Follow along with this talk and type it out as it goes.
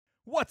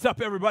What's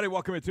up, everybody?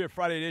 Welcome into a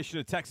Friday edition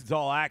of Texans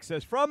All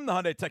Access from the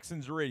Hyundai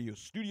Texans Radio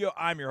Studio.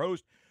 I'm your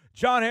host,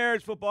 John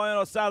Harris, football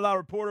analyst, sideline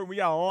reporter. We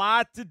got a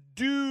lot to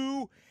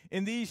do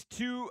in these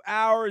 2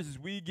 hours as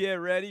we get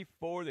ready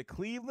for the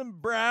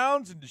Cleveland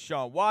Browns and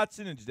Deshaun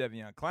Watson and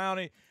Jadeveon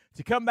Clowney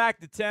to come back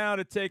to town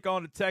to take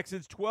on the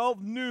Texans.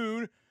 12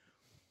 noon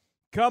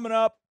coming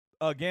up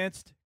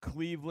against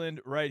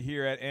Cleveland right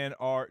here at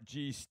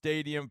NRG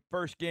Stadium.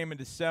 First game in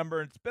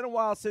December. It's been a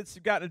while since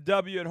we've gotten a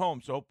W at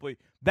home, so hopefully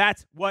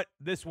that's what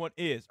this one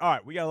is. All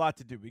right, we got a lot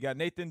to do. We got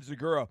Nathan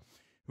Zegura,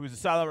 who's a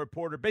sideline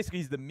reporter. Basically,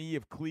 he's the me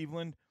of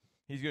Cleveland.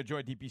 He's going to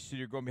join DP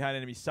Studio, going behind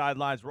enemy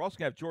sidelines. We're also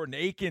going to have Jordan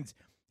Akins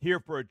here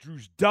for a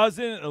Drew's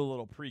Dozen, a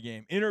little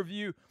pregame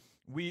interview.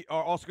 We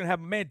are also going to have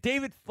my man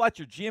David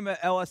Fletcher, GM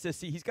at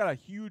LSSC. He's got a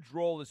huge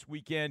role this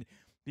weekend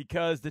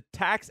because the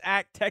Tax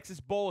Act Texas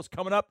Bowl is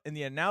coming up, and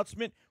the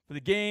announcement for the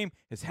game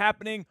is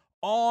happening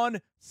on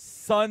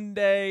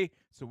Sunday.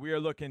 So we are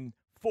looking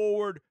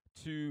forward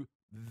to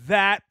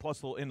that,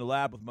 plus a little in the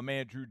lab with my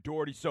man Drew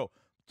Doherty. So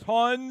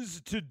tons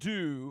to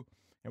do,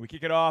 and we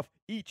kick it off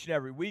each and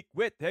every week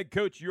with head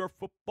coach of your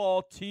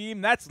football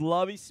team. That's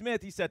Lovie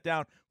Smith. He sat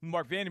down with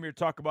Mark Vandermeer to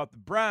talk about the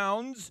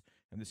Browns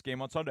and this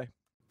game on Sunday.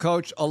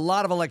 Coach, a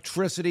lot of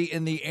electricity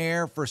in the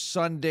air for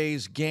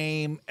Sunday's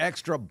game,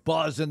 extra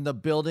buzz in the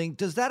building.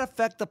 Does that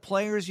affect the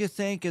players, you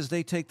think, as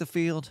they take the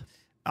field?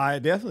 I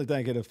definitely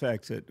think it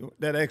affects it.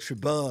 That extra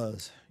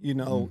buzz,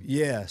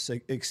 yes,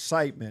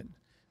 excitement.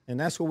 And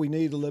that's what we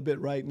need a little bit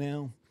right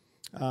now.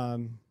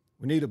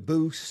 We need a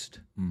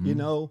boost,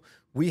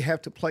 We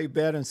have to play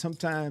better. And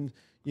sometimes,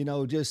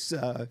 just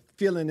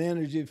feeling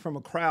energy from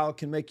a crowd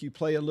can make you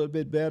play a little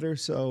bit better.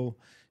 So,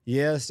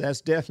 yes,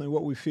 that's definitely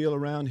what we feel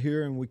around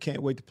here, and we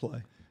can't wait to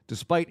play.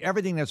 Despite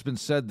everything that's been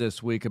said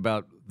this week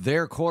about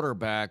their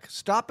quarterback,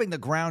 stopping the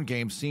ground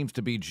game seems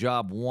to be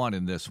job one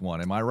in this one.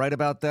 Am I right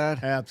about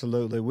that?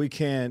 Absolutely. We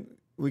can't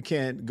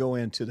go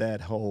into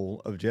that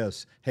hole of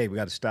just, hey, we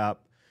got to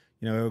stop.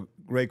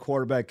 Great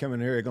quarterback coming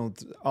here, going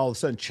to all of a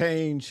sudden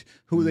change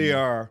who they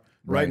are.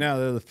 Right now,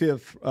 they're the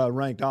fifth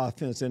ranked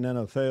offense in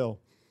NFL.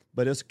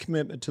 But it's a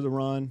commitment to the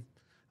run.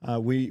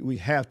 We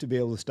have to be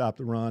able to stop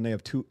the run. They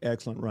have two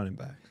excellent running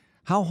backs.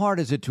 How hard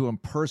is it to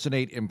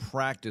impersonate in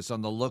practice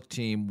on the look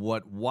team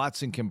what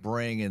Watson can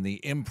bring in the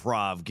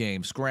improv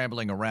game,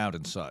 scrambling around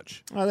and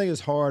such? I think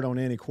it's hard on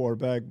any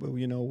quarterback, but,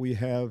 we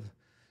have,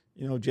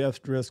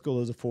 Jeff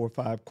Driscoll is a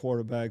 4-5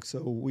 quarterback.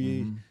 So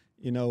we,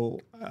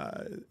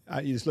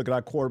 I just look at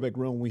our quarterback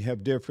room. We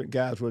have different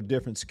guys with a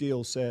different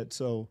skill set.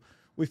 So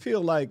we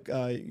feel like,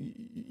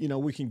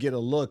 we can get a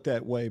look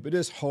that way, but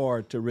it's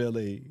hard to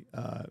really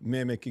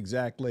mimic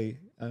exactly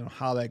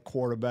how that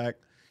quarterback,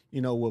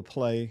 will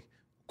play.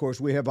 Of course,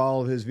 we have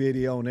all of his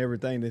video and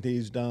everything that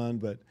he's done,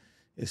 but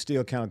it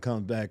still kind of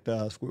comes back to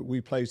us.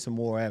 We play some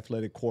more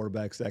athletic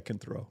quarterbacks that can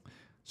throw.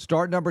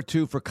 Start number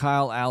 2 for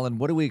Kyle Allen.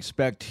 What do we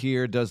expect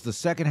here? Does the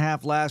second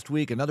half last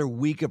week, another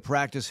week of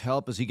practice,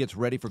 help as he gets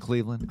ready for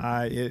Cleveland?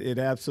 It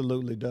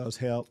absolutely does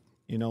help.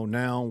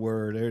 Now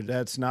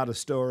that's not a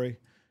story.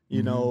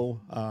 He's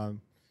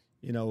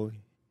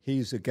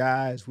a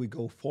guy as we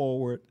go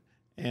forward.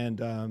 And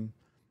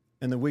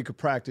the week of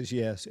practice,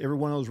 yes, every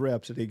one of those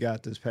reps that he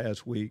got this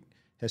past week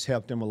has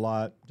helped him a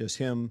lot. Just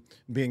him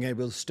being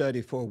able to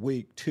study for a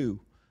week, too,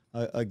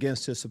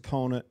 against his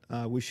opponent,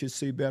 we should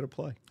see better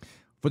play.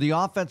 For the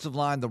offensive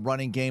line, the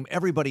running game,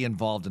 everybody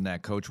involved in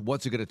that, Coach,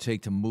 what's it going to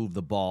take to move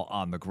the ball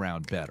on the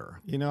ground better?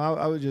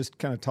 I was just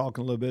kind of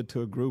talking a little bit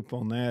to a group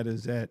on that,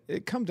 is that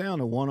it comes down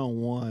to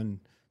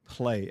one-on-one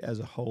play as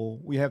a whole.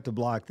 We have to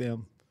block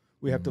them.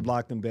 We have to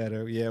block them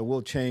better. Yeah,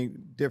 we'll change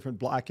different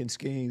blocking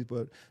schemes,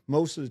 but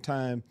most of the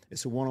time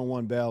it's a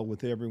one-on-one battle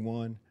with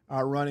everyone.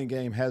 Our running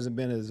game hasn't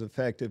been as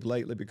effective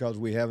lately because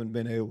we haven't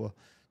been able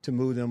to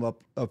move them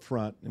up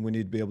front, and we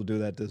need to be able to do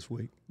that this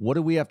week. What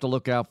do we have to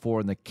look out for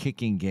in the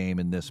kicking game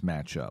in this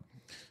matchup?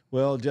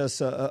 Well,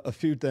 just a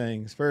few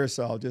things. First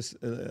off, just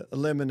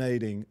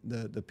eliminating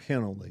the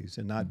penalties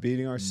and not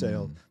beating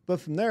ourselves.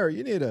 But from there,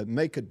 you need to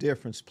make a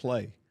difference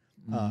play.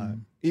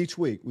 Each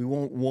week, we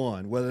want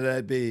one, whether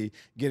that be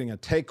getting a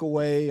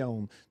takeaway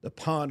on the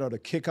punt or the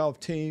kickoff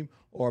team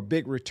or a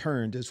big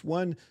return. Just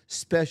one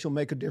special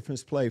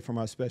make-a-difference play from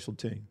our special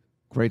team.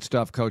 Great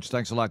stuff, Coach.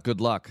 Thanks a lot. Good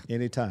luck.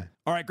 Anytime.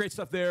 All right, great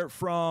stuff there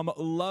from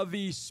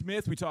Lovie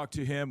Smith. We talked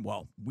to him.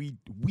 Well,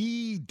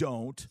 we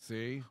don't.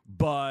 See?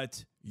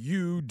 But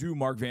you do,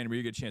 Mark Vandermeer.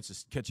 You get a chance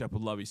to catch up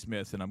with Lovie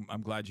Smith, and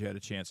I'm glad you had a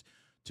chance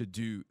to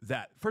do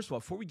that. First of all,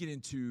 before we get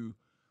into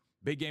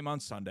big game on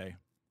Sunday,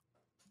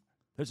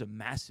 there's a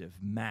massive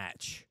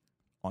match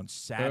on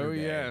Saturday. Oh,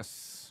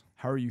 yes.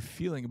 How are you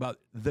feeling about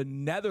the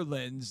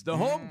Netherlands, the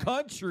home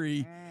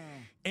country,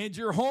 and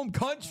your home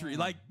country?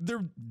 Like,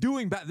 they're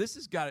doing bad.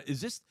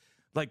 Is this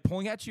like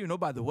pulling at you? No,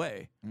 by the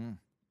way,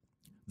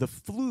 the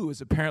flu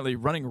is apparently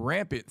running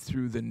rampant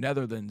through the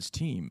Netherlands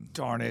team.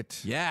 Darn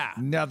it. Yeah.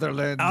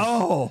 Netherlands.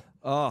 Oh.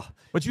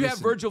 But you Listen. have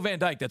Virgil van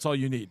Dijk. That's all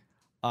you need.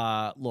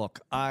 Look,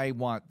 I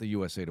want the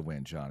USA to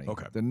win, Johnny.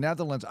 Okay. The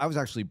Netherlands, I was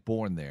actually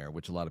born there,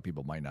 which a lot of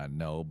people might not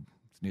know.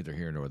 that's neither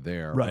here nor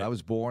there. Right. But I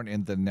was born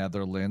in the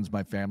Netherlands.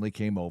 My family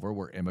came over.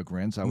 We're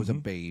immigrants. I was a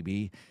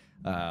baby.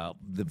 The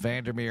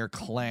Vandermeer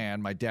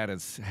clan, my dad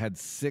had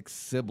 6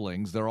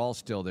 siblings. They're all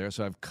still there,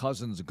 so I have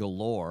cousins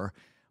galore.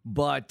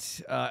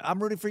 But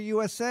I'm rooting for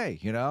USA,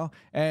 you know?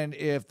 And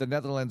if the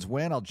Netherlands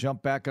win, I'll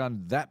jump back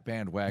on that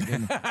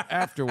bandwagon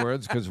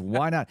afterwards, because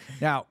why not?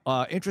 Now,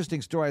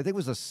 interesting story. I think it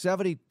was a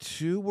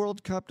 72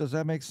 World Cup. Does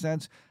that make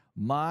sense?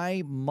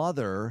 My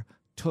mother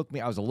took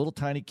me, I was a little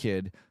tiny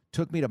kid,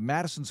 took me to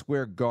Madison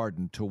Square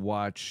Garden to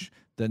watch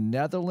the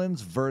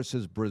Netherlands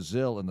versus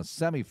Brazil in the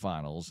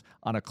semifinals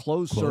on a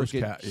closed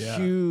circuit,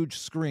 huge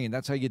screen.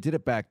 That's how you did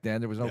it back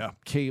then. There was no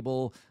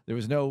cable. There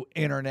was no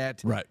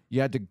internet. Right.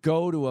 You had to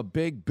go to a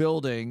big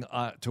building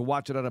to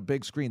watch it on a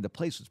big screen. The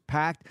place was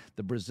packed.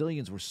 The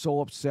Brazilians were so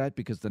upset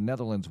because the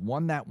Netherlands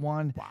won that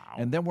one. Wow.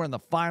 And then we're in the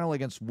final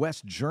against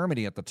West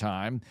Germany at the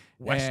time.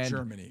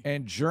 Germany.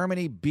 And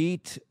Germany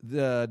beat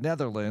the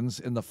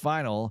Netherlands in the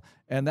final,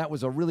 and that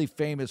was a really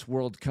famous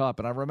World Cup.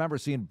 And I remember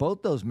seeing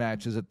both those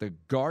matches at the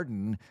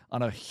Garden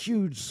on a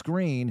huge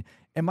screen.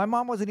 And my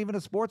mom wasn't even a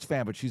sports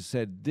fan, but she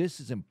said, this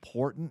is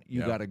important.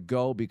 You got to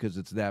go because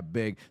it's that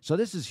big. So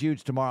this is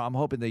huge tomorrow. I'm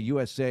hoping the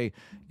USA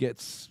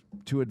gets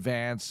to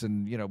advance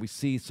and, you know, we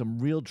see some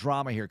real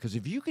drama here. Because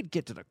if you could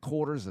get to the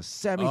quarters, the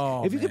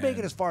semis, if you could make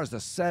it as far as the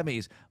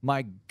semis,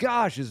 my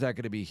gosh, is that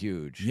going to be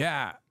huge.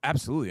 Yeah,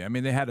 absolutely. I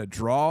mean, they had a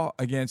draw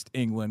against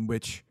England,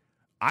 which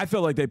I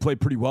felt like they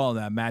played pretty well in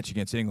that match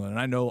against England. And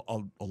I know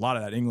a lot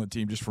of that England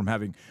team just from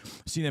having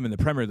seen them in the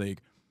Premier League.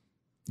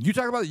 You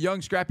talk about the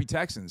young, scrappy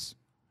Texans.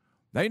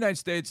 That United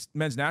States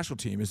men's national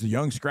team is the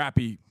young,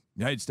 scrappy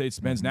United States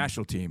men's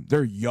national team.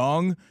 They're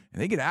young, and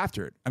they get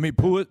after it. I mean,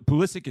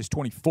 Pulisic is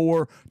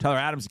 24. Tyler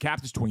Adams, the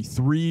captain, is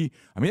 23.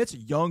 I mean, that's a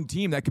young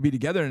team that could be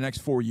together in the next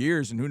 4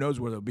 years, and who knows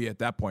where they'll be at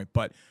that point.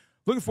 But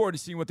looking forward to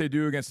seeing what they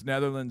do against the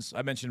Netherlands.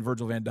 I mentioned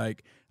Virgil van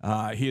Dijk.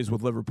 He is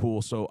with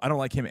Liverpool, so I don't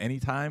like him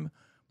anytime,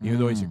 even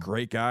though he's a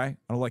great guy.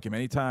 I don't like him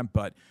anytime,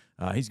 but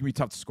he's going to be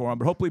tough to score on.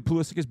 But hopefully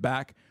Pulisic is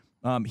back.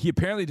 He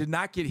apparently did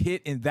not get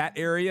hit in that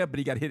area, but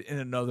he got hit in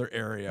another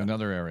area.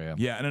 Another area.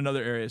 Yeah, in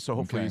another area. So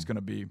hopefully he's going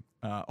to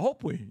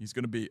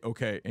be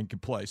okay and can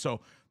play.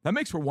 So that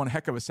makes for one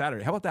heck of a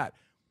Saturday. How about that?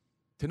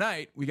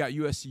 Tonight, we got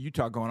USC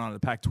Utah going on in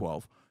the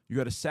Pac-12. You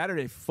got a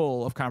Saturday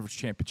full of conference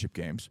championship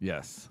games.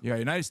 Yes. You got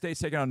United States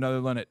taking on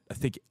Netherlands at, I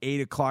think,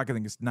 8 o'clock. I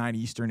think it's 9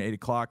 Eastern, 8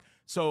 o'clock.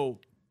 So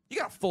you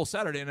got a full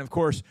Saturday. And, of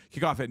course,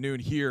 kickoff at noon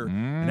here.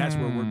 And that's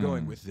where we're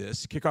going with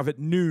this. Kickoff at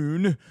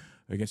noon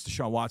against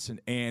Deshaun Watson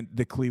and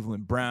the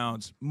Cleveland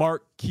Browns.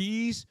 Mark,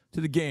 keys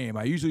to the game.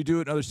 I usually do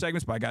it in other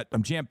segments, but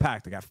I'm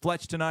jam-packed. I got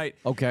Fletch tonight.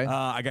 Okay.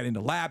 I got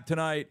into Lab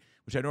tonight,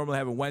 which I normally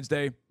have on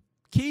Wednesday.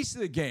 Keys to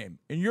the game,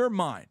 in your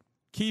mind,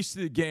 keys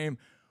to the game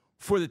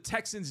for the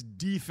Texans'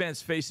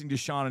 defense facing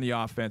Deshaun in the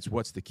offense.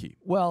 What's the key?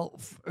 Well,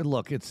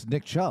 look, it's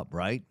Nick Chubb,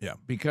 right? Yeah.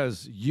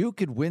 Because you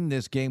could win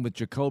this game with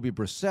Jacoby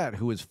Brissett,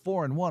 who is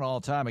 4-1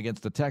 all time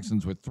against the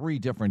Texans with 3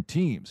 different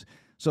teams.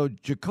 So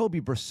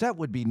Jacoby Brissett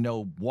would be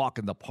no walk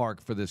in the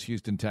park for this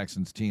Houston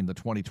Texans team, the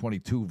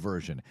 2022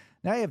 version.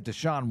 Now you have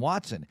Deshaun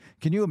Watson.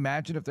 Can you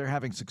imagine if they're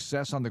having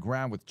success on the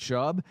ground with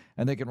Chubb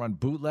and they can run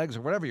bootlegs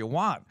or whatever you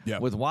want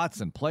with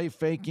Watson, play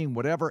faking,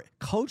 whatever,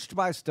 coached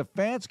by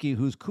Stefanski,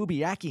 who's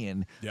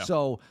Kubiakian. Yeah.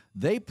 So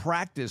they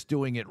practice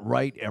doing it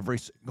right every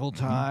single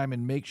time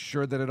and make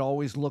sure that it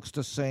always looks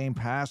the same,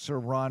 pass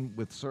or run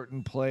with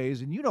certain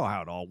plays. And you know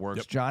how it all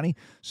works, Johnny.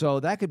 So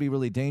that could be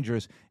really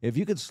dangerous. If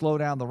you could slow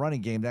down the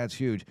running game, that's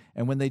huge.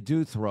 And when they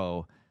do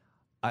throw,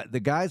 the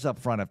guys up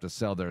front have to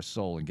sell their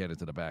soul and get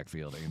into the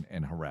backfield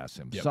and harass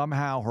him.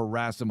 Somehow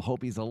harass him.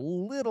 Hope he's a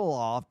little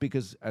off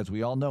because, as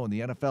we all know, in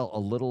the NFL, a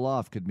little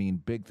off could mean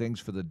big things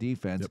for the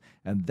defense,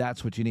 and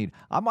that's what you need.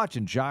 I'm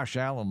watching Josh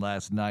Allen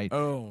last night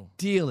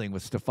dealing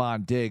with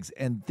Stephon Diggs,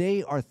 and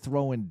they are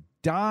throwing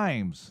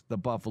dimes, the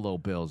Buffalo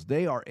Bills.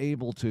 They are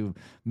able to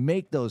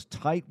make those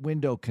tight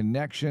window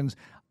connections.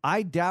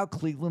 I doubt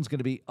Cleveland's going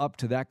to be up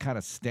to that kind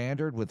of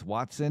standard with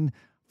Watson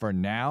for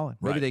now.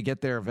 Maybe they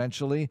get there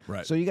eventually.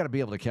 Right. So you got to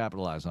be able to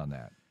capitalize on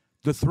that.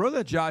 The throw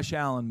that Josh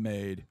Allen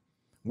made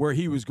where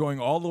he was going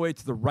all the way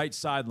to the right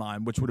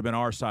sideline, which would have been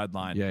our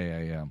sideline.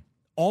 Yeah.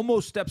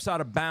 Almost steps out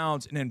of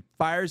bounds and then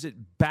fires it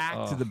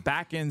back to the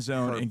back end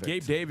zone. Perfect. And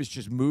Gabe Davis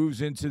just moves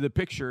into the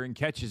picture and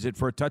catches it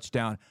for a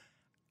touchdown.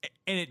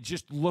 And it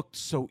just looked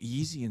so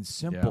easy and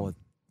simple.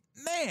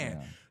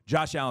 Man,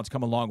 Josh Allen's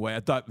come a long way. I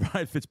thought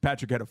Ryan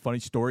Fitzpatrick had a funny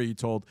story he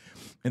told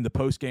in the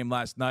postgame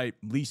last night.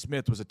 Lee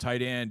Smith was a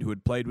tight end who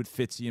had played with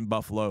Fitzy in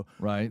Buffalo.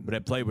 Right. But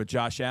had played with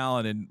Josh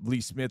Allen. And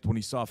Lee Smith, when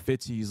he saw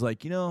Fitzy, he's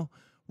like,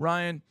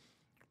 Ryan,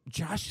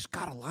 Josh has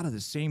got a lot of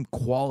the same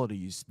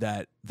qualities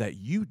that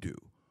you do,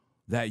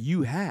 that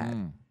you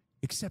had,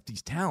 except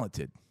he's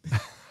talented.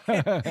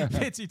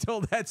 Fitzy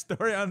told that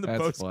story on the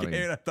postgame,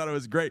 and I thought it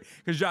was great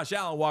because Josh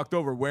Allen walked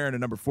over wearing a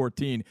number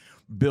 14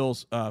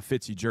 Bills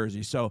Fitzy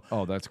jersey. So,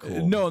 that's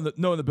cool. Knowing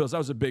the Bills, that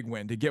was a big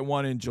win to get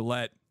one in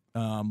Gillette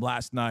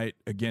last night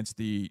against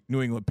the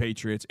New England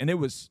Patriots, and it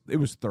was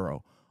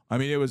thorough. I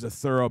mean, it was a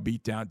thorough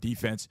beatdown.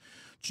 Defense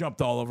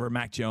jumped all over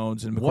Mac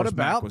Jones, and of What course,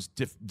 Mac about- was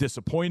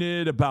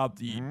disappointed about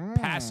the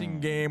passing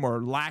game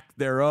or lack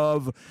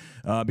thereof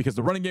because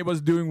the running game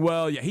wasn't doing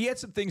well. Yeah, he had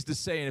some things to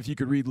say, and if you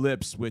could read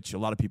lips, which a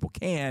lot of people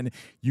can,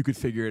 you could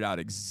figure it out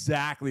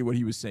exactly what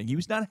he was saying. He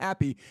was not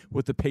happy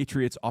with the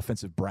Patriots'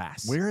 offensive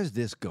brass. Where is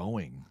this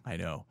going? I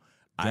know.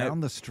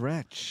 Down the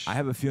stretch. I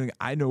have a feeling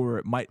I know where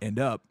it might end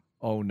up.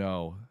 Oh,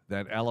 no.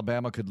 That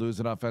Alabama could lose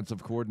an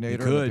offensive coordinator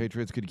They and could. the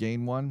Patriots could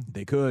gain one?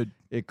 They could.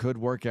 It could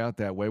work out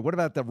that way. What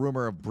about the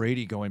rumor of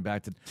Brady going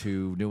back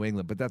to New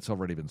England? But that's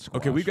already been squashed.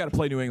 Okay, we've got to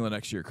play New England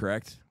next year,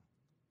 correct?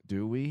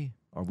 Do we?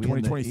 Are we in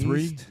the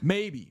 2023? East?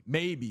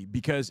 Maybe,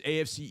 because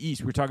AFC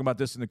East, we were talking about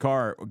this in the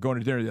car going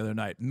to dinner the other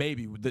night.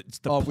 Maybe. It's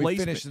the we placement.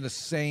 finished in the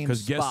same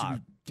Because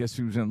spot. guess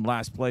who's in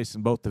last place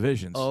in both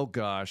divisions? Oh,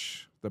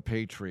 gosh. The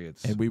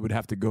Patriots. And we would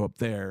have to go up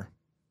there.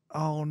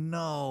 Oh,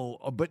 no.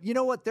 But you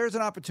know what? There's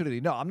an opportunity.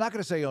 No, I'm not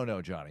going to say, oh,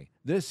 no, Johnny.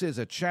 This is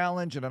a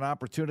challenge and an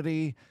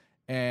opportunity,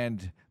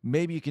 and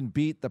maybe you can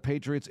beat the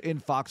Patriots in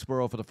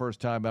Foxborough for the first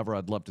time ever.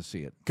 I'd love to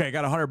see it. Okay, I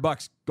got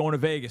 $100 going to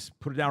Vegas.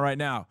 Put it down right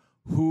now.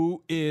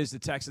 Who is the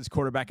Texans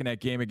quarterback in that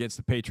game against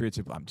the Patriots?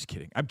 I'm just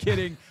kidding. I'm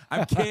kidding.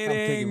 I'm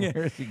kidding.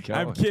 Where is he going?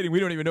 I'm kidding. We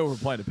don't even know if we're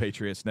playing the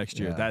Patriots next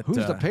year. Yeah. That Who's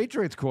the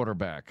Patriots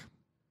quarterback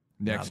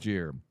next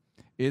year?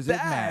 Is it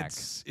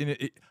Max?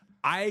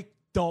 I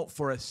don't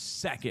for a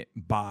second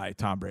buy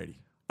Tom Brady.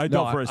 I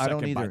No, don't for a I don't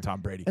second buy either.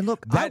 Tom Brady. And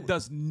look, that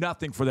does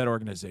nothing for that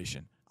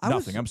organization. Nothing.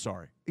 was- I'm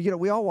sorry. You know,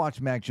 we all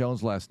watched Mac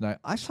Jones last night.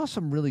 I saw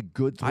some really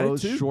good I did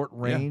throws, too. short Yeah.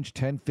 range,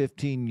 10,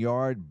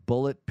 15-yard,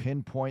 bullet,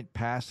 pinpoint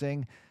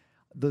passing.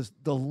 The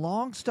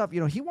long stuff, you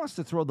know, he wants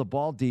to throw the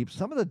ball deep.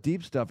 Some of the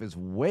deep stuff is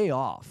way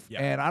off.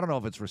 Yeah. And I don't know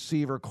if it's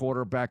receiver,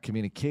 quarterback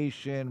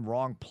communication,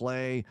 wrong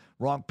play,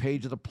 wrong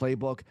page of the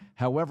playbook,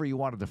 however you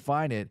want to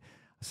define it.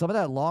 Some of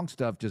that long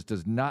stuff just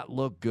does not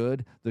look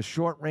good. The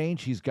short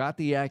range, he's got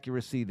the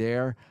accuracy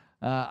there.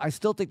 I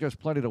still think there's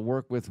plenty to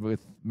work with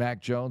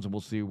Mac Jones, and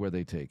we'll see where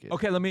they take it.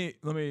 Okay, let me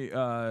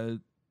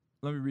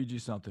read you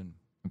something.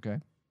 Okay.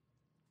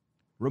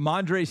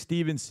 Ramondre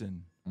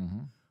Stevenson, Mm-hmm.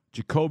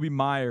 Jacoby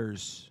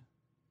Myers,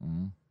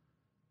 Mm-hmm.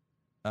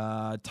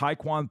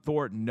 Tyquan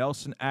Thornton,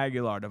 Nelson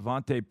Aguilar,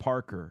 Devontae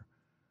Parker,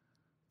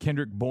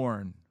 Kendrick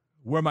Bourne.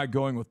 Where am I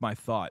going with my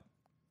thought?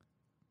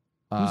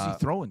 Who's he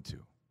throwing to?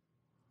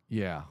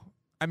 Yeah,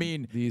 I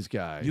mean, these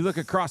guys. you look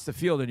across the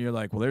field and you're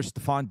like, well, there's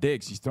Stephon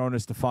Diggs. He's throwing to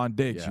Stephon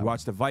Diggs. Yeah. You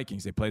watch the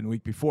Vikings. They played in the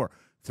week before.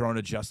 Throwing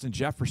to Justin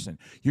Jefferson.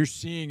 You're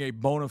seeing a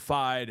bona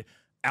fide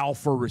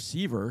alpha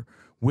receiver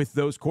with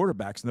those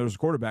quarterbacks, and those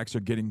quarterbacks are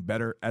getting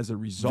better as a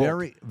result.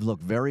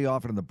 Very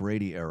often in the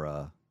Brady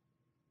era,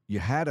 you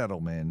had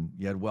Edelman,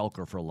 you had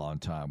Welker for a long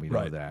time. We know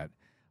Right. that.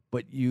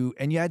 But you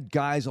had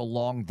guys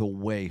along the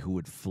way who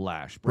would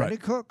flash. Brandon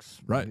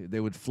Cooks, Right. They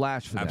would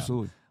flash for them.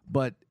 Absolutely.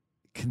 But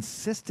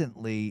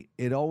consistently,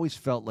 it always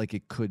felt like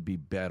it could be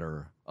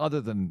better, other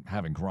than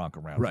having Gronk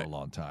around for Right. a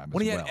long time.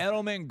 When as he well. had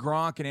Edelman,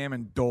 Gronk,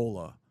 and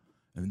Amendola,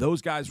 and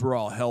those guys were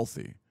all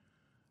healthy,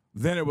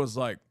 then it was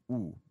like,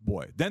 ooh,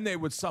 boy. Then they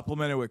would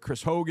supplement it with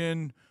Chris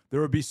Hogan. There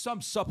would be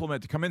some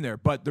supplement to come in there,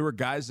 but there were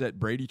guys that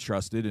Brady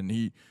trusted, and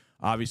he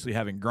obviously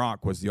having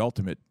Gronk was the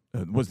ultimate.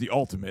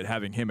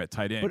 Having him at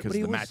tight end because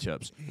of the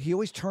matchups. He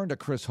always turned a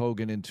Chris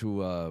Hogan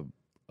into a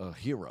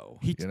hero.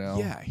 He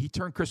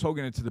turned Chris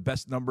Hogan into the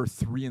best number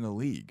 3 in the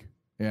league.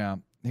 Yeah,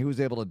 he was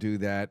able to do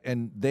that.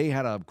 And they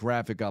had a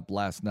graphic up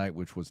last night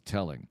which was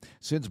telling.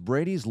 Since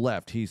Brady's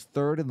left, he's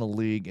 3rd in the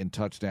league in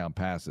touchdown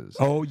passes.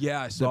 Oh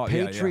yeah, I saw. The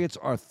Patriots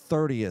are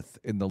 30th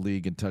in the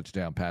league in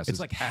touchdown passes. It's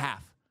like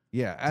half.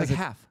 Yeah, like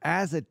half.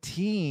 As a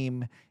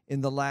team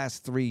in the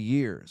last 3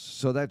 years.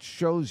 So that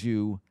shows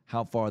you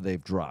how far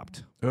they've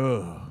dropped.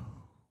 Ugh.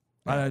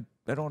 I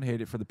don't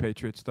hate it for the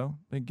Patriots though.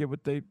 They get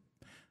what they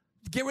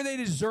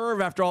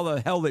deserve after all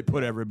the hell they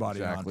put everybody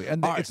Exactly. on.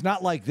 And All right. it's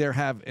not like they're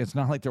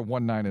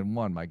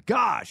 1-9-1. My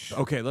gosh.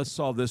 Okay, let's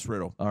solve this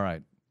riddle. All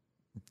right.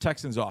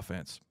 Texans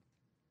offense.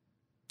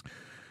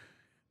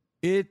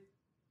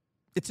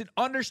 It's an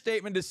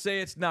understatement to say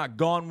it's not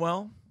gone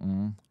well,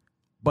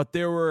 but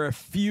there were a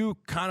few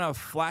kind of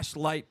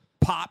flashlight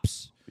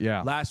pops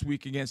last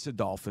week against the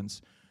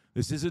Dolphins.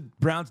 This is a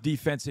Browns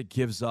defense that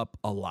gives up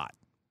a lot.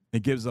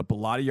 It gives up a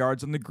lot of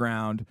yards on the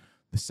ground.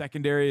 The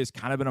secondary has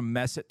kind of been a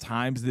mess at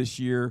times this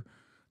year.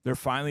 They're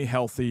finally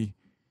healthy.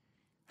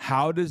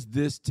 How does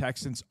this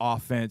Texans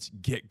offense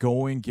get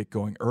going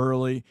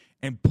early,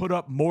 and put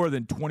up more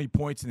than 20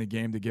 points in the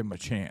game to give them a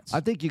chance? I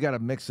think you got to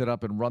mix it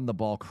up and run the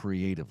ball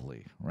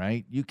creatively,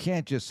 right? You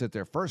can't just sit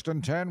there, 1st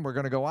and 10, we're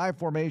going to go I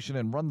formation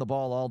and run the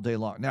ball all day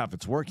long. Now, if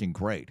it's working,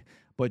 great.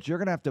 But you're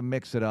going to have to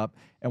mix it up.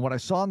 And what I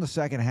saw in the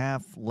second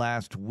half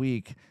last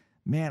week,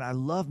 man, I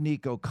love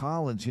Nico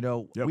Collins. You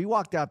know, we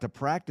walked out to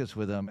practice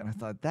with him, and I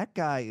thought, that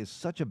guy is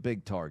such a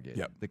big target.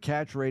 Yep. The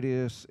catch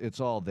radius, it's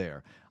all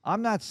there.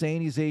 I'm not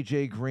saying he's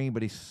A.J. Green,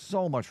 but he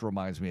so much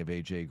reminds me of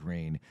A.J.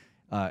 Green.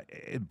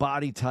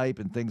 Body type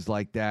and things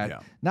like that. Yeah.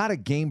 Not a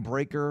game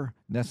breaker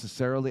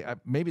necessarily.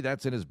 Maybe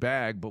that's in his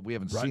bag, but we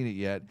haven't seen it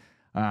yet.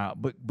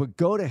 But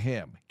go to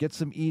him. Get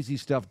some easy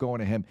stuff going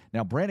to him.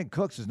 Now, Brandon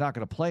Cooks is not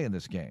going to play in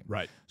this game.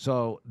 Right.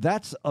 So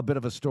that's a bit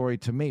of a story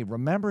to me.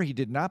 Remember, he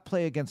did not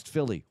play against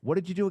Philly. What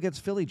did you do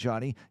against Philly,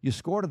 Johnny? You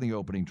scored in the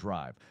opening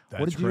drive.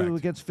 What did you do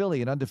against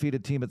Philly, an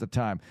undefeated team at the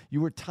time? You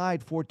were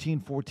tied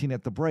 14-14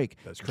 at the break.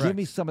 That's correct. Give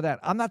me some of that.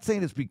 I'm not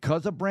saying it's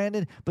because of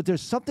Brandon, but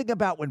there's something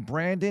about when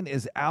Brandon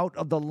is out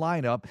of the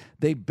lineup,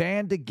 they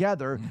band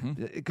together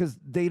because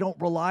they don't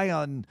rely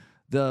on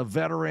the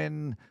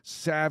veteran,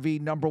 savvy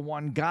number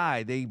one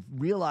guy. They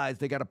realize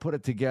they got to put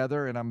it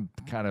together, and I'm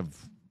kind of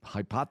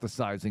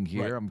hypothesizing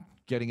here. Right. I'm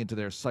getting into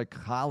their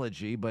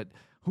psychology, but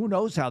who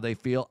knows how they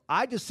feel.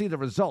 I just see the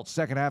results.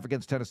 Second half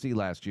against Tennessee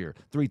last year,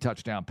 3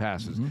 touchdown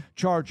passes.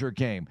 Charger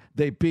game,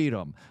 they beat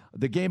them.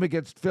 The game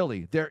against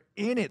Philly, they're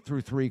in it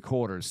through 3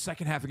 quarters.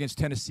 Second half against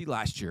Tennessee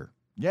last year.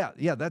 Yeah,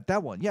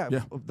 that one. Yeah.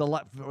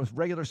 The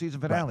regular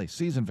season finale,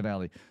 season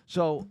finale.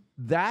 So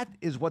that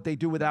is what they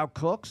do without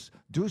Cooks.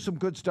 Do some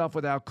good stuff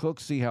without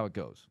Cooks, see how it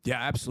goes. Yeah,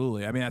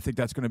 absolutely. I mean, I think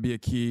that's going to be a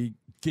key,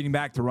 getting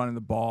back to running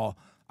the ball.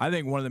 I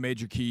think one of the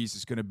major keys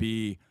is going to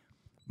be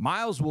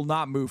Miles will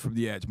not move from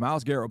the edge.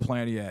 Myles Garrett will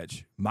play on the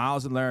edge.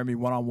 Miles and Laramie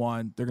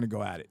one-on-one, they're going to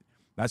go at it.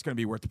 That's going to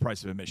be worth the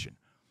price of admission.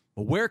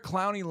 But where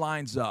Clowney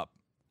lines up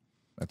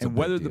and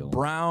whether the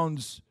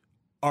Browns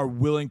are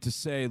willing to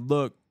say,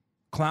 look,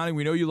 Clowney,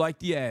 we know you like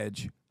the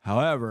edge.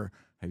 However,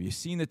 have you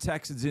seen the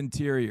Texans'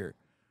 interior?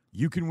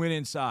 You can win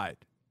inside.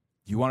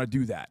 You want to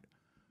do that.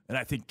 And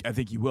I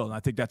think you will. And I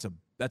think that's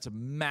a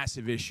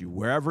massive issue.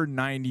 Wherever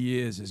 90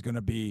 is going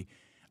to be.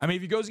 I mean,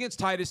 if he goes against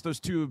Titus, those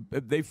two,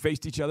 they've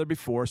faced each other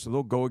before, so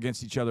they'll go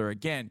against each other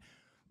again.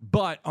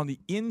 But on the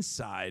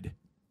inside,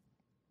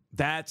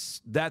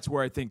 that's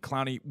where I think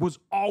Clowney was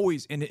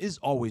always, and is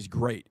always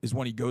great, is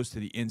when he goes to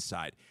the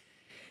inside.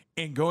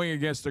 And going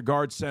against the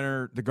guards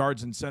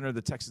and center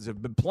the Texans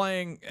have been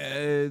playing,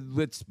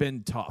 it's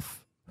been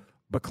tough.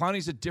 But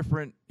Clowney's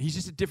he's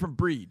just a different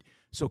breed.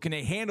 So can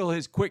they handle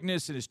his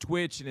quickness and his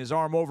twitch and his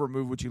arm over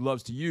move, which he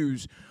loves to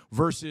use,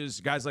 versus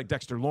guys like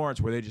Dexter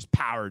Lawrence, where they just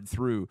powered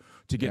through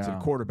to get to the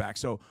quarterback.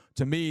 So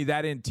to me,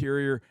 that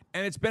interior,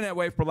 and it's been that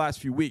way for the last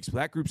few weeks, but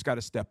that group's got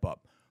to step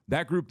up.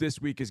 That group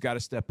this week has got to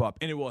step up,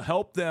 and it will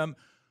help them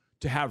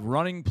to have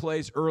running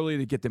plays early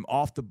to get them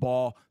off the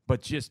ball,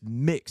 but just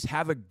mix.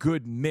 Have a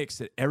good mix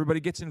that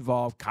everybody gets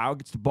involved. Kyle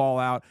gets the ball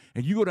out,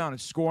 and you go down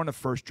and score on the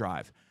first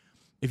drive.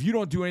 If you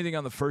don't do anything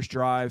on the first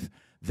drive,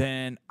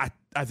 then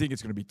I think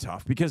it's going to be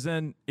tough, because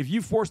then if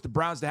you force the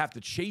Browns to have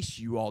to chase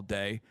you all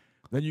day,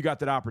 then you got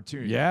that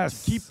opportunity.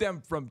 Yes. To keep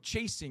them from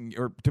chasing,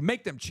 or to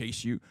make them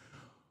chase you,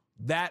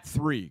 that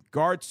 3,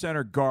 guard,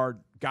 center,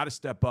 guard, got to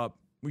step up.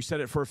 We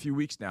said it for a few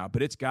weeks now,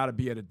 but it's got to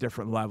be at a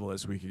different level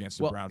this week against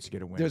the Browns to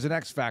get a win. There's an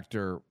X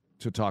factor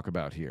to talk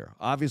about here.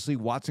 Obviously,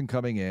 Watson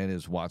coming in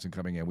is Watson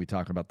coming in. We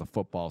talk about the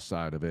football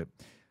side of it.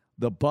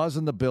 The buzz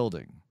in the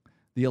building,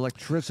 the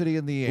electricity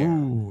in the air.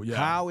 Ooh, yeah.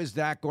 How is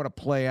that going to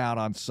play out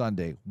on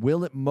Sunday?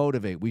 Will it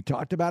motivate? We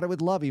talked about it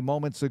with Lovey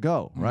moments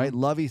ago, right?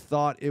 Lovey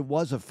thought it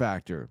was a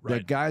factor,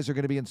 that guys are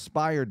going to be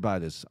inspired by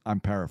this. I'm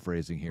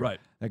paraphrasing here. Right.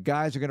 That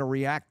guys are going to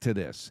react to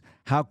this.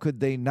 How could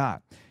they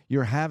not?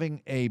 You're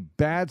having a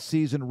bad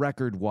season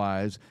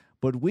record-wise,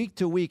 but week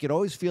to week, it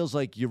always feels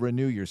like you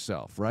renew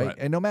yourself, right?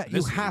 And no matter,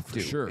 you have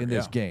to in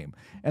this game.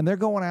 And they're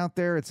going out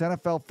there. It's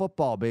NFL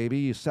football, baby.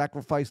 You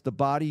sacrifice the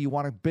body. You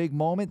want a big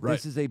moment.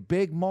 This is a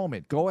big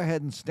moment. Go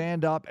ahead and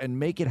stand up and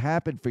make it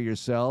happen for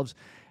yourselves.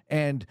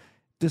 And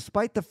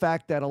despite the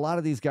fact that a lot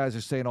of these guys are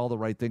saying all the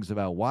right things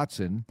about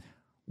Watson,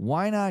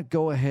 why not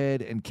go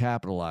ahead and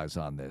capitalize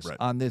on this,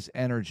 on this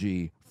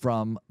energy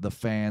from the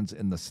fans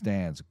in the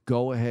stands?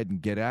 Go ahead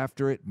and get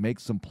after it, make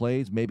some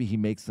plays. Maybe he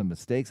makes some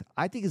mistakes.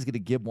 I think he's going to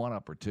give one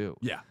up or two.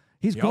 Yeah.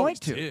 He's going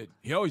to.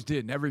 He always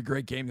did. In every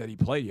great game that he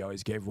played, he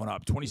always gave one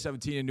up.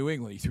 2017 in New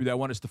England, he threw that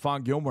one to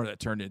Stephon Gilmore that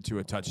turned into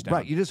a touchdown.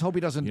 Right. You just hope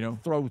he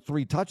doesn't throw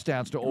 3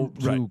 touchdowns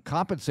to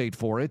compensate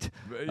for it.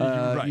 You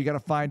got to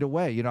find a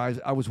way. You know,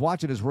 I was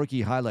watching his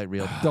rookie highlight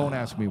reel. Don't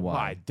ask me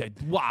why.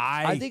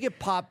 Why? I think it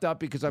popped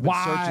up because I've been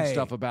searching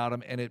stuff about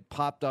him, and it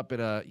popped up in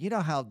a. You know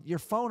how your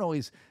phone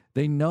always.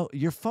 They know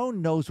your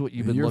phone knows what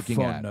you've been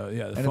looking at. The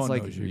and phone it's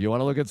like, knows you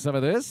want to look at some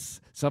of this?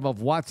 Some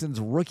of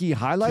Watson's rookie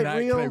highlight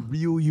reel? Can I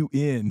reel you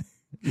in?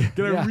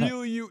 Can I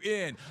reel you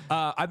in?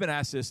 I've been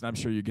asked this, and I'm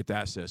sure you get to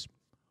ask this.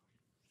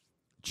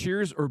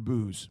 Cheers or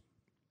booze?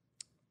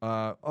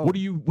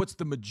 What's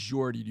the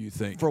majority, do you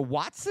think? For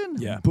Watson?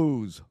 Yeah.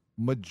 Booze.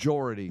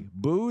 Majority.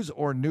 Booze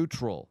or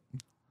neutral?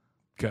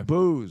 Okay.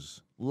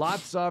 Booze.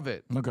 Lots of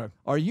it. Okay.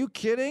 Are you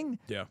kidding?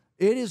 Yeah.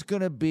 It is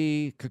going to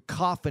be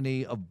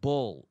cacophony of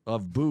booze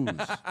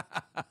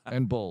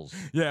and bulls.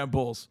 Yeah, and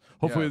bulls.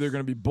 Hopefully they're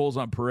going to be bulls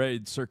on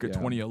parade circa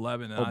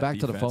 2011. Back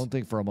to the phone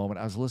thing for a moment.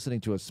 I was listening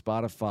to a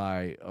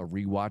Spotify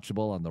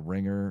rewatchable on the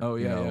Ringer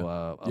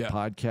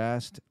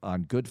podcast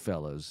on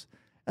Goodfellas.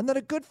 And then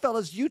a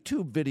Goodfellas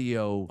YouTube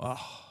video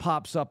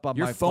pops up on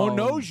my phone. Your phone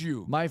knows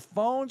you. My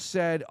phone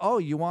said, "Oh,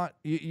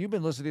 you've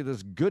been listening to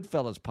this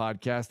Goodfellas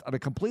podcast on a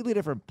completely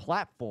different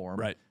platform."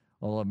 Right.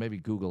 Well, maybe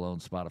Google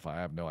owns Spotify.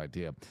 I have no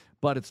idea.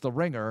 But it's the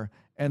Ringer.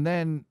 And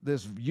then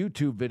this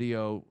YouTube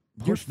video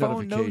Your push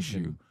phone knows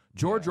notification. you.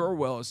 George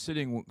Orwell is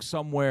sitting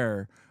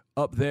somewhere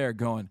up there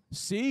going,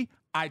 see,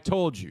 I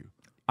told you.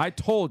 I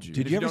told you.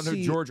 Did If you you ever don't know who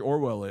see- George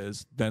Orwell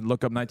is, then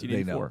look up They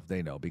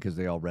 1984. know because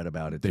they all read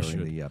about it They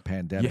during should. the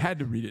pandemic. You had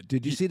to read it.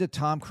 Did you see the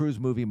Tom Cruise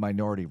movie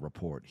Minority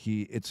Report?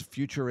 It's a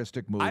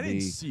futuristic movie. I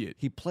didn't see it.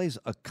 He plays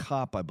a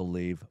cop, I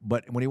believe.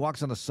 But when he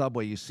walks on the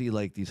subway, you see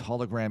like these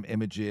hologram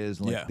images.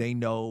 And, like Yeah. they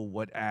know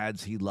what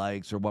ads he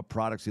likes or what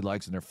products he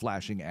likes, and they're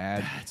flashing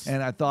ads.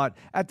 And I thought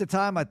at the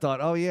time,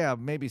 oh yeah,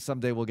 maybe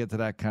someday we'll get to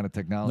that kind of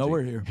technology. No,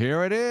 we're here.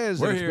 Here it is.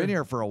 We're and It's here. been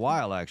here for a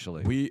while,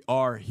 actually. We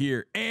are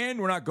here,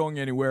 and we're not going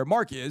anywhere.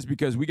 Mark is,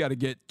 because we got to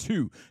get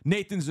to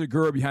Nathan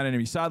Zagura behind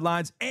enemy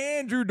sidelines.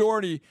 Andrew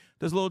Doherty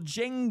does a little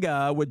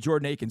Jenga with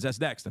Jordan Akins. That's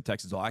next on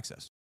Texas All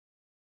Access.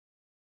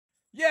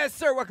 Yes,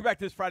 sir. Welcome back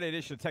to this Friday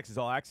edition of Texas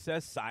All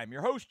Access. I'm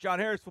your host, John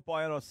Harris, football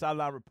analyst,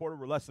 sideline reporter.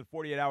 We're less than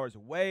 48 hours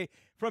away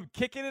from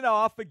kicking it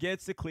off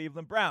against the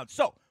Cleveland Browns.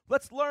 So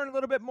let's learn a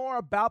little bit more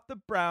about the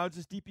Browns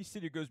as DP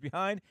Studio goes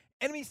behind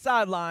enemy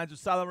sidelines with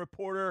sideline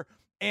reporter,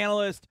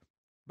 analyst,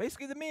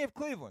 basically the me of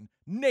Cleveland,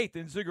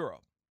 Nathan Zagura.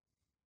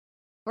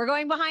 We're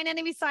going behind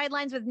enemy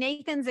sidelines with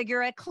Nathan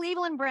Zagura,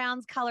 Cleveland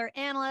Browns color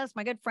analyst,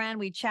 my good friend.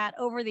 We chat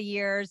over the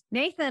years.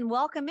 Nathan,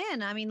 welcome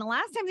in. I mean, the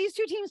last time these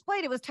two teams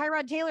played, it was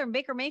Tyrod Taylor and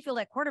Baker Mayfield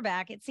at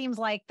quarterback. It seems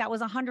like that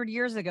was 100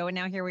 years ago, and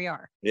now here we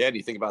are. Yeah, and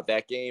you think about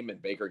that game,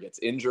 and Baker gets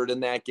injured in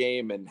that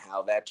game, and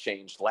how that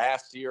changed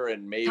last year,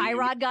 and maybe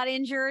Tyrod got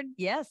injured.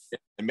 Yes.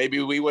 and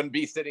maybe we wouldn't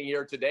be sitting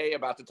here today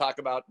about to talk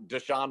about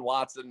Deshaun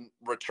Watson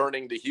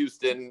returning to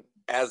Houston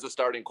as the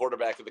starting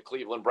quarterback of the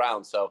Cleveland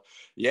Browns. So,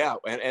 yeah,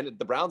 and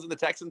the Browns and the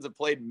Texans have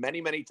played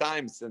many, many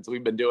times since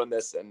we've been doing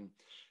this, and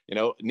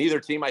neither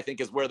team I think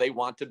is where they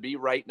want to be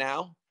right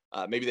now.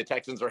 Maybe the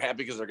Texans are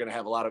happy because they're going to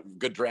have a lot of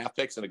good draft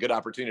picks and a good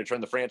opportunity to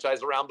turn the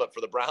franchise around. But for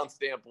the Browns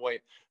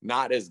standpoint,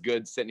 not as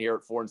good sitting here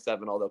at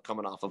 4-7, although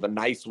coming off of a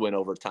nice win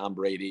over Tom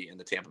Brady and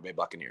the Tampa Bay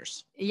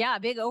Buccaneers. Yeah,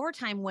 big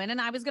overtime win. And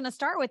I was going to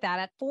start with that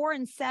at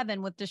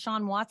 4-7 with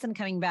Deshaun Watson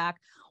coming back.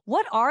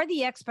 What are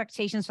the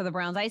expectations for the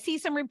Browns? I see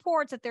some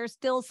reports that there's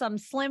still some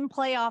slim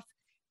playoff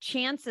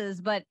chances,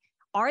 but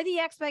are the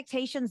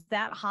expectations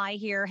that high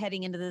here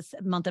heading into this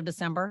month of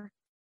December?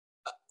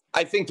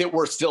 I think that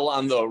we're still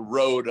on the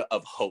road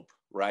of hope,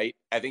 right?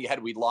 I think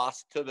had we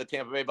lost to the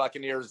Tampa Bay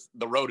Buccaneers,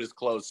 the road is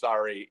closed.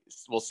 Sorry,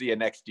 we'll see you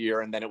next year.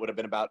 And then it would have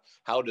been about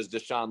how does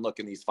Deshaun look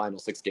in these final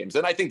 6 games?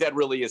 And I think that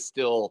really is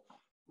still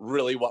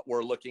really what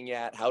we're looking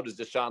at. How does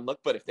Deshaun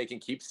look? But if they can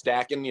keep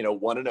stacking,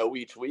 1-0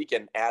 each week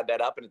and add that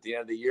up, and at the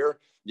end of the year,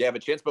 you have a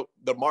chance. But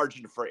the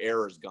margin for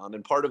error is gone.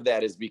 And part of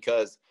that is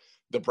because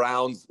the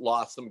Browns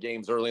lost some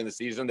games early in the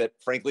season that,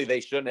 frankly, they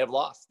shouldn't have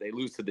lost. They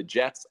lose to the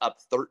Jets up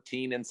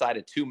 13 inside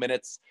of 2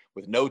 minutes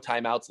with no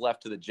timeouts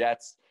left to the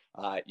Jets.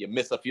 You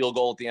miss a field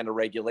goal at the end of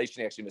regulation.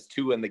 You actually miss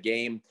 2 in the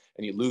game,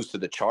 and you lose to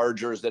the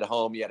Chargers at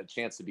home. You had a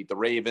chance to beat the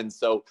Ravens.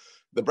 So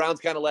the Browns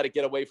kind of let it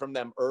get away from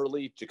them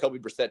early. Jacoby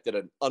Brissett did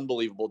an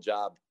unbelievable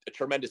job. A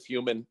tremendous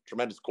human,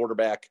 tremendous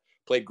quarterback,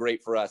 played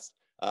great for us.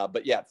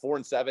 But yeah,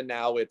 4-7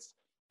 now. It's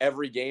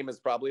every game is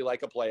probably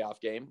like a playoff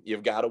game.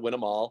 You've got to win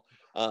them all.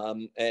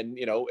 And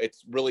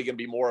it's really going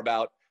to be more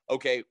about,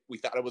 okay, we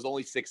thought it was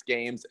only 6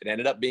 games. It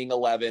ended up being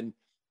 11.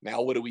 Now,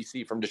 what do we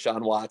see from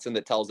Deshaun Watson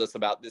that tells us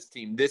about this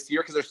team this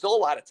year? Because there's still a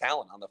lot of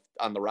talent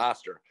on the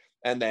roster,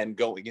 and then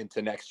going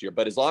into next year.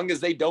 But as long as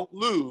they don't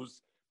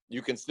lose,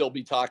 you can still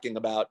be talking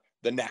about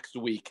the next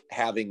week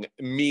having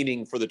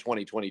meaning for the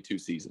 2022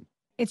 season.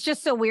 It's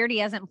just so weird. He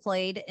hasn't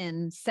played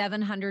in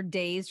 700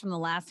 days from the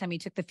last time he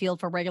took the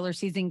field for a regular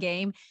season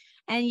game.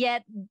 And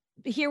yet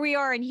here we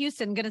are in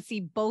Houston, going to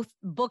see both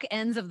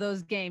bookends of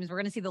those games. We're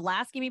going to see the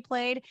last game he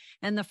played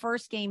and the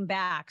first game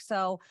back.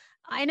 So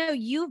I know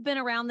you've been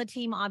around the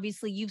team.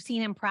 Obviously, you've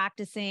seen him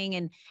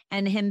practicing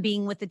and him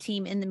being with the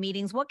team in the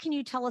meetings. What can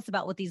you tell us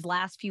about what these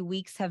last few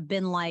weeks have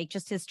been like,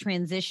 just his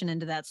transition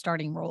into that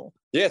starting role?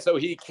 Yeah, so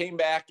he came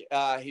back.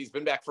 He's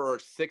been back for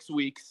 6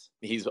 weeks.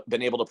 He's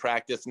been able to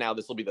practice. Now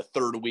this will be the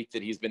 3rd week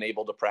that he's been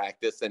able to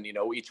practice. And,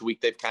 each week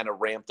they've kind of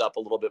ramped up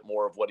a little bit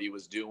more of what he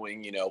was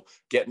doing,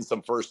 getting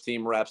some first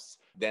team reps.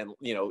 Then,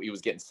 he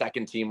was getting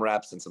second team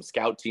reps and some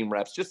scout team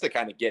reps just to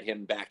kind of get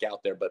him back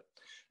out there. But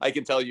I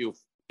can tell you,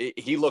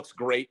 he looks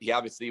great. He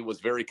obviously was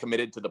very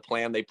committed to the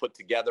plan they put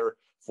together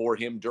for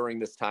him during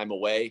this time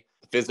away.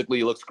 Physically,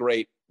 he looks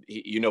great.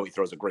 He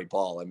throws a great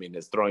ball. I mean,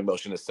 his throwing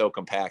motion is so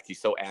compact. He's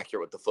so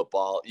accurate with the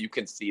football. You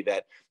can see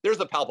that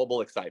there's a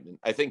palpable excitement.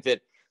 I think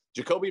that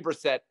Jacoby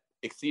Brissett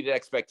exceeded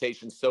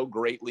expectations so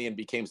greatly and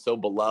became so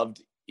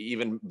beloved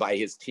even by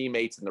his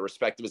teammates and the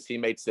respect of his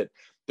teammates that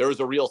there was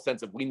a real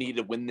sense of we need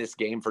to win this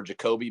game for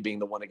Jacoby being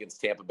the one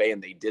against Tampa Bay,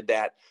 and they did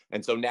that.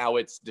 And so now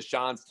it's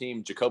Deshaun's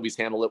team. Jacoby's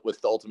handled it with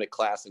the ultimate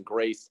class and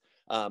grace.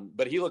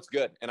 But he looks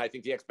good. And I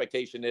think the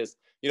expectation is,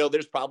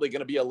 there's probably going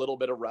to be a little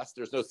bit of rust.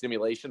 There's no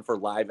simulation for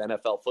live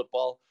NFL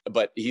football,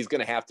 but he's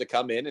going to have to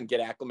come in and get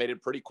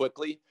acclimated pretty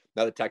quickly.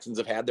 Now the Texans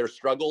have had their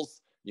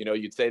struggles.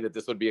 You'd say that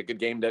this would be a good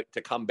game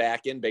to come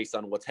back in based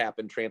on what's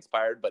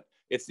transpired, but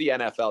it's the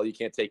NFL. You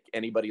can't take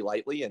anybody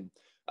lightly. And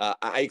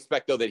I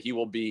expect, though, that he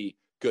will be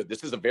good.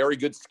 This is a very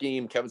good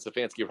scheme. Kevin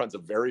Stefanski runs a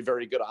very,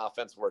 very good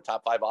offense. We're a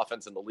top 5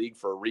 offense in the league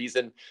for a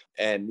reason.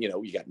 And,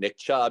 you got Nick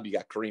Chubb, you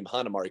got Kareem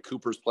Hunt, Amari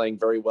Cooper's playing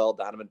very well,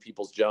 Donovan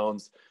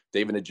Peoples-Jones,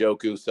 David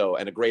Njoku,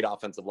 and a great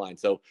offensive line.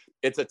 So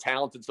it's a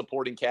talented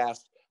supporting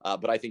cast,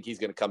 but I think he's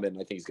going to come in and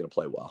I think he's going to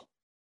play well.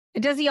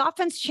 Does the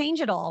offense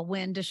change at all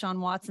when Deshaun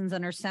Watson's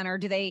under center?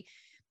 Do they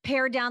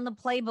pare down the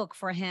playbook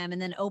for him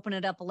and then open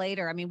it up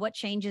later? I mean, what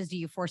changes do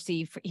you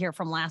foresee here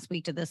from last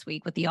week to this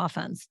week with the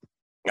offense?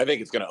 I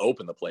think it's going to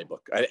open the playbook,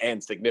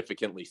 and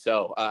significantly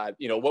so.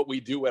 What we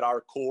do at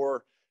our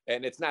core,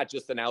 and it's not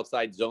just an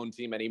outside zone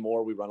team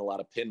anymore. We run a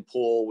lot of pin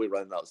pull. We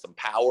run some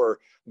power.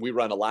 We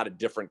run a lot of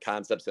different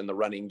concepts in the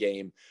running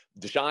game.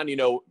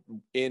 Deshaun,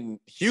 in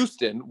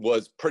Houston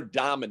was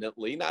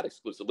predominantly, not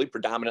exclusively,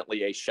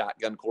 predominantly a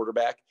shotgun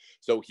quarterback.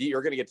 So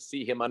you're going to get to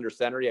see him under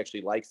center. He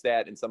actually likes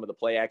that in some of the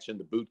play action,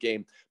 the boot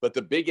game. But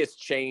the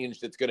biggest change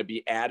that's going to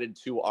be added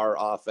to our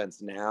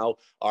offense now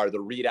are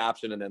the read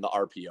option and then the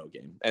RPO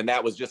game. And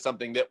that was just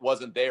something that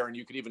wasn't there. And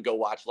you could even go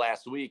watch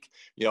last week.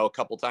 A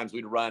couple times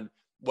we'd run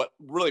what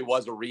really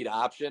was a read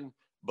option,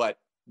 but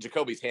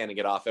Jacoby's handing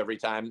it off every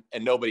time,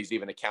 and nobody's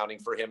even accounting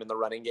for him in the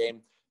running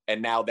game.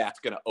 And now that's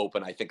going to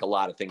open, I think, a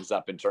lot of things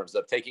up in terms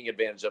of taking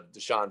advantage of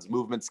Deshaun's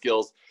movement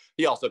skills.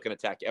 He also can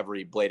attack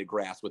every blade of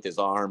grass with his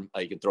arm.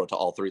 He can throw it to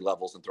all 3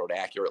 levels and throw it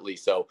accurately.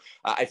 So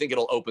I think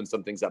it'll open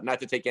some things up,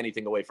 not to take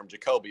anything away from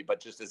Jacoby, but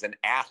just as an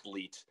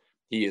athlete,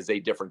 he is a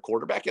different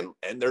quarterback. And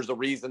there's a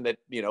reason that,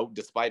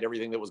 despite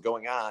everything that was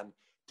going on,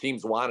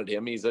 teams wanted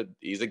him. He's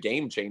a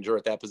game changer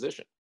at that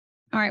position.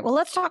 All right. Well,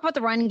 let's talk about the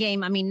run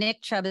game. I mean,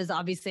 Nick Chubb is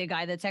obviously a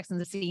guy the Texans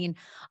have seen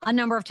a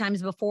number of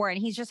times before, and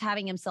he's just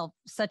having himself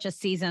such a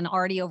season,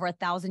 already over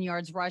 1,000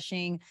 yards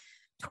rushing,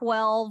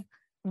 12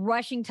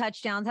 rushing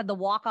touchdowns, had the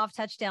walk-off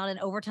touchdown in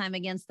overtime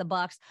against the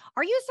Bucs.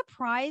 Are you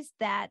surprised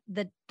that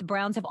the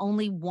Browns have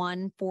only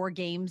won 4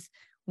 games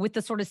with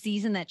the sort of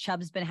season that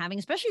Chubb's been having,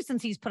 especially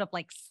since he's put up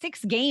like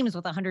 6 games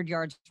with 100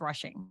 yards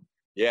rushing?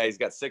 Yeah, he's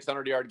got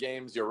 600-yard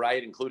games. You're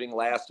right, including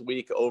last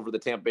week over the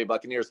Tampa Bay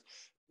Buccaneers.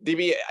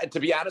 DB, to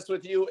be honest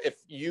with you, if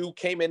you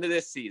came into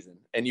this season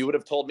and you would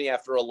have told me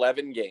after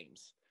 11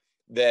 games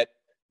that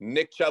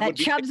Nick Chubb would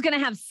be Chubb's going to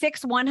have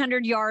 6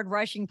 100-yard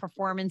rushing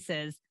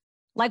performances,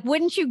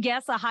 wouldn't you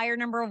guess a higher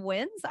number of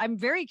wins? I'm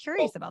very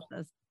curious about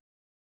this.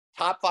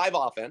 Top 5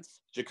 offense.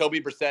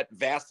 Jacoby Brissett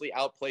vastly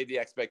outplayed the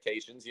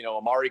expectations.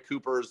 Amari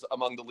Cooper's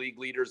among the league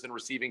leaders in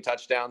receiving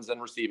touchdowns and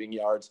receiving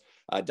yards.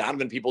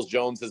 Donovan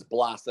Peoples-Jones has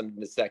blossomed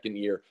in his second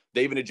year.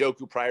 David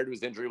Njoku, prior to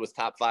his injury, was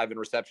top 5 in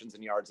receptions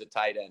and yards at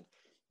tight end.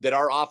 That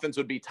our offense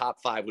would be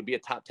top 5, would be a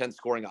top 10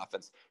 scoring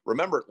offense.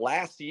 Remember,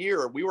 last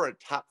year, we were a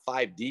top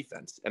 5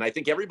 defense. And I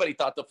think everybody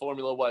thought the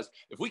formula was,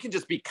 if we can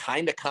just be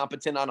kind of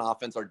competent on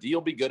offense, our D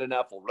will be good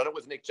enough, we'll run it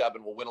with Nick Chubb,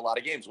 and we'll win a lot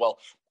of games. Well,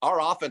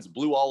 our offense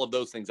blew all of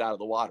those things out of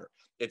the water.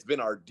 It's been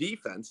our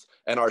defense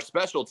and our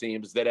special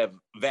teams that have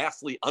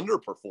vastly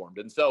underperformed.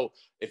 And so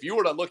if you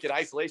were to look at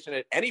isolation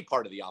at any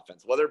part of the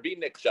offense, whether it be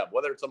Nick Chubb,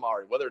 whether it's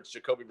Amari, whether it's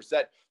Jacoby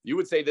Brissett, you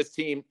would say this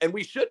team, and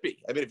we should be.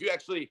 I mean, if you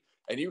actually...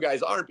 and you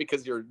guys aren't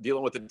because you're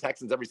dealing with the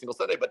Texans every single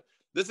Sunday, but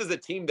this is a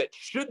team that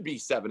should be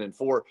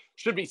 7-4,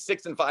 should be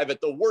 6-5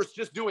 at the worst,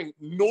 just doing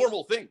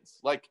normal things.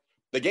 Like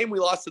the game we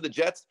lost to the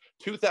Jets,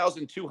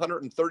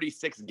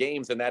 2,236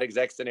 games in that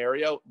exact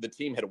scenario, the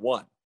team had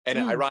won. And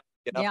ironically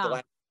enough, the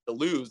last to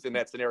lose in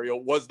that scenario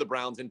was the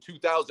Browns in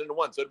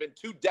 2001. So it had been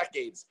 2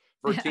 decades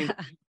for a team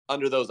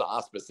under those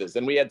auspices.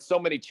 And we had so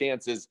many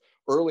chances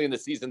early in the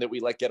season that we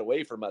let get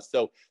away from us.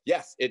 So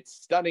yes, it's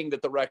stunning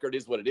that the record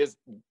is what it is.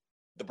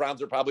 The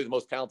Browns are probably the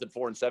most talented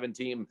 4-7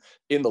 team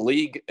in the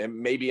league, and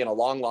maybe in a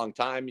long, long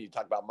time. You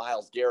talk about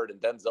Myles Garrett and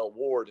Denzel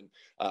Ward,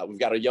 and we've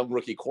got a young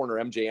rookie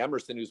corner, MJ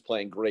Emerson, who's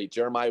playing great.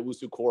 Jeremiah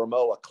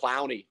Owusu-Koramoah,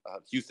 Clowney,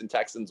 Houston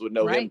Texans would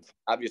know him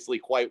obviously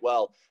quite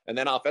well. And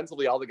then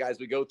offensively, all the guys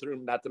we go through,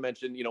 not to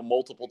mention,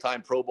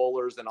 multiple-time Pro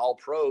Bowlers and all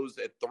pros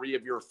at 3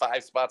 of your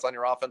 5 spots on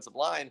your offensive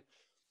line.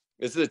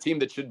 This is a team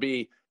that should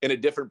be in a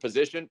different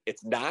position.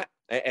 It's not.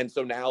 And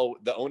so now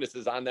the onus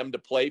is on them to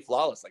play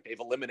flawless. Like they've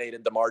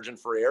eliminated the margin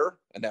for error.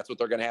 And that's what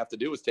they're going to have to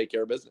do is take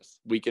care of business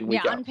week in, week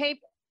out.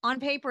 On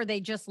paper,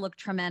 they just look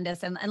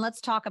tremendous. And let's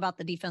talk about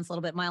the defense a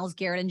little bit. Myles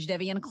Garrett and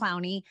Jadeveon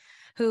Clowney,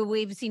 who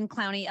we've seen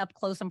Clowney up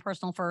close and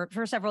personal for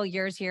several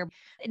years here.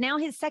 Now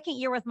his second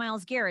year with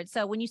Myles Garrett.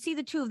 So when you see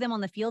the 2 of them on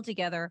the field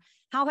together,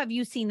 how have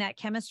you seen that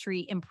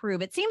chemistry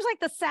improve? It seems like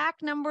the sack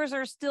numbers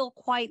are still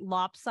quite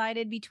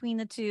lopsided between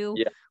the 2,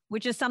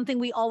 which is something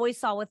we always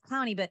saw with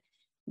Clowney. But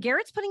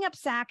Garrett's putting up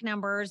sack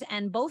numbers,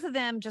 and both of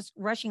them just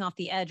rushing off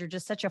the edge are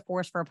just such a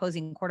force for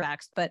opposing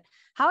quarterbacks. But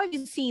how have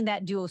you seen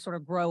that duo sort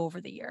of grow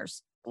over the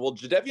years? Well,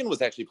 Jadeveon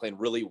was actually playing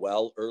really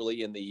well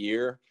early in the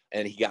year,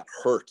 and he got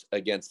hurt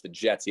against the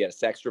Jets. He had a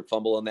sack strip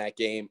fumble in that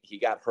game. He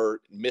got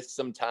hurt, missed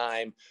some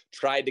time,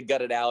 tried to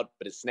gut it out,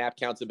 but his snap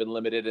counts have been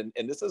limited.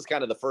 And this is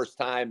kind of the first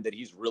time that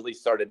he's really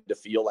started to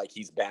feel like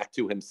he's back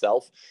to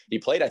himself. He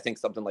played, I think,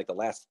 something like the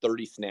last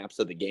 30 snaps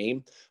of the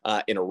game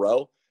in a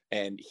row.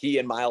 And he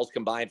and Myles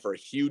combined for a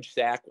huge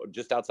sack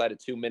just outside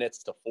of 2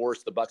 minutes to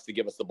force the Bucs to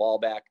give us the ball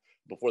back.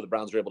 before the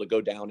Browns were able to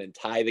go down and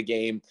tie the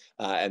game.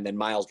 And then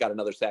Miles got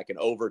another sack in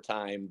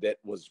overtime that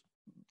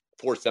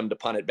forced them to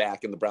punt it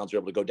back, and the Browns were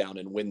able to go down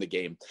and win the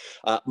game.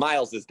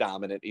 Miles is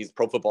dominant. He's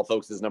Pro Football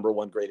Focus's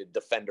 #1 graded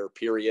defender,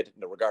 period,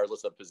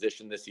 regardless of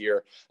position this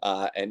year.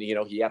 And,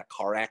 he had a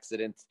car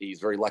accident. He's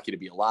very lucky to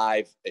be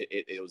alive.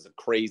 It was a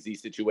crazy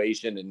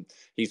situation, and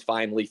he's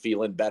finally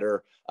feeling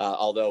better,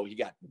 although he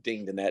got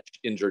dinged in that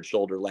injured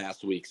shoulder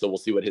last week. So we'll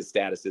see what his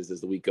status is as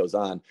the week goes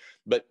on.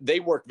 But they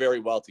work very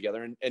well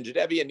together. And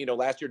Jadeveon,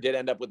 last year did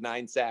end up with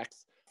 9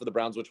 sacks for the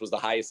Browns, which was the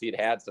highest he'd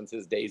had since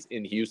his days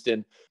in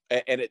Houston.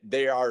 And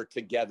they are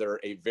together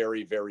a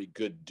very, very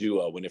good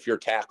duo. And if your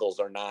tackles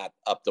are not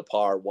up to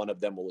par, one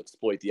of them will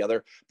exploit the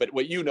other. But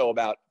what you know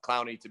about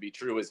Clowney to be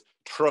true is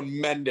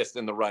tremendous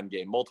in the run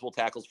game. Multiple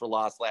tackles for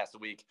loss last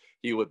week.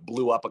 He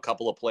blew up a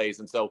couple of plays.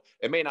 And so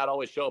it may not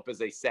always show up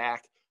as a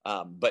sack,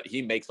 but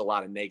he makes a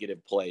lot of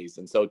negative plays.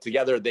 And so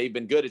together they've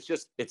been good.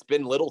 It's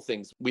been little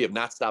things. We have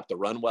not stopped the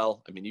run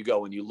well. I mean, you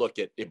go and you look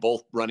at it,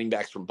 both running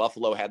backs from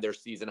Buffalo had their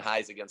season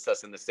highs against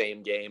us in the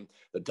same game.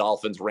 The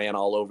Dolphins ran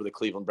all over the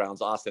Cleveland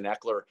Browns. Austin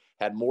Eckler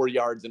had more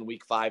yards in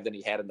week 5 than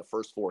he had in the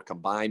first 4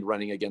 combined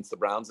running against the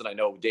Browns. And I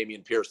know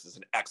Dameon Pierce is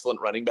an excellent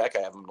running back.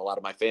 I have him in a lot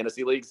of my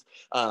fantasy leagues.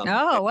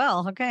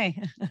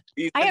 Okay.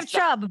 I have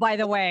Chubb, by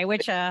the way,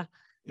 which it's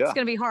going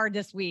to be hard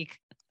this week.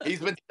 He's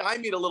been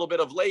stymied a little bit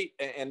of late,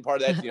 and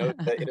part of that,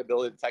 the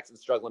inability of the Texans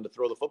struggling to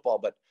throw the football.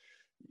 But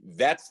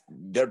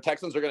their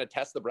Texans are going to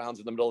test the Browns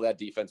in the middle of that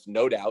defense,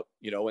 no doubt.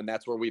 And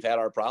that's where we've had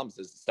our problems,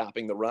 is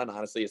stopping the run.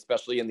 Honestly,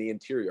 especially in the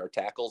interior, our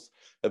tackles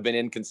have been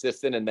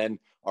inconsistent, and then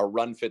our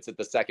run fits at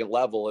the second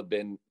level have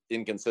been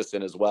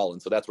inconsistent as well.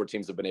 And so that's where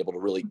teams have been able to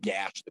really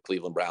gash the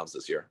Cleveland Browns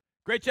this year.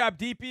 Great job,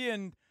 DP,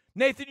 and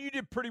Nathan. You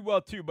did pretty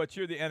well too, but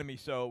you're the enemy,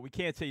 so we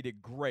can't say you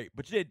did great,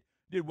 but you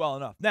did well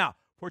enough. Now,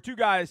 for 2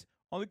 guys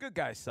on the good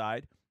guys'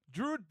 side,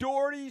 Drew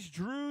Doherty's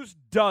Drew's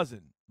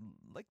dozen. I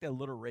like that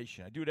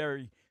alliteration. I do it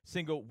every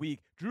single week.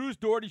 Drew's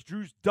Doherty's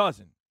Drew's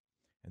dozen.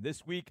 And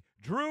this week,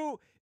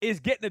 Drew is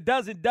getting a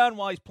dozen done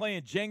while he's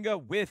playing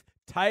Jenga with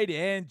tight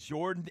end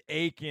Jordan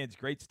Akins.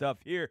 Great stuff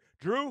here.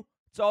 Drew,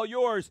 it's all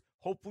yours.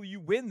 Hopefully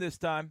you win this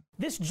time.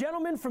 This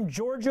gentleman from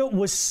Georgia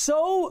was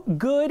so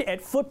good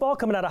at football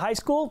coming out of high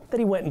school that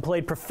he went and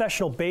played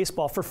professional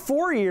baseball for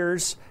 4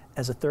 years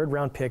as a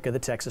 3rd-round pick of the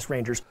Texas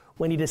Rangers.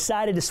 When he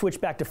decided to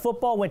switch back to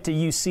football, went to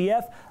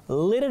UCF,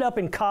 lit it up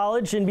in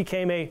college, and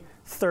became a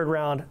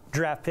 3rd-round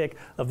draft pick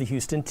of the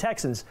Houston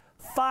Texans.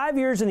 5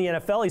 years in the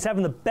NFL. He's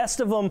having the best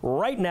of them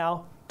right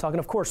now. Talking,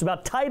 of course,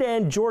 about tight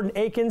end Jordan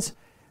Akins.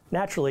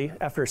 Naturally,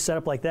 after a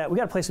setup like that, we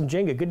got to play some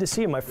Jenga. Good to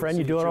see you, my friend.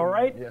 You doing all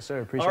right? Yes, sir.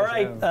 Appreciate it. All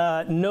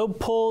right. No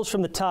pulls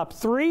from the top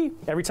 3.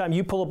 Every time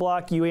you pull a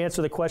block, you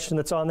answer the question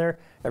that's on there.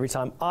 Every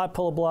time I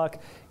pull a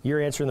block,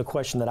 you're answering the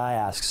question that I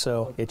ask.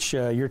 So it's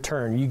your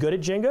turn. You good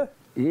at Jenga?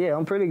 Yeah,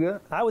 I'm pretty good.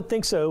 I would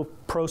think so.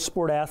 Pro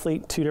sport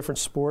athlete, 2 different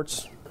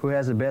sports. Who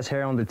has the best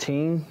hair on the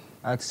team?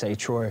 I'd say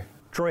Troy.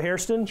 Troy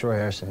Hairston? Troy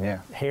Hairston,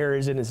 yeah. Hair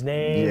is in his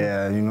name.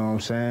 Yeah, you know what I'm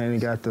saying? He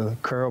got the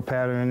curl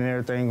pattern and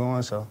everything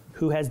going, so.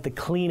 Who has the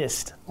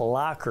cleanest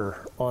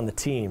locker on the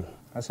team?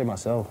 I'd say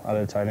myself, out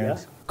of the tight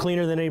ends. Yeah.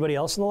 Cleaner than anybody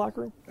else in the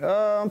locker room?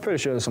 I'm pretty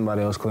sure there's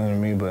somebody else cleaner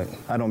than me, but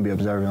I don't be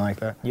observant like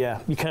that. Yeah,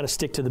 you kind of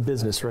stick to the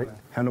business, right?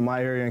 Handle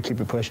my area and keep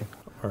it pushing.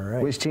 All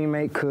right. Which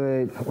teammate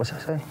could, what's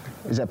that say?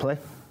 Is that play?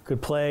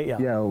 Could play, yeah.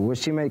 Yeah,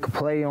 which teammate could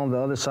play on the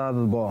other side of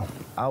the ball?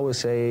 I would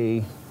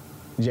say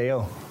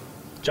J.O.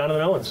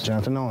 Jonathan Owens.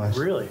 Jonathan Owens.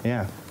 Really?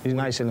 Yeah, he's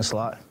nice in the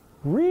slot.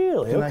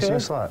 Really? He's okay. nice in the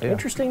slot, yeah.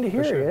 Interesting to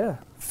hear, sure. yeah.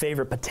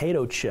 Favorite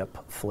potato chip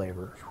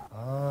flavor?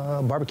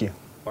 Barbecue.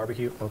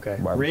 Barbecue, okay.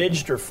 Barbecue.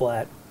 Ridged or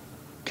flat?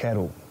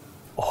 Kettle.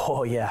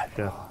 Oh, yeah.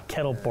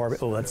 Kettle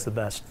barbecue. Oh, that's the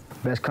best.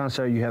 Best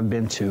concert you have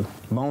been to?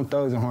 Bone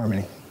Thugs and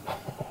Harmony.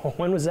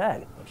 When was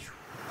that?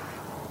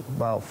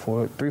 About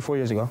 3-4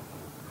 years ago.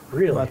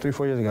 Really? About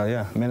 3-4 years ago,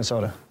 yeah,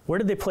 Minnesota. Where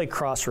did they play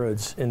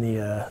Crossroads in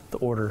the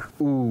order?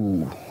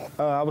 Ooh,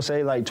 I would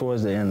say like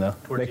towards the end though.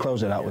 They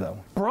closed it out with that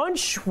one.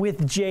 Brunch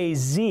with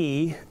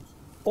Jay-Z,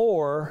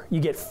 or you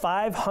get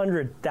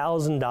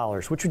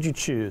 $500,000. Which would you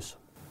choose?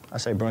 I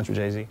say brunch with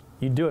Jay-Z.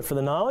 You'd do it for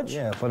the knowledge?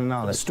 Yeah, for the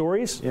knowledge. The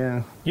stories?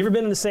 Yeah. You ever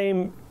been in the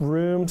same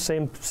room,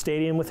 same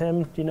stadium with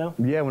him, do you know?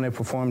 Yeah, when they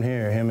performed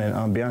here, him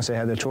and Beyonce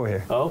had their tour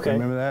here. Oh, okay.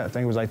 Remember that? I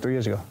think it was like 3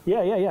 years ago.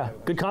 Yeah.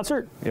 Good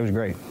concert? It was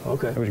great.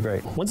 Okay. It was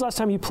great. When's the last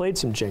time you played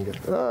some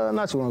Jenga?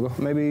 Not too long ago.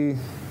 Maybe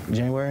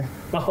January.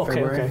 Oh, okay,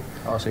 February, okay.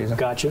 All season.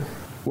 Gotcha.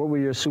 What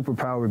would your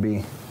superpower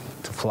be?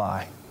 To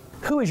fly.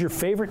 Who is your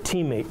favorite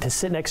teammate to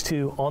sit next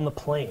to on the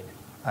plane?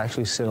 I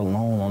actually sit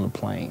alone on the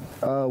plane.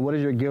 What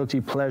is your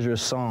guilty pleasure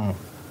song?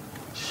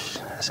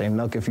 I say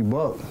Nuck If You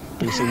Buck.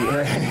 You see,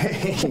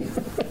 hey,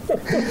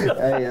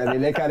 I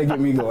mean, they kind of get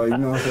me going, you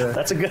know what I'm saying?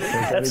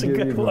 That's a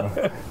good one.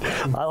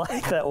 I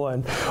like that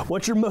one.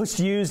 What's your most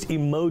used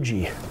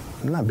emoji?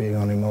 I'm not big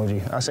on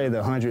emoji. I say the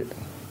 100.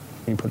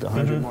 You put the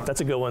 100 mark.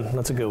 That's a good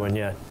one,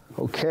 yeah.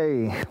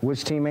 Okay,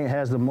 which teammate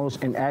has the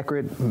most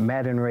inaccurate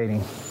Madden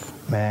rating?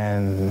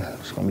 Man,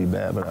 it's going to be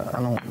bad, but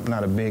I'm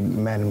not a big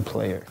Madden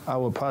player. I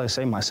would probably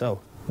say myself.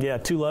 Yeah,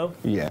 too low?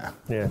 Yeah.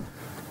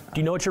 Do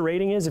you know what your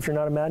rating is if you're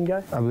not a Madden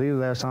guy? I believe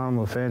last time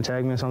a fan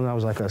tagged me something, I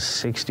was like a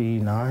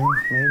 69,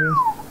 maybe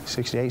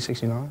 68,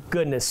 69.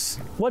 Goodness,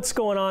 what's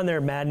going on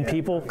there, Madden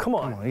people? Come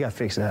on. You gotta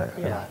fix that.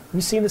 Yeah. Have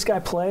you seen this guy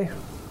play?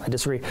 I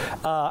disagree.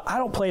 I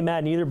don't play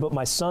Madden either, but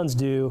my sons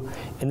do,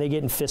 and they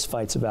get in fist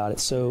fights about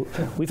it. So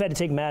we've had to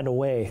take Madden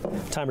away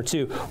a time or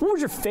two. What was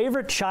your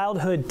favorite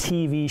childhood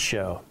TV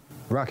show?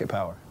 Rocket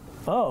Power.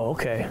 Oh,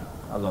 okay.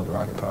 I love the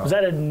Rocket Power. Was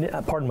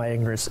that pardon my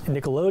ignorance,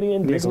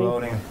 Nickelodeon, Disney?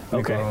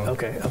 Nickelodeon.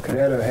 Okay. We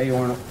had a Hey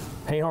Arnold.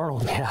 Hey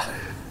Arnold, yeah.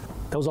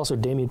 That was also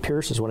Damian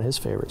Pierce is one of his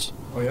favorites.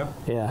 Oh, yeah?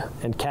 Yeah,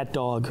 and Cat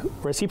Dog,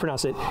 or as he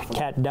pronounced it,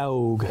 Cat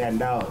Dog. Cat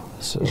Dog.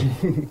 So,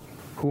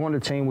 Who on the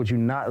team would you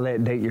not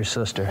let date your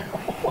sister?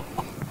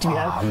 do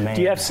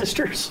you have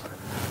sisters?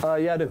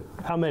 Yeah, I do.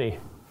 How many?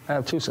 I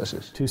have 2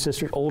 sisters. 2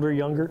 sisters, older,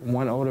 younger?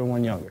 One older,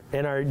 one younger.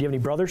 And do you have any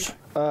brothers?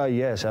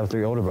 Yes, I have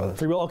 3 older brothers.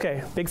 3,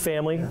 okay, big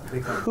family.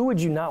 Who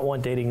would you not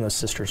want dating those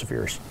sisters of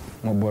yours?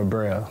 My boy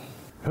Brev.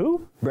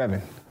 Who?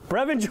 Brevin.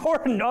 Brevin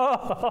Jordan.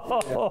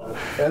 Oh,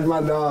 That's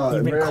my dog.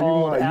 You've been Brev,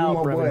 called out,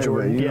 my Brevin boy,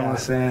 Jordan. You know what I'm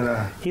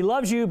saying? He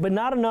loves you, but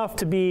not enough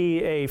to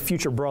be a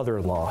future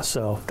brother-in-law.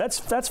 So that's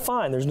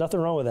fine. There's nothing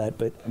wrong with that.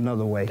 But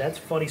Another way. that's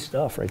funny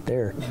stuff right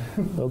there.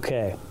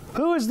 Okay.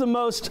 Who is the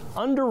most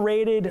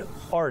underrated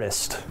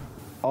artist?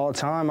 All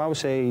time, I would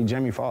say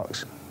Jamie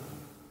Foxx.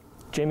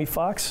 Jamie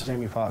Foxx?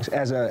 Jamie Foxx,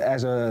 as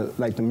a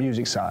like the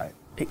music side.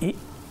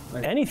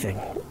 Anything.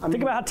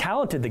 Think about how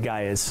talented the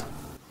guy is.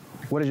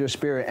 What is your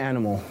spirit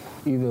animal?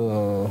 Either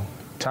a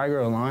tiger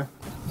or a lion?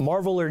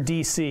 Marvel or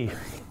DC?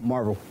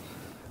 Marvel.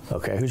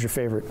 Okay, who's your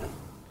favorite?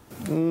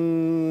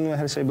 I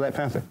had to say Black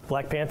Panther.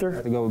 Black Panther? I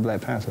had to go with Black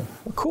Panther.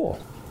 Cool.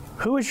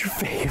 Who is your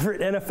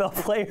favorite NFL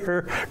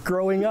player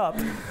growing up?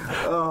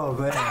 Oh,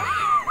 man.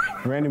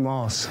 Randy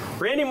Moss.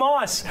 Randy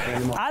Moss.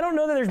 I don't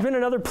know that there's been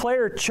another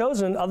player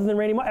chosen other than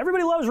Randy Moss.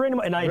 Everybody loves Randy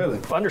Moss,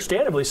 and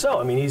understandably so.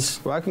 I mean,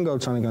 he's... Well, I can go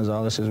Tony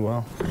Gonzalez as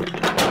well.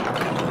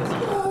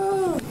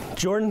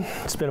 Jordan,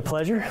 it's been a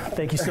pleasure.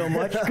 Thank you so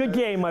much. Good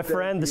game, my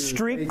friend. The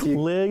streak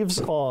lives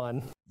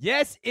on.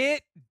 Yes,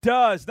 it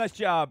does. Nice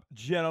job,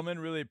 gentlemen.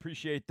 Really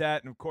appreciate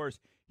that. And, of course,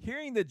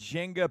 hearing the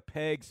Jenga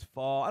pegs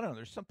fall, I don't know,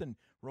 there's something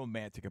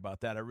romantic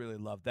about that. I really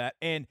love that.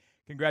 And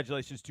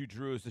congratulations to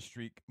Drew as the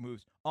streak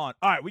moves on.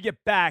 All right, we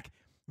get back.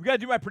 We got to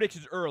do my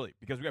predictions early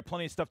because we got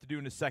plenty of stuff to do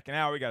in the second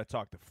hour. We got to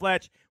talk to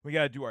Fletch. We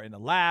got to do our In the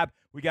Lab.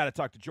 We got to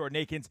talk to Jordan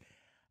Akins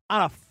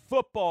on a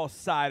football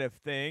side of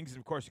things. And,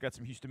 of course, we got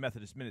some Houston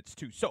Methodist minutes,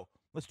 too. So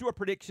let's do our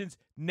predictions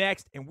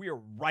next, and we are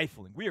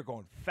rifling. We are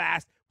going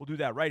fast. We'll do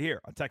that right here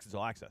on Texans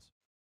All Access.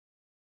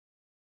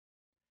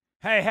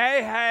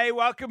 Hey,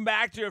 welcome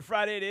back to a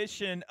Friday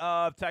edition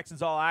of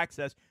Texans All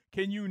Access.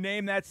 Can you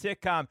name that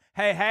sitcom?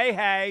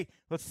 Hey,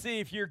 let's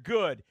see if you're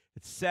good.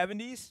 It's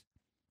 70s.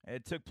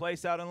 It took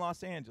place out in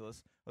Los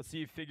Angeles. Let's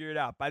see if you figure it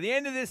out. By the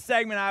end of this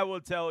segment, I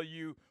will tell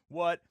you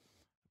what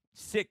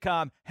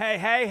sitcom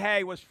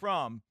Hey was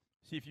from.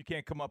 See if you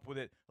can't come up with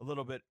it a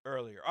little bit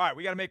earlier. All right,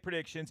 we got to make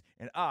predictions,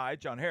 and I,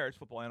 John Harris,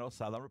 football analyst,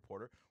 sideline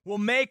reporter, will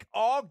make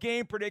all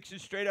game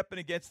predictions straight up and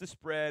against the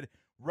spread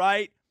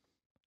right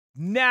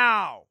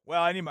now.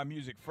 Well, I need my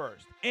music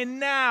first, and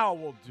now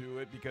we'll do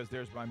it because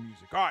there's my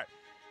music. All right,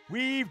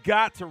 we've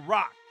got to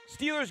rock.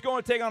 Steelers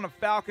going to take on the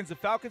Falcons. The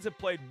Falcons have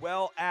played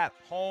well at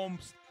home.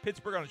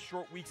 Pittsburgh on a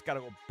short week's got to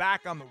go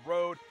back on the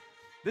road.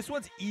 This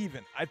one's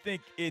even. I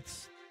think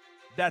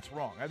that's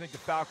wrong. I think the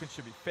Falcons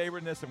should be favored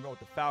in this. I'm going with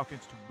the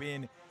Falcons to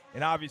win,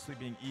 and obviously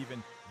being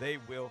even, they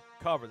will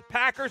cover. The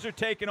Packers are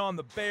taking on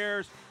the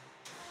Bears.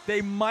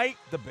 The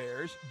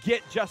Bears,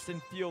 get Justin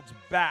Fields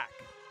back,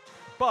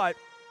 but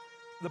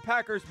the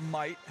Packers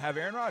might have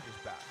Aaron Rodgers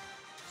back.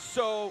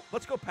 So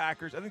let's go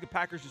Packers. I think the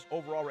Packers just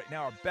overall right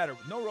now are better.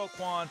 With no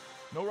Roquan,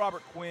 no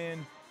Robert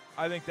Quinn,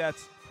 I think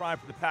that's prime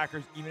for the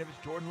Packers, even if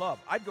it's Jordan Love.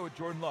 I'd go with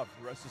Jordan Love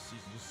for the rest of the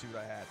season, just see what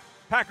I had.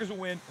 Packers will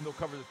win, and they'll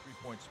cover the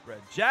 3-point spread.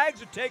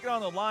 Jags are taking on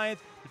the Lions.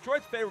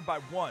 Detroit's favored by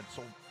 1.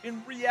 So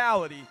in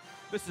reality,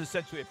 this is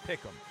essentially a pick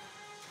 'em.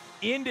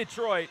 In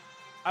Detroit,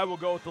 I will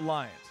go with the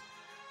Lions.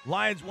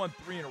 Lions won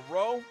 3 in a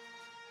row.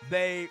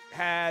 They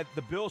had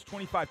the Bills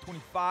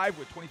 25-25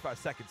 with 25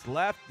 seconds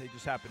left. They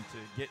just happened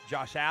to get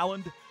Josh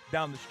Allen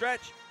down the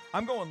stretch.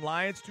 I'm going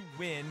Lions to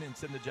win and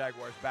send the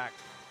Jaguars back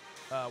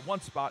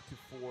one spot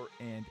to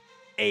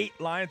 4-8.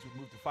 Lions would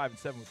move to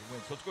 5-7 with the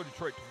win. So let's go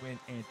Detroit to win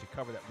and to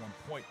cover that 1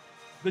 point.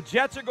 The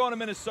Jets are going to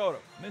Minnesota.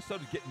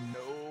 Minnesota's getting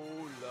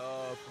no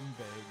love from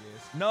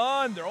Vegas.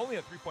 None. They're only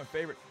a 3-point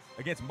favorite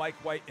against Mike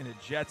White and the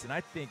Jets, and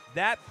I think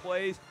that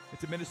plays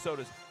into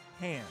Minnesota's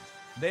hands.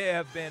 They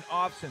have been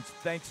off since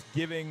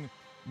Thanksgiving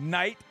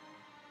night,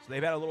 so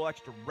they've had a little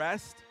extra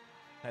rest,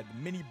 had the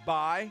mini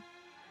bye,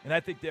 and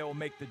I think they will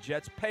make the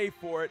Jets pay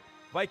for it.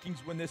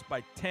 Vikings win this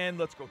by 10.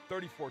 Let's go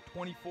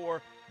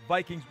 34-24.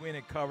 Vikings win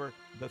and cover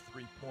the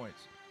 3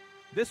 points.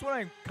 This one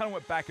I kind of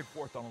went back and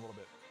forth on a little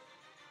bit,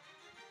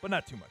 but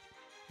not too much.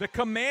 The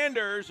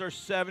Commanders are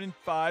 7-5.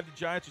 The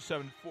Giants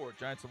are 7-4.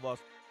 Giants have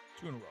lost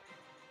 2 in a row.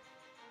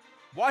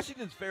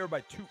 Washington's favored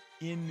by 2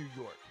 in New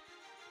York,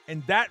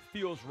 and that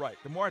feels right.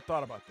 The more I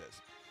thought about this,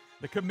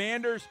 the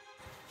Commanders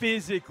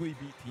physically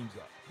beat teams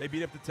up. They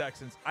beat up the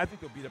Texans. I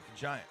think they'll beat up the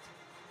Giants.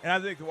 And I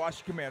think the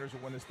Washington Commanders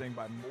will win this thing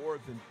by more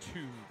than 2.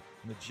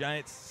 And the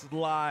Giants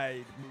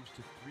slide moves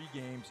to 3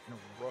 games in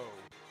a row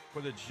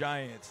for the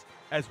Giants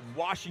as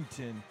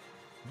Washington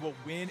will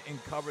win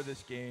and cover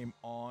this game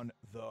on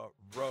the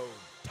road.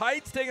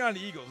 Titans taking on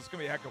the Eagles. It's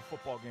going to be a heck of a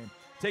football game.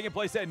 Taking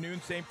place at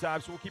noon, same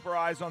time, so we'll keep our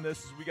eyes on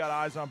this as we got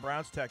eyes on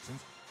Browns-Texans.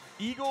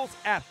 Eagles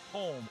at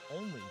home,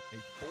 only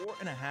a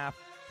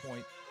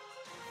 4.5-point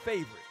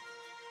favorite.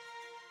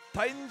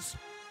 Titans,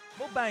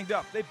 a little banged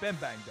up. They've been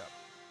banged up.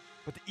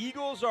 But the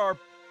Eagles are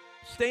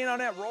staying on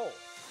that roll.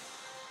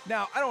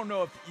 Now, I don't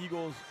know if the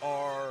Eagles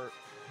are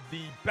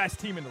the best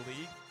team in the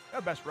league. They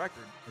have the best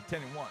record at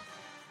 10-1.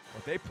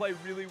 But they play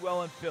really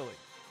well in Philly.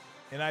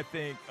 And I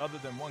think, other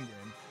than one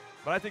game,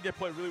 but I think they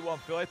play really well in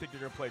Philly. I think they're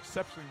going to play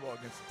exceptionally well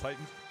against the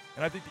Titans.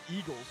 And I think the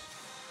Eagles,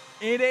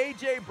 and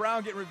A.J.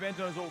 Brown getting revenge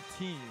on his old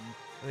team,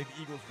 I think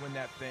the Eagles win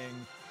that thing,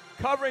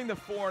 covering the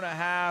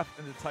 4.5,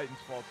 and the Titans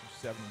fall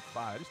to 7-5.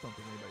 I just don't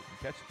think anybody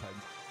can catch the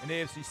Titans. In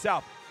AFC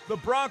South, the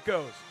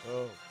Broncos.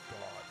 Oh,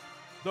 God.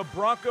 The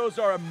Broncos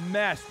are a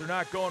mess. They're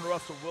not going to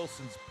Russell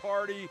Wilson's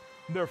party.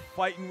 They're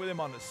fighting with him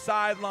on the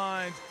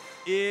sidelines.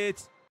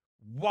 It's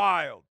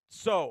wild.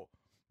 So,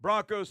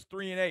 Broncos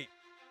 3-8.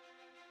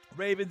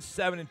 Ravens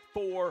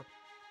 7-4.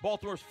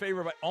 Baltimore's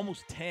favored by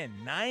almost 10,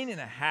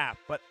 9.5.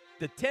 But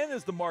the 10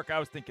 is the mark I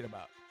was thinking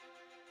about.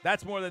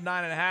 That's more than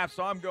 9.5.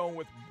 So I'm going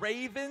with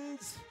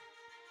Ravens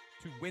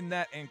to win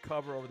that and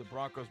cover over the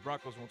Broncos.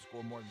 Broncos won't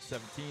score more than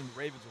 17. The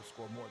Ravens will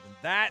score more than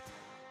that.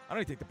 I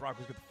don't even think the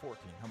Broncos get to 14.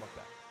 How about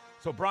that?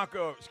 So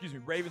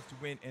Ravens to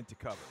win and to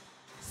cover.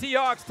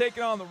 Seahawks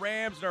taking on the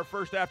Rams in our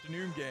first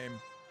afternoon game.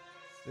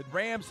 The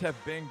Rams have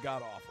been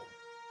god-awful.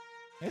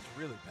 It's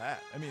really bad.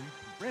 I mean,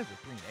 the Rams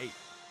are 3-8.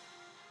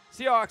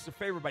 Seahawks are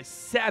favored by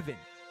 7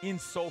 in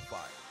SoFi.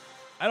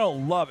 I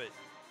don't love it.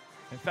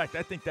 In fact,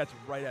 I think that's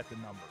right at the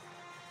number.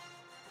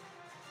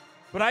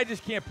 But I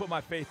just can't put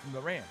my faith in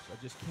the Rams.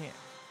 I just can't.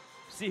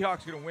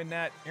 Seahawks are going to win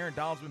that. Aaron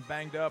Donald's been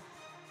banged up.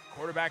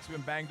 Quarterback's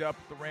been banged up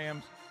with the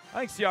Rams.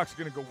 I think Seahawks are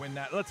going to go win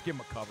that. Let's give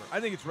them a cover. I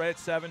think it's right at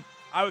 7.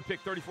 I would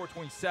pick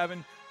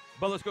 34-27,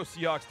 but let's go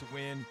Seahawks to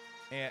win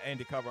and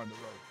to cover on the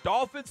road.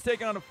 Dolphins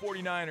taking on the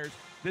 49ers.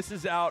 This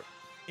is out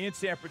in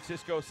San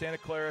Francisco, Santa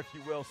Clara, if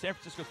you will. San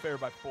Francisco's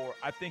favored by 4.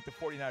 I think the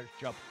 49ers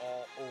jump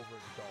all over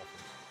the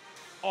Dolphins.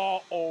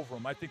 All over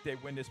them. I think they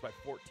win this by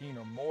 14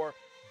 or more.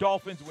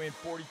 Dolphins win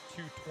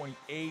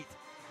 42-28.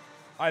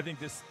 I think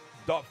this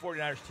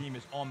 49ers team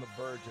is on the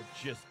verge of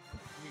just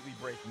completely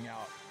breaking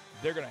out.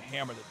 They're going to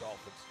hammer the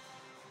Dolphins.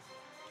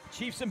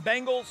 Chiefs and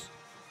Bengals.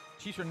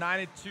 Chiefs are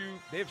 9-2.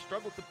 They have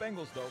struggled with the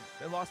Bengals, though.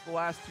 They lost the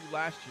last 2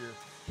 last year.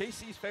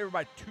 KC's favored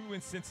by 2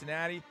 in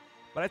Cincinnati,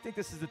 but I think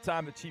this is the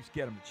time the Chiefs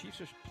get them. The Chiefs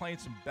are playing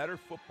some better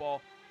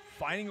football,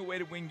 finding a way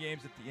to win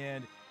games at the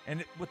end,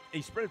 and with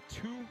a spread of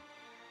 2,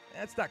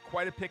 that's not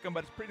quite a pick 'em,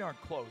 but it's pretty darn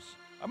close.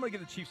 I'm going to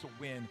give the Chiefs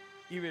a win.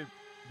 Even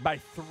by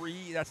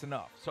 3, that's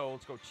enough. So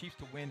let's go Chiefs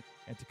to win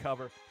and to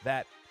cover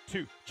that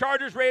 2.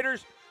 Chargers,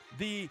 Raiders.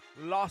 The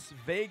Las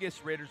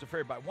Vegas Raiders are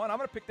favored by 1. I'm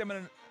going to pick them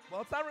in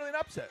well, it's not really an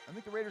upset. I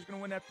think the Raiders are going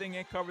to win that thing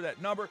and cover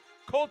that number.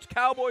 Colts,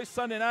 Cowboys,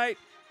 Sunday night.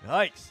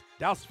 Yikes.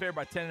 Dallas is favored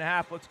by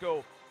 10.5. Let's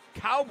go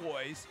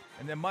Cowboys.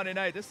 And then Monday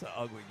night, this is an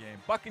ugly game.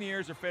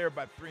 Buccaneers are favored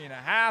by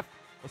 3.5.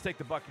 Let's take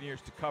the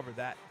Buccaneers to cover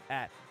that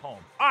at home.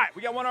 All right,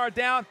 we got 1 hour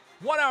down,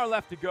 1 hour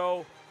left to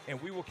go,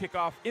 and we will kick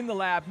off in the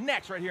lab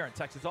next right here on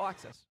Texas All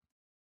Access.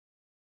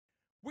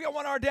 We got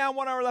 1 hour down,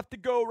 1 hour left to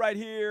go right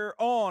here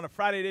on a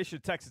Friday edition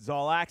of Texas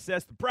All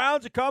Access. The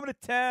Browns are coming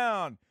to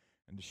town,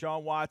 and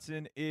Deshaun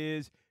Watson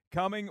is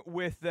coming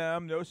with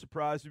them. No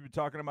surprise, we've been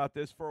talking about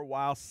this for a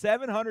while.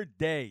 700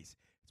 days.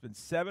 It's been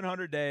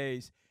 700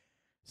 days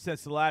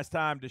since the last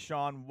time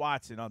Deshaun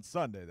Watson, on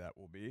Sunday that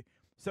will be,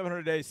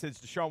 700 days since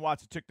Deshaun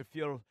Watson took the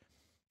field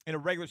in a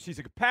regular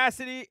season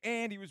capacity,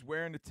 and he was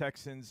wearing the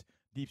Texans'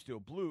 Deep Steel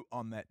Blue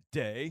on that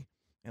day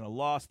in a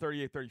loss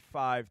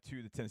 38-35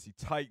 to the Tennessee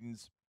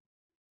Titans.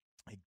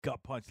 A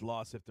gut punch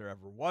loss if there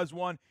ever was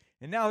one.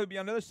 And now he'll be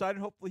on the other side,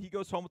 and hopefully he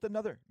goes home with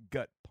another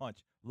gut punch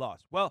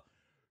loss. Well,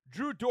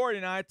 Drew Doherty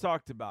and I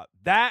talked about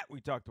that. We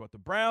talked about the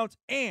Browns,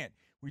 and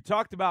we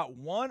talked about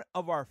one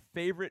of our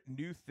favorite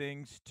new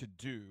things to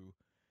do,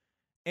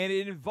 and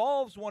it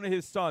involves one of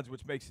his sons,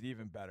 which makes it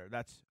even better.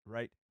 That's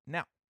right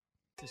now.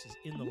 This is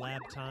In the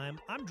Lab time.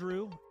 I'm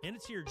Drew, and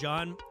it's here,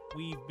 John.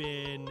 We've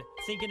been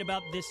thinking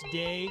about this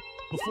day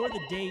before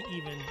the day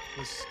even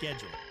was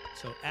scheduled.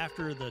 So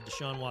after the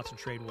Deshaun Watson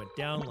trade went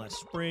down last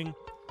spring,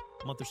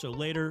 a month or so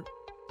later,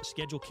 the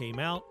schedule came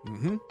out.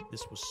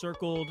 This was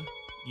circled.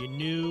 You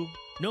knew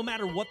no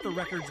matter what the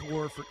records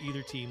were for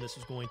either team, this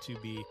was going to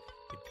be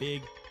a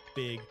big,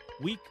 big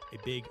week, a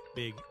big,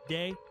 big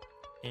day.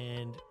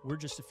 And we're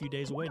just a few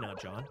days away now,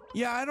 John.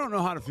 Yeah, I don't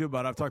know how to feel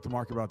about it. I've talked to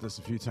Mark about this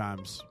a few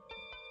times.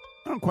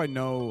 I don't quite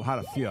know how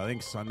to feel. I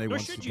think Sunday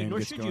once the game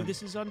gets going.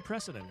 This is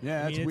unprecedented.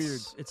 Yeah, it's weird.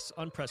 It's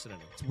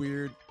unprecedented. It's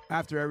weird.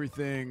 After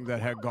everything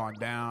that had gone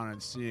down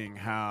and seeing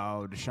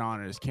how Deshaun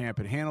and his camp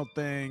had handled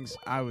things,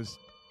 I was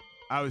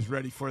I was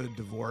ready for the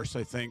divorce,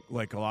 I think,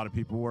 like a lot of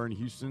people were in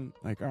Houston.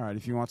 Like, all right,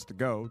 if he wants to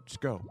go, just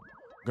go.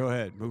 Go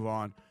ahead, move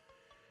on.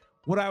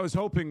 What I was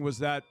hoping was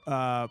that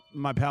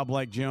my pal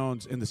Blake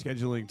Jones and the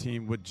scheduling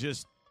team would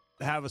just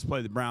have us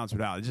play the Browns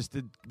without.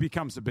 It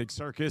becomes a big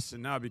circus,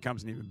 and now it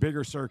becomes an even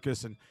bigger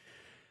circus. And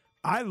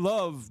I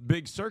love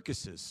big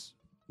circuses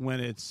when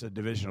it's a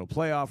divisional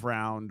playoff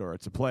round or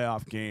it's a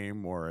playoff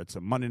game or it's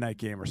a Monday night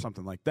game or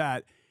something like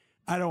that.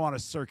 I don't want a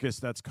circus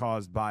that's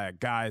caused by a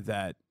guy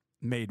that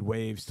made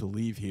waves to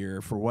leave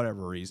here for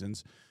whatever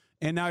reasons.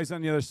 And now he's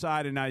on the other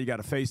side, and now you got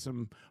to face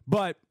him.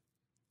 But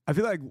I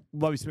feel like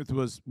Lovie Smith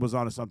was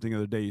onto something the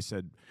other day. He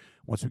said,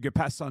 once we get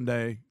past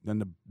Sunday,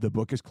 then the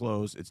book is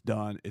closed. It's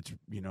done. It's,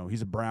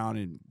 he's a Brown,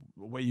 and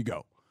away you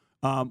go.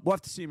 We'll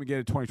have to see him again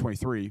in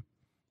 2023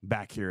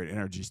 back here at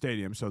NRG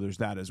Stadium, so there's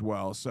that as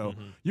well. So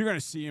you're going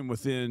to see him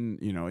within,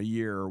 a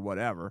year or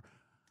whatever.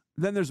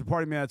 Then there's a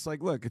part of me that's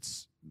like, look,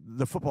 it's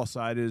the football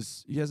side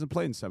is he hasn't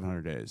played in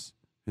 700 days.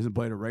 He hasn't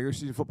played a regular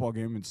season football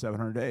game in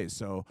 700 days.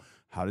 So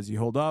how does he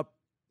hold up?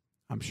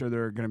 I'm sure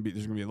there's going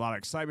to be a lot of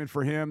excitement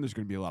for him. There's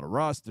going to be a lot of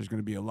rust. There's going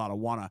to be a lot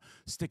of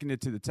sticking it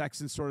to the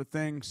Texans sort of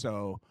thing.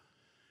 So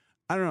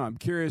I don't know. I'm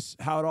curious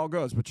how it all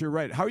goes. But you're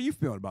right. How are you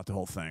feeling about the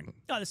whole thing?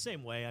 The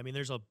same way. I mean,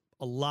 there's a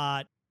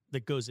lot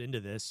that goes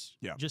into this.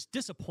 Yeah. Just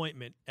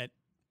disappointment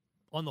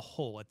on the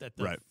whole at the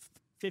right.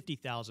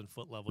 50,000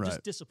 foot level. Right.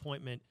 Just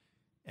disappointment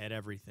at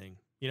everything.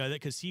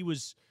 Because he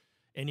was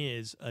and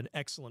is an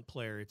excellent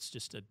player. It's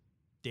just a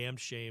damn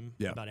shame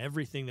about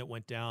everything that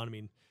went down. I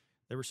mean,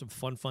 there were some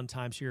fun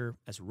times here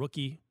as a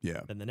rookie. Yeah.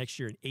 Then the next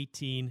year in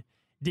 18.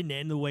 Didn't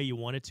end the way you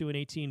wanted to in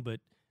 18,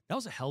 but that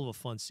was a hell of a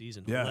fun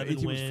season. Yeah, 11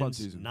 18 wins, was a fun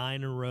season. 9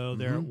 in a row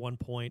there at one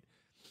point.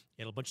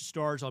 You had a bunch of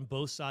stars on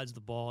both sides of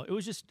the ball. It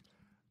was just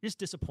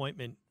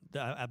disappointment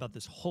about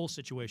this whole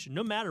situation,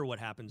 no matter what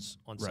happens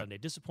on Sunday.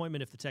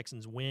 Disappointment if the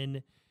Texans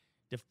win.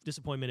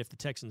 Disappointment if the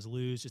Texans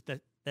lose. Just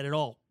that it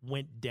all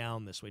went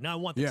down this way. Now, I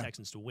want the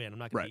Texans to win. I'm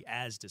not going to be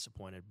as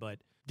disappointed, but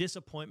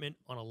disappointment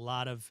on a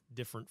lot of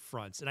different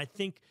fronts. And I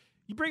think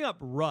you bring up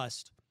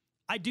rust.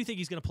 I do think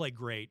he's going to play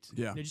great.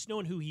 Yeah. Just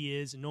knowing who he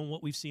is and knowing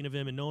what we've seen of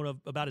him and knowing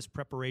about his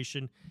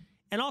preparation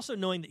and also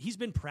knowing that he's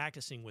been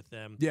practicing with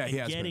them and he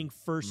has getting been.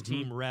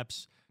 first-team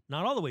reps,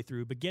 not all the way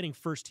through, but getting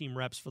first-team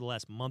reps for the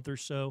last month or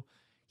so.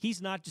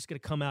 He's not just going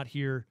to come out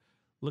here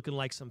looking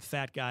like some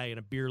fat guy in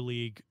a beer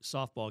league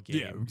softball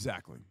game. Yeah,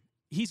 exactly.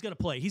 He's going to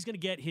play. He's going to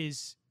get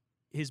his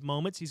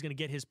moments. He's going to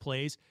get his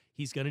plays.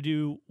 He's going to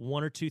do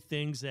one or two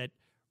things that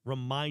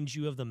remind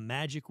you of the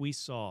magic we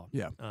saw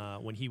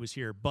when he was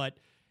here. But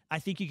I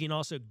think you can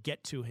also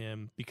get to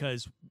him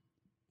because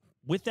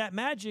with that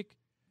magic,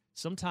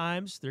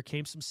 sometimes there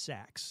came some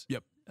sacks.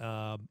 Yep.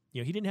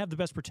 He didn't have the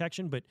best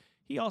protection, but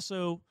he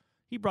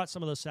brought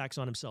some of those sacks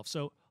on himself.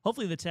 So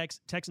hopefully the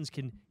Texans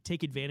can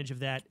take advantage of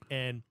that.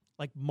 And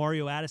like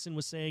Mario Addison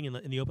was saying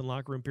in the open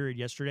locker room period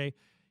yesterday,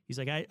 he's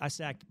like, I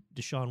sacked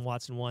Deshaun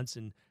Watson once,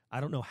 and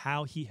I don't know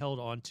how he held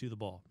on to the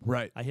ball.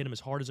 Right. I hit him as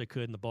hard as I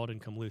could, and the ball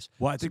didn't come loose.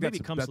 Well, I think maybe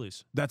it comes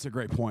loose. That's a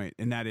great point,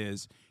 and that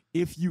is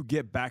if you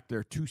get back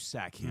there to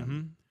sack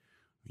him,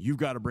 you've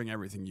got to bring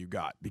everything you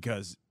got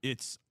because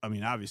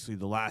obviously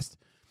the last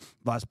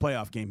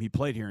playoff game he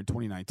played here in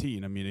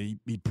 2019,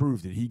 he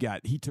proved it.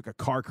 He took a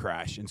car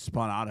crash and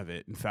spun out of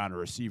it and found a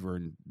receiver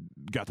and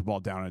got the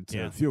ball down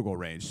into field goal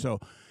range. So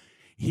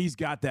he's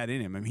got that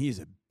in him. He's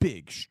a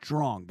big,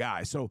 strong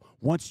guy. So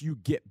once you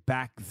get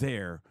back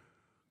there,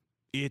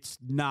 it's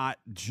not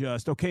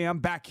just, okay, I'm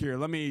back here.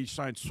 Let me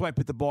try and swipe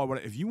at the ball.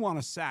 If you want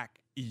a sack,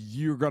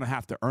 you're going to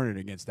have to earn it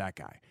against that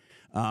guy.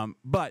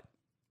 But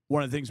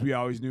one of the things we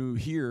always knew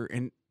here,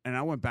 and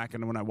I went back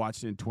and when I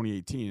watched it in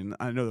 2018, and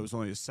I know that was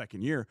only his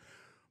second year,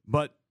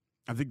 but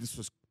I think this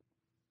was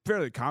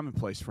fairly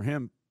commonplace for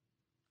him.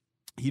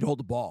 He'd hold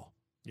the ball.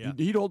 Yeah.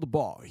 He'd hold the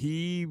ball.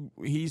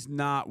 He's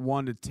not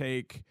one to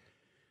take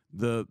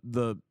the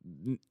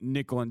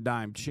nickel and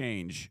dime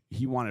change.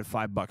 He wanted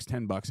 $5,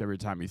 $10 every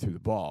time he threw the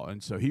ball,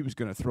 and so he was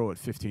going to throw it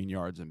 15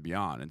 yards and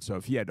beyond. And so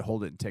if he had to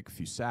hold it and take a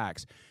few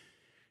sacks,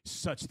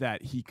 such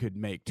that he could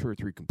make 2 or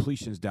 3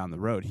 completions down the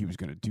road, he was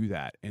going to do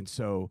that. And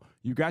so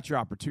you got your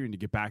opportunity to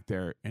get back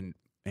there and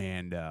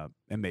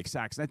make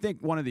sacks. And I think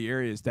one of the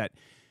areas that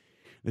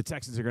the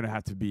Texans are going to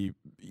have to be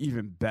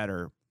even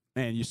better,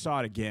 and you saw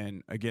it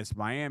again against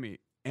Miami.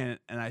 And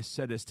I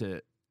said this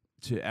to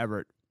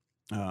Everett,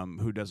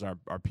 who does our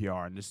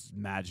PR, and this is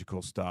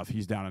magical stuff.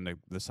 He's down on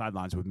the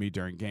sidelines with me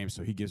during games,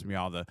 so he gives me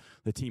all the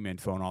team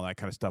info and all that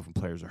kind of stuff when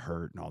players are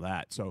hurt and all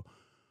that. So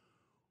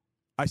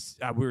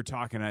we were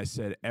talking, and I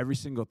said every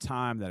single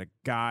time that a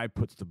guy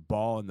puts the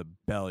ball in the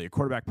belly, a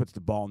quarterback puts the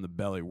ball in the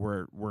belly,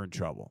 we're in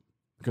trouble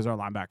because our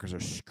linebackers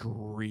are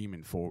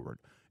screaming forward.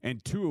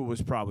 And Tua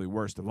was probably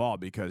worst of all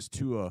because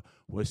Tua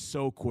was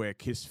so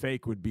quick. His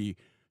fake would be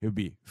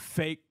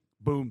fake,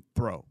 boom,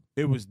 throw.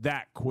 It was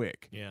that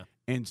quick. Yeah.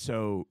 And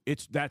so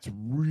that's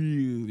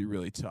really,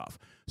 really tough.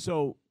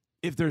 So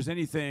if there's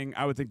anything,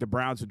 I would think the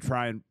Browns would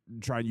try and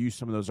use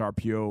some of those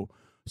RPO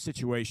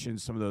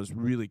situations, some of those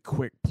really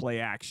quick play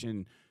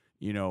action,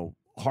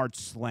 hard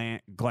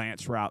slant,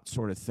 glance route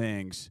sort of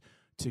things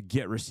to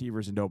get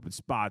receivers into open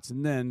spots.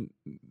 And then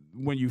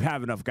when you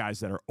have enough guys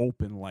that are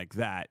open like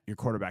that, your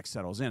quarterback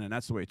settles in. And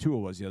that's the way Tua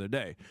was the other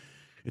day.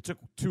 It took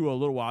Tua a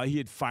little while. He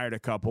had fired a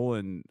couple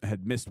and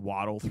had missed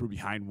Waddle, threw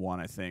behind one,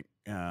 I think.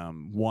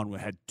 One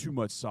had too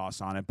much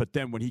sauce on it. But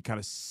then when he kind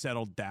of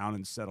settled down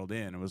and settled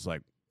in, it was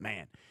like,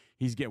 man,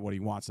 he's getting what he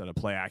wants out of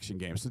play action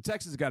games. So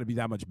Texas has got to be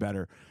that much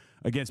better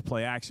against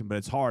play action, but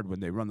it's hard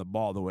when they run the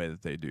ball the way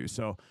that they do.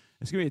 So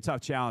it's going to be a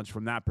tough challenge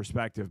from that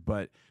perspective,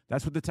 but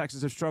that's what the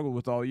Texans have struggled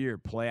with all year.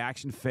 Play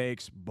action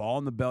fakes, ball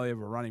in the belly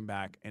of a running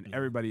back, and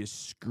everybody is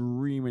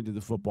screaming to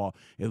the football.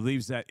 It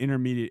leaves that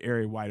intermediate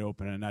area wide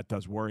open, and that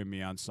does worry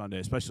me on Sunday,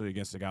 especially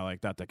against a guy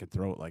like that can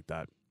throw it like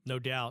that. No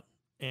doubt.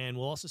 And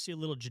we'll also see a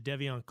little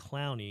Jadeveon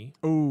Clowney.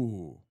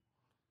 Ooh.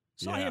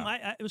 Saw him.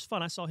 It was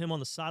fun. I saw him on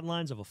the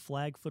sidelines of a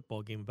flag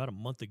football game about a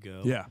month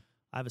ago. Yeah.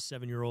 I have a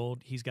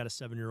 7-year-old. He's got a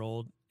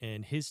 7-year-old,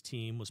 and his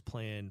team was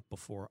playing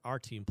before our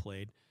team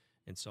played.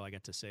 And so I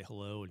got to say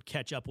hello and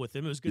catch up with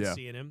him. It was good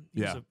seeing him.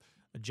 He was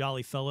a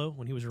jolly fellow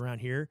when he was around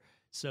here.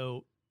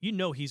 So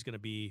he's going to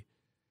be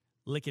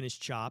licking his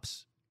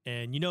chops.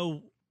 And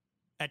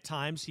at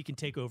times he can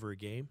take over a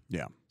game.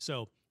 Yeah.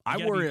 So I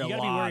worry a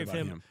lot about about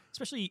him.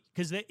 especially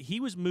because he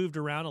was moved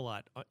around a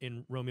lot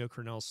in Romeo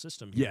Cornell's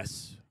system here.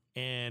 Yes.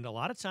 And a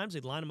lot of times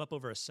they'd line him up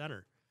over a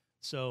center.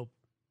 So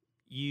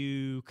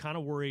you kind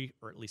of worry,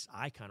 or at least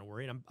I kind of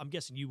worry, and I'm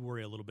guessing you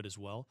worry a little bit as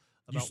well.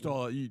 I don't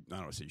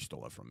want to say you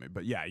stole it from me,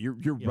 but yeah, you're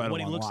right what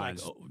he along looks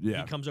lines. like.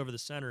 He comes over the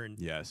center and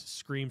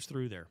screams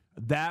through there.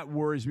 That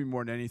worries me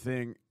more than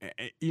anything.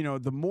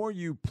 The more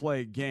you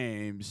play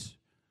games,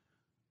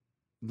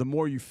 the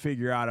more you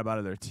figure out about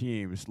other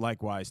teams.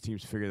 Likewise,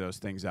 teams figure those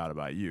things out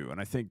about you.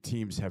 And I think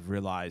teams have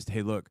realized,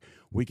 hey, look,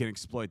 we can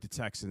exploit the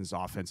Texans'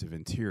 offensive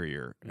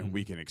interior, and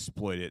we can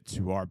exploit it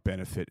to our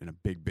benefit in a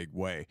big, big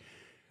way.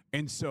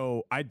 And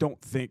so I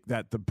don't think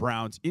that the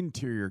Browns'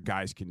 interior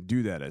guys can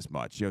do that as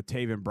much.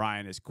 Taven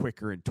Bryan is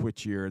quicker and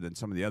twitchier than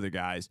some of the other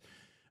guys.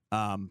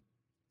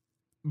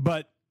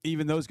 But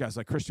even those guys,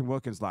 like Christian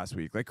Wilkins last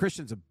week,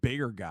 Christian's a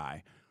bigger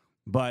guy,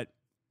 but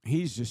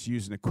he's just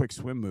using a quick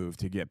swim move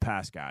to get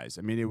past guys.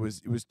 I mean, it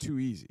was too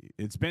easy.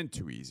 It's been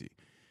too easy.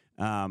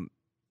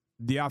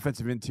 The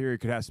offensive interior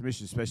could have some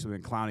issues, especially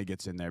when Clowney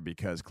gets in there,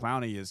 because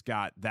Clowney has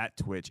got that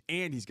twitch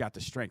and he's got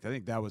the strength. I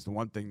think that was the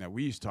one thing that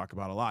we used to talk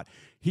about a lot.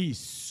 He's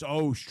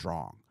so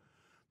strong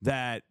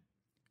that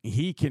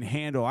he can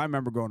handle. I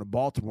remember going to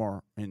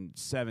Baltimore in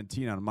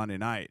 2017 on a Monday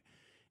night,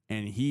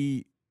 and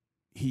he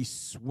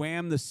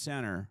swam the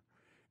center,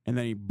 and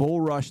then he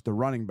bull rushed the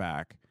running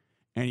back,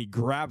 and he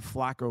grabbed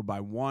Flacco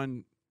by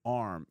one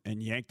arm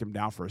and yanked him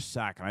down for a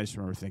sack. And I just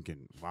remember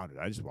thinking, wow, did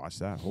I just watch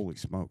that? Holy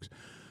smokes.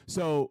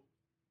 So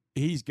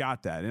he's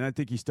got that, and I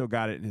think he still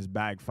got it in his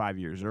bag 5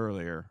 years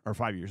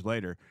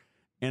later.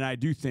 And I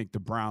do think the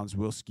Browns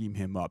will scheme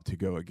him up to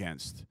go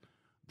against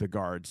the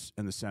guards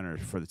and the center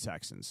for the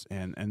Texans.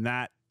 And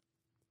that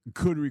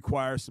could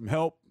require some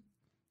help.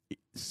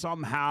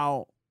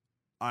 Somehow,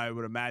 I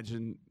would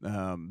imagine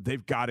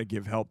they've got to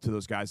give help to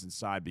those guys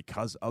inside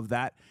because of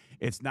that.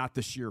 It's not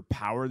the sheer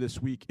power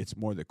this week. It's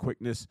more the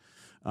quickness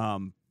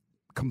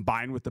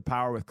combined with the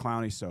power with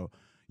Clowney. So,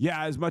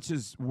 yeah, as much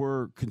as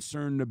we're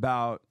concerned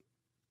about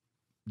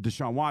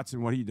Deshaun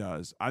Watson, what he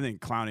does, I think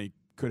Clowney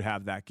could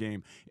have that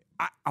game.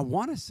 I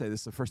want to say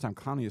this is the first time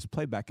Clowney has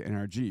played back at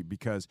NRG,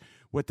 because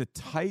with the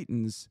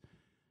Titans,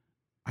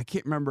 I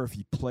can't remember if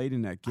he played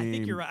in that game. I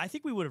think you're right. I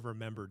think we would have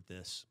remembered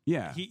this.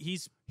 Yeah.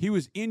 He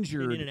was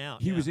injured. In and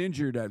out, he was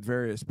injured at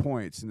various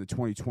points in the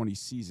 2020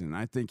 season.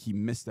 I think he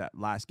missed that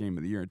last game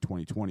of the year in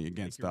 2020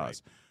 against us.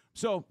 Right.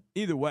 So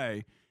either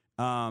way,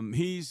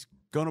 he's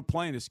going to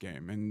play in this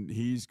game, and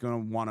he's going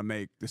to want to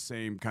make the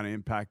same kind of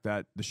impact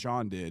that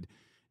Deshaun did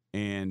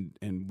and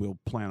will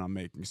plan on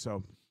making.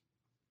 So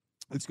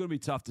it's going to be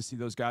tough to see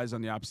those guys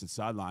on the opposite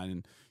sideline.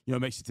 And, it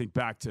makes you think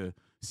back to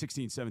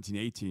 16, 17,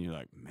 18. You're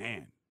like,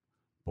 man,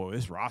 boy,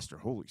 this roster,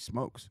 holy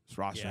smokes. This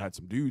roster had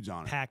some dudes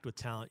on it. Packed with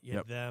talent. You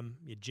had them.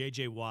 You had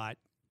J.J. Watt.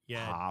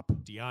 Hop.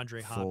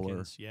 DeAndre Fuller.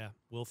 Hopkins. Yeah.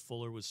 Will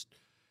Fuller was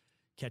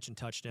catching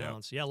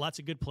touchdowns. Yeah, lots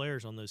of good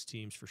players on those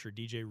teams for sure.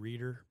 DJ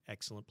Reader,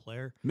 excellent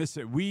player.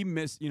 We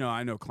miss,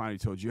 I know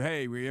Clowney told you,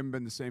 hey, we haven't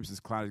been the same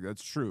since Clowney.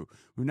 That's true.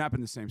 We've not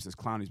been the same since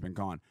Clowney's been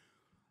gone.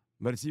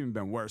 But it's even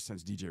been worse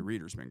since DJ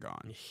Reader's been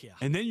gone. Yeah.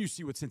 And then you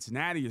see what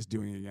Cincinnati is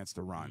doing against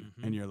the run.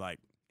 And you're like,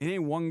 it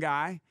ain't one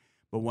guy,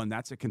 but when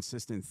that's a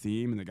consistent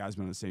theme and the guy's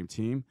been on the same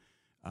team,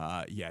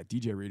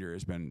 DJ Reader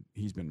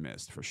he's been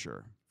missed for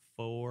sure.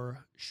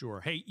 For sure.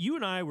 Hey, you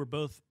and I were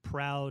both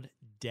proud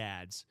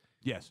dads.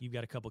 Yes. You've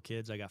got a couple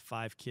kids. I got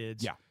 5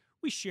 kids. Yeah.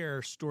 We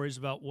share stories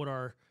about what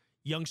our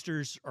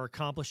youngsters are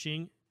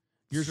accomplishing.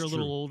 Yours are a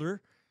little older.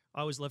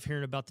 I always love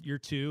hearing about your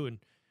 2 and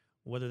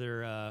whether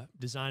they're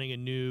designing a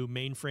new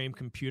mainframe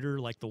computer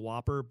like the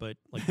Whopper, but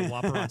like the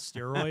Whopper on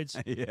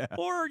steroids. Yeah.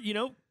 Or,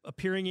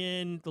 appearing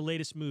in the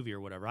latest movie or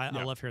whatever. I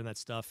love hearing that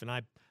stuff. And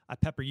I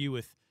pepper you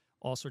with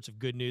all sorts of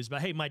good news. But,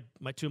 hey, my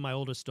 2 of my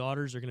oldest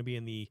daughters are going to be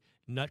in the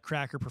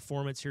Nutcracker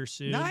performance here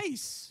soon.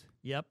 Nice.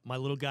 Yep. My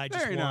little guy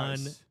just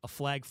won a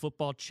flag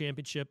football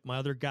championship. My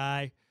other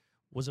guy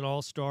was an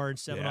all-star in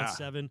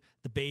 7-on-7.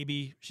 The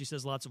baby, she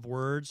says lots of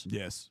words.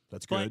 Yes,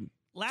 that's But good.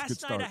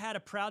 last night I had a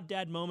proud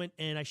dad moment,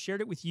 and I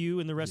shared it with you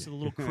and the rest of the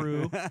little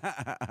crew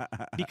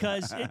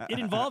because it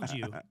involved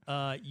you.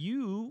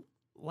 You,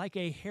 like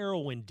a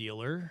heroin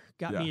dealer,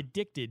 got me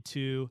addicted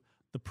to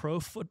the Pro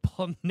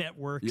Football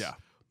Network's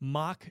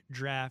mock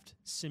draft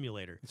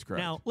simulator. That's correct.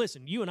 Now,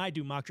 listen, you and I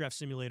do mock draft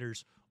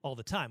simulators all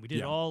the time. We did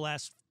it all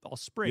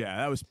spring. Yeah,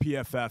 that was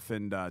PFF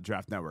and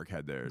Draft Network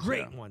had theirs.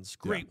 Great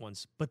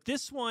ones. But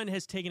this one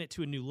has taken it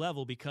to a new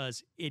level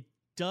because it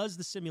does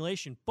the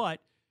simulation.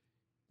 But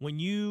when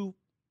you,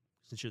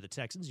 since you're the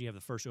Texans, you have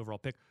the first overall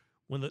pick.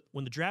 When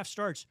the draft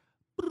starts,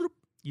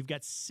 you've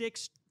got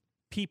 6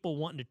 people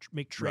wanting to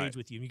make trades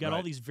with you. And you got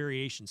all these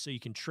variations, so you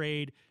can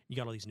trade. You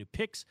got all these new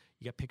picks.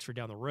 You got picks for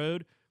down the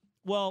road.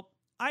 Well,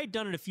 I'd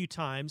done it a few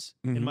times,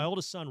 and my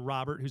oldest son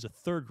Robert, who's a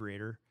 3rd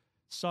grader,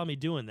 saw me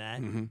doing that,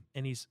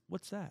 and he's,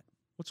 "What's that?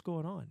 What's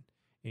going on?"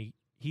 And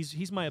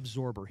he's my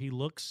absorber. He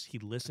looks, he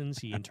listens,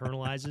 he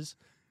internalizes,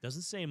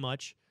 doesn't say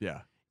much.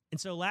 Yeah. And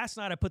so last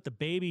night I put the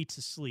baby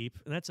to sleep,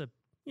 and that's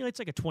it's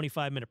like a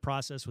 25-minute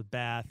process with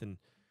bath and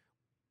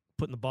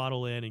putting the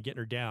bottle in and getting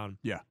her down.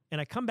 Yeah. And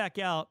I come back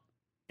out,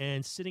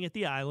 and sitting at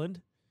the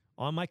island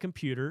on my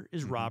computer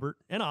is Robert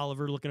and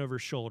Oliver looking over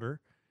his shoulder,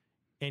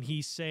 and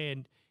he's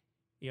saying,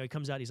 he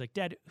comes out, he's like,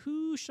 "Dad,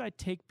 who should I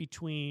take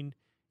between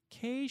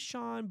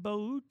Keyshawn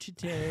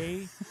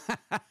Boutte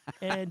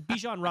and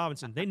Bijan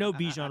Robinson?" They know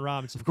Bijan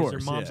Robinson because their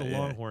mom's a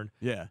Longhorn.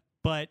 Yeah.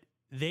 But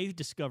they've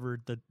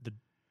discovered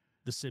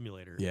the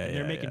simulator. Yeah, and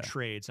they're yeah, making yeah.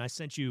 trades. And I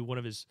sent you one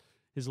of his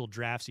little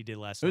drafts he did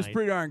last It was night.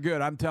 pretty darn good.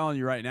 I'm telling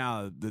you right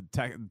now, the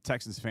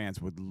Texans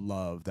fans would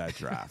love that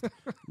draft.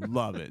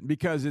 Love it.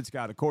 Because it's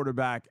got a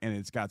quarterback and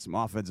it's got some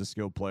offensive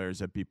skill players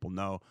that people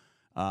know.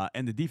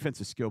 And the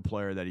defensive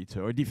player that he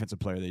took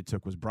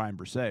was Brian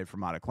Bresee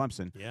from out of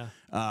Clemson.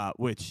 Yeah.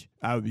 Which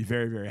I would be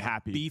very, very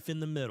happy. Beef in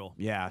the middle.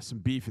 Yeah, some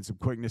beef and some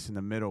quickness in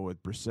the middle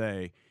with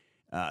Bresee.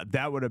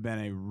 That would have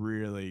been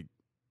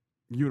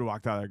you would have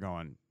walked out there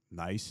going,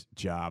 "Nice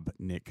job,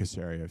 Nick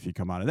Caserio," if you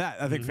come out of that.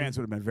 I think fans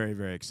would have been very,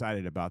 very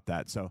excited about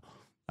that. So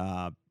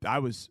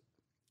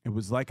it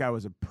was like I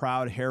was a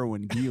proud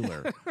heroin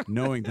dealer,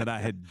 knowing that I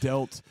had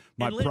dealt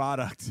my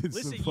product. And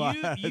listen,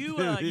 supply.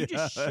 you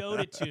just showed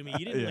it to me.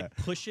 You didn't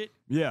push it.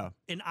 Yeah.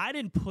 And I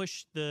didn't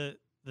push the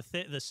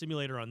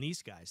simulator on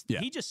these guys. Yeah.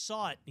 He just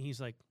saw it, and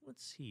he's like,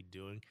 "What's he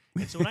doing?"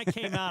 And so when I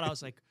came out, I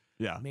was like,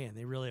 "Yeah, man,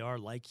 they really are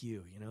like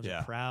you." It's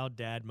a proud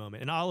dad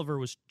moment. And Oliver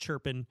was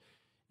chirping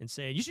and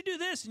saying, "You should do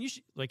this," and you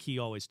should, like he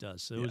always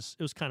does. So it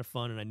was kind of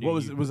fun, and I knew.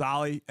 Was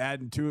Ollie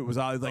adding to it? Was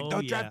Ollie like,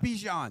 "Don't draft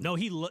Bijan"? No,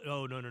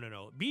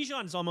 no.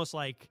 Bijan is almost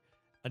like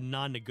a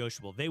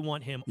non-negotiable. They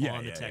want him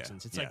on the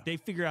Texans. It's like they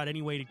figure out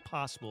any way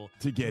possible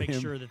to make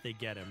him. sure that they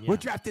get him. Yeah. We'll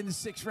draft in the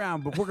 6th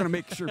round, but we're going to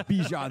make sure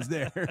Bijan's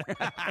there.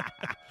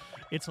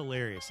 It's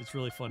hilarious. It's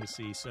really fun to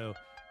see. So,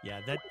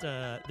 yeah,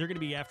 they're going to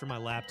be after my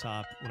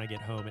laptop when I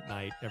get home at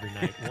night, every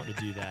night, wanting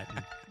to do that.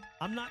 And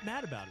I'm not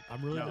mad about it.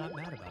 I'm really not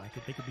mad about it.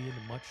 They could be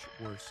into much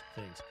worse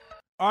things.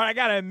 All right, I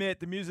got to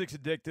admit, the music's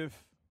addictive.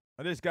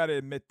 I just got to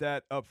admit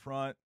that up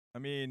front. I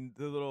mean,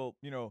 the little,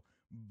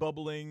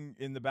 bubbling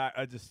in the back.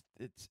 It's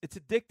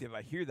addictive.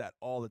 I hear that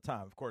all the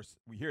time. Of course,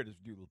 we hear it as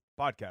we do the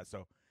podcast,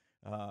 so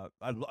I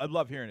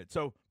love hearing it.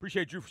 So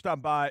appreciate Drew for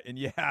stopping by. And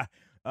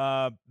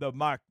the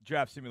mock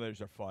draft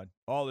simulators are fun.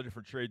 All the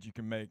different trades you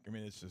can make. I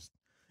mean,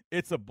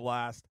 it's a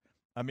blast.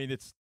 I mean,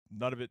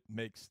 none of it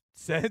makes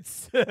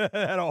sense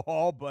at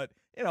all, but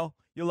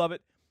you love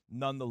it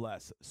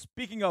nonetheless.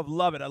 Speaking of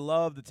love it, I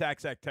love the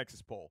TaxAct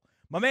Texas poll.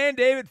 My man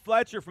David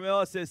Fletcher from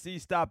LSSC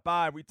stopped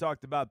by. We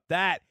talked about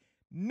that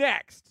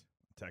next.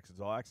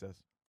 Texans All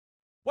Access.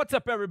 What's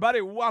up,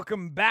 everybody?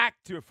 Welcome back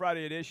to a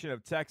Friday edition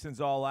of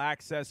Texans All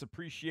Access.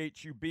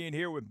 Appreciate you being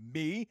here with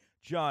me,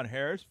 John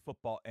Harris,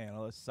 football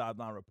analyst,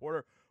 sideline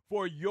reporter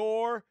for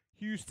your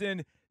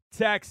Houston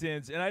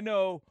Texans. And I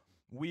know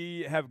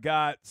we have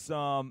got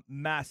some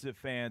massive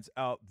fans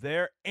out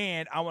there,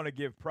 and I want to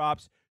give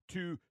props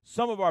to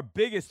some of our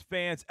biggest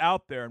fans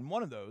out there, and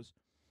one of those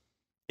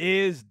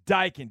is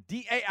Daikin,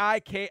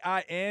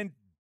 D-A-I-K-I-N,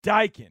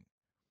 Daikin.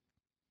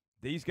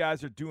 These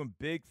guys are doing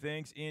big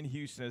things in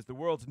Houston. As the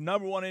world's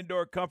 #1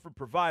 indoor comfort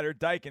provider,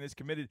 Daikin is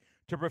committed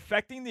to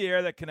perfecting the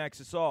air that connects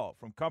us all.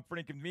 From comfort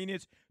and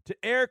convenience to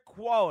air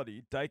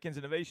quality, Daikin's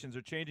innovations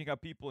are changing how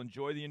people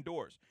enjoy the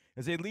indoors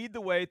as they lead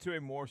the way to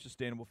a more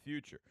sustainable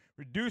future,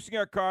 reducing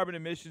our carbon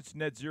emissions to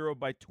net zero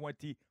by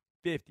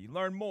 2050.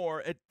 Learn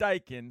more at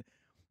Daikin,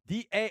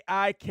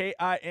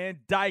 D-A-I-K-I-N,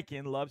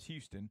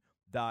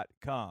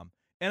 DaikinLovesHouston.com.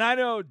 And I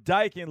know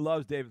Daikin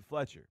loves David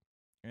Fletcher.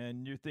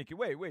 And you're thinking,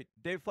 wait,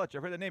 David Fletcher,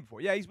 I've heard that name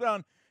before. Yeah, he's been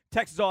on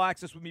Texas All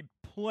Access with me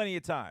plenty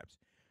of times.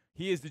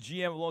 He is the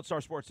GM of Lone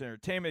Star Sports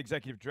Entertainment,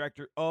 executive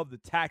director of the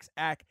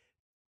TaxAct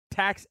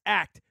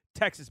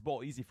Texas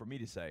Bowl. Easy for me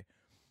to say.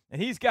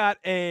 And he's got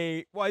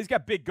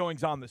big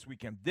goings on this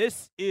weekend.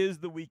 This is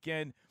the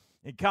weekend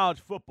in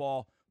college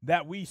football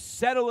that we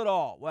settle it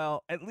all.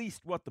 Well, at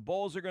least what the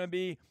bowls are going to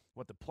be,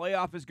 what the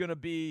playoff is going to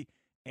be,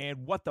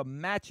 and what the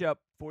matchup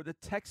for the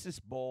Texas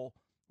Bowl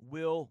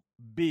will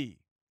be.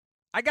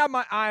 I got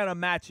my eye on a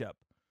matchup.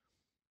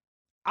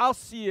 I'll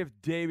see if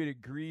David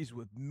agrees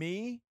with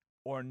me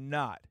or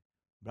not.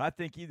 But I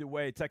think either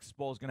way, Texas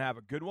Bowl is going to have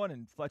a good one,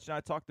 and Fletch and I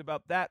talked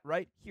about that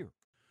right here.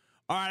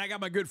 All right, I got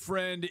my good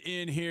friend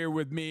in here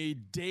with me,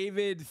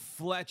 David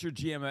Fletcher,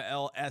 GM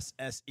of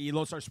LSSE,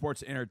 Lone Star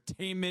Sports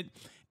Entertainment,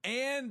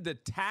 and the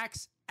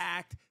Tax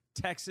Act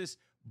Texas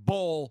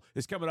Bowl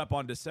is coming up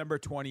on December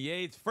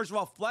 28th. First of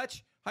all,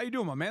 Fletch, how you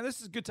doing, my man? This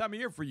is a good time of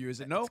year for you,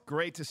 is it no? It's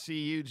great to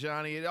see you,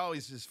 Johnny. It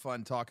always is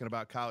fun talking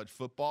about college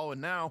football,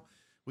 and now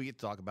we get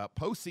to talk about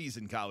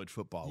postseason college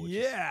football, which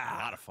is a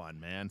lot of fun,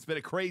 man. It's been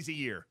a crazy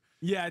year.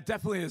 Yeah, it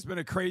definitely has been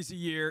a crazy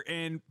year.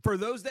 And for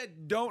those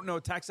that don't know,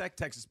 Tax Act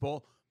Texas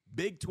Bowl,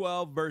 Big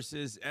 12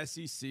 versus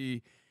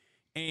SEC.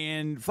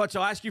 And Fletch,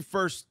 I'll ask you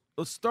first.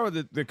 Let's start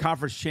with the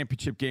conference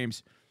championship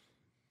games.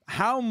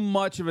 How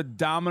much of a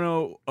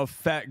domino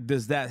effect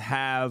does that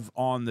have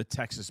on the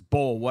Texas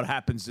Bowl? What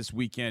happens this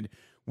weekend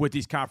with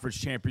these conference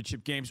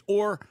championship games?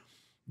 Or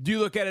do you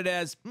look at it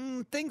as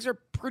things are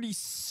pretty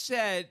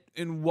set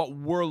in what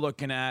we're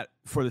looking at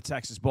for the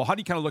Texas Bowl? How do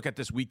you kind of look at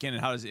this weekend,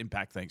 and how does it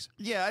impact things?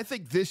 Yeah, I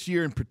think this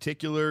year in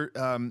particular,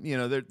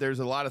 there's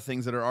a lot of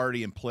things that are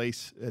already in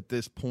place at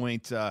this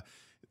point.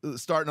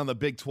 Starting on the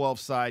Big 12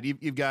 side,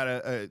 you've got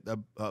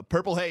a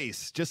purple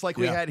haze, just like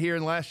we had here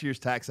in last year's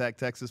Tax Act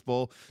Texas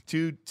Bowl.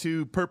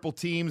 Two purple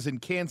teams in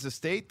Kansas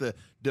State, the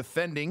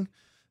defending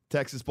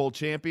Texas Bowl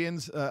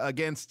champions,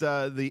 against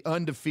the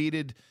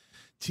undefeated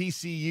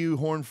TCU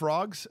Horned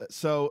Frogs.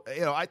 So,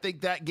 I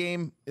think that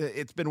game,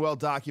 it's been well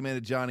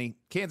documented, Johnny.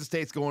 Kansas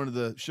State's going to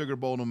the Sugar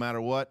Bowl no matter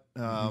what.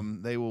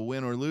 They will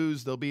win or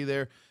lose. They'll be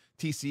there.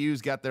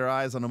 TCU's got their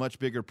eyes on a much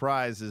bigger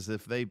prize, as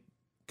if they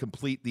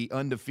complete the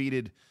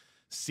undefeated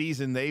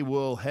season, they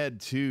will head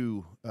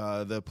to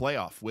the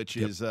playoff, which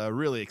is a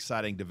really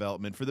exciting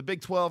development for the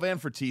Big 12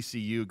 and for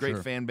TCU. Great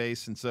fan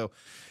base. And so,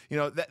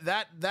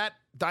 that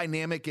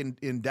dynamic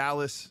in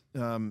Dallas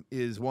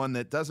is one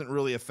that doesn't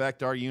really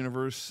affect our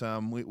universe.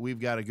 We've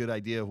got a good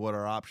idea of what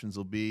our options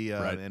will be,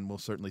 and we'll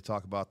certainly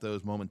talk about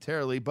those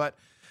momentarily. But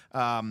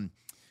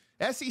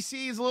SEC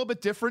is a little bit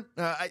different.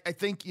 I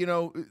think,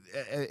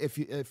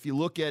 if you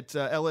look at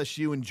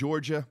LSU and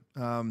Georgia,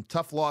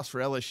 tough loss for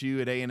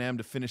LSU at A&M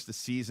to finish the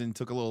season,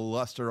 took a little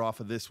luster off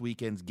of this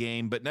weekend's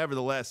game, but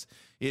nevertheless,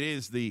 it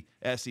is the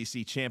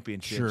SEC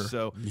championship. Sure.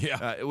 So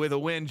Yeah. With a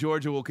win,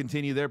 Georgia will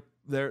continue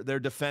their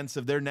defense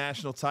of their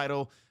national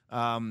title.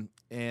 And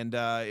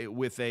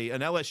with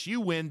an LSU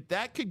win,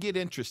 that could get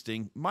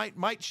interesting.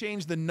 Might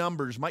change the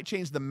numbers, might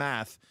change the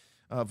math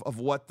of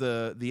what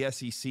the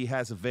SEC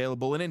has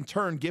available. And in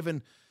turn,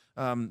 given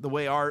the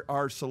way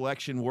our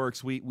selection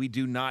works, we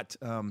do not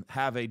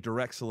have a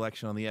direct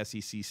selection on the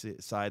SEC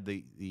side.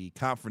 The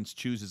conference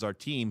chooses our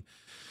team.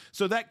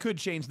 So that could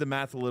change the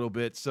math a little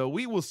bit. So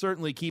we will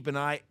certainly keep an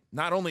eye,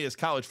 not only as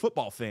college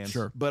football fans,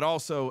 but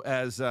also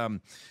as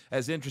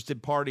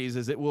interested parties,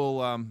 as it will,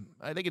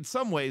 I think in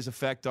some ways,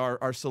 affect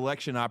our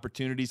selection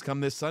opportunities come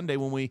this Sunday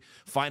when we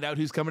find out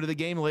who's coming to the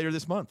game later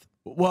this month.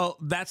 Well,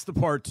 that's the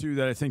part, too,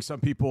 that I think some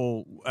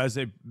people, as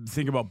they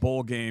think about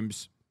bowl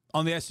games,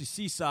 on the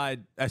SEC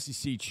side,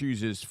 SEC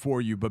chooses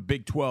for you, but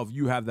Big 12,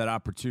 you have that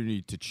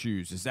opportunity to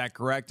choose. Is that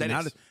correct? And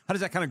how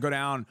does that kind of go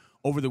down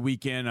over the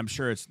weekend? I'm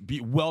sure it's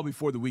well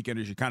before the weekend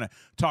as you're kind of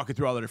talking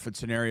through all the different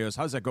scenarios.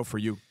 How does that go for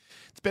you?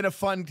 It's been a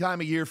fun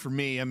time of year for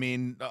me. I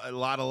mean, a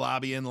lot of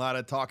lobbying, a lot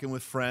of talking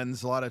with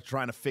friends, a lot of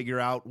trying to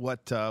figure out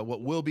what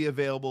will be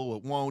available,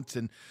 what won't.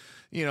 And,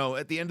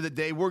 at the end of the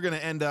day, we're going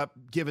to end up,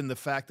 given the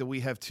fact that we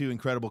have two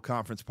incredible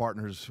conference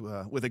partners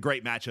with a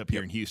great matchup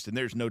here in Houston.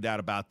 There's no doubt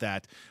about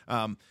that.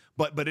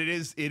 But it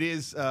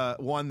is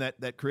one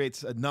that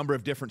creates a number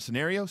of different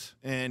scenarios,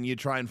 and you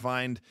try and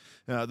find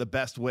the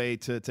best way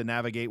to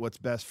navigate what's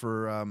best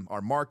for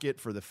our market,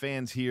 for the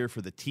fans here,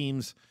 for the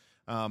teams.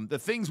 The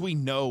things we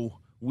know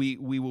we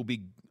will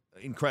be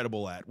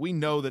incredible at. We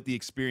know that the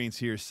experience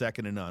here is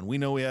second to none. We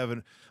know we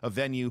have a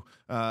venue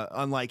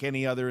unlike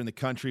any other in the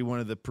country, one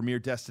of the premier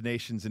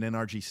destinations in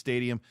NRG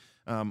Stadium.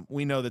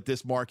 We know that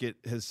this market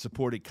has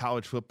supported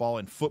college football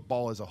and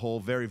football as a whole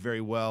very,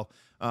 very well.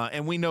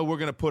 And we know we're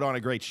going to put on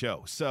a great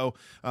show. So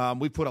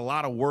we put a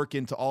lot of work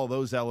into all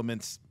those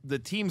elements. The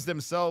teams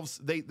themselves,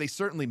 they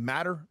certainly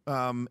matter.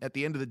 At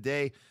the end of the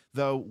day,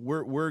 though,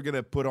 we're going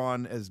to put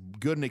on as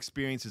good an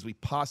experience as we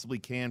possibly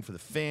can for the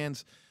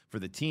fans, for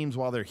the teams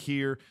while they're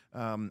here,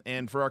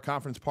 and for our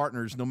conference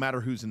partners, no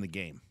matter who's in the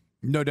game.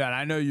 No doubt.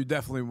 I know you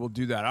definitely will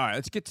do that. All right,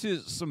 let's get to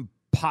some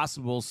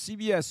possibles.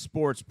 CBS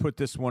Sports put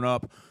this one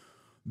up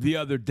the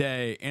other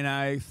day, and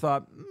I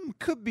thought,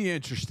 could be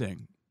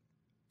interesting.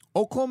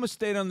 Oklahoma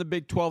State on the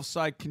Big 12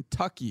 side,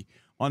 Kentucky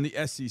on the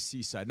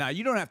SEC side. Now,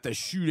 you don't have to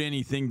shoot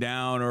anything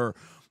down or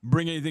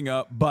bring anything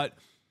up, but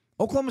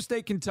Oklahoma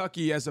State,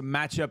 Kentucky as a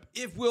matchup,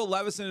 if Will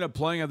Levis ended up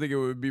playing, I think it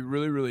would be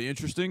really, really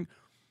interesting.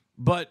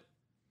 But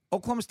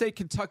Oklahoma State,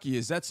 Kentucky,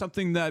 is that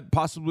something that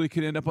possibly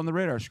could end up on the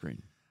radar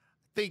screen?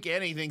 Think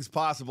anything's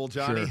possible,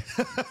 Johnny.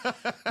 Sure.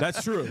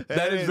 That's true.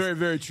 That is very,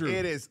 very true.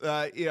 It is. 2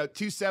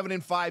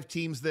 7-5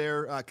 teams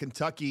there.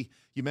 Kentucky,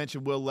 you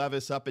mentioned Will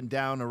Levis up and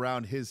down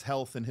around his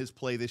health and his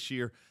play this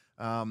year.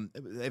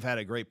 they've had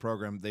a great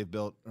program they've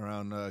built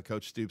around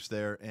Coach Stoops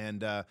there.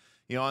 And,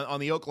 on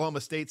the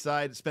Oklahoma State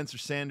side, Spencer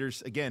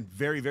Sanders, again,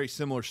 very, very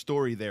similar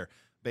story there.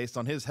 Based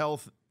on his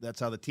health, that's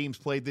how the teams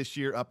played this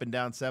year, up and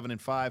down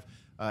 7-5.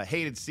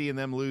 Hated seeing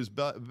them lose,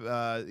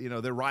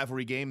 their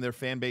rivalry game. Their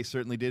fan base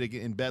certainly did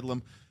in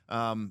Bedlam.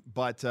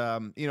 But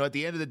at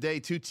the end of the day,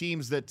 two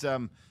teams that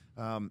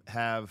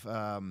have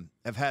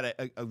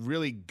had a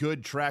really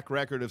good track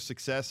record of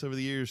success over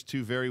the years,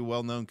 two very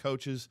well-known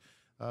coaches.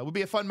 Would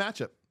be a fun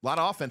matchup. A lot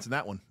of offense in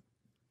that one.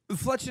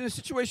 Fletch, in a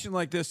situation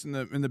like this in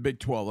the Big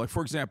 12, like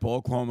for example,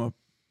 Oklahoma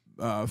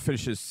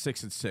finishes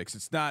 6-6.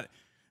 It's not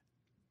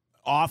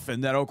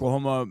often that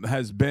Oklahoma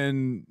has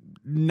been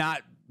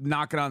not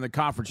knocking on the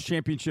conference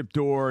championship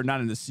door,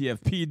 not in the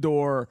CFP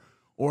door,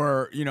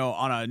 or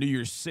on a New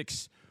Year's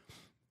Six.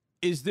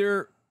 Is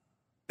there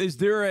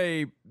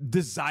a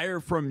desire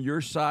from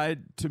your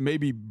side to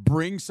maybe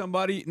bring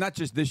somebody, not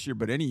just this year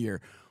but any year,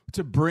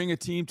 to bring a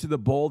team to the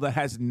bowl that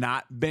has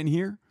not been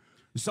here?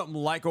 Something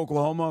like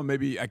Oklahoma,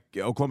 maybe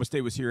Oklahoma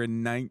State was here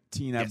in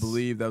 19, I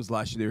believe. That was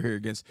last year they were here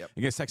against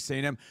Texas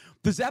A&M.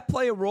 Does that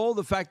play a role,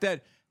 the fact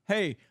that,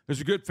 hey, there's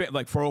a good fan,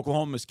 like for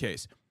Oklahoma's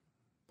case,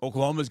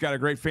 Oklahoma's got a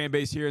great fan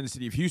base here in the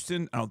city of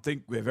Houston. I don't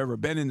think we've ever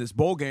been in this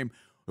bowl game.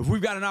 If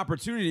we've got an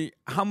opportunity,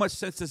 how much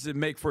sense does it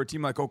make for a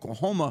team like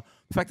Oklahoma,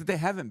 the fact that they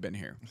haven't been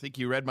here? I think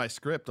you read my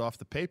script off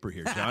the paper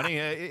here, Johnny.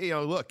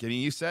 Look,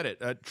 you said it.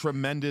 A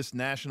tremendous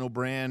national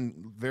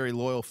brand, very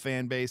loyal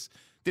fan base.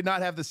 Did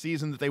not have the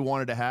season that they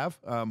wanted to have,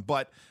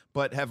 but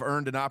have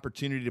earned an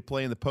opportunity to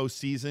play in the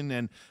postseason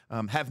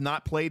and have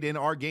not played in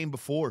our game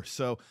before.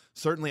 So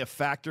certainly a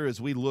factor as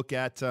we look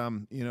at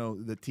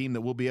the team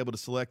that we'll be able to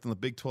select on the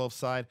Big 12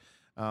 side.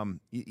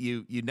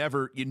 You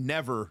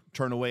never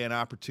turn away an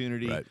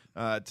opportunity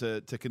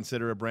to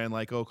consider a brand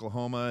like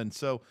Oklahoma, and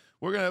so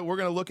we're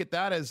gonna look at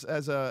that as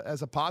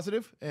a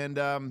positive. And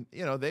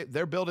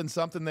they're building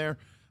something there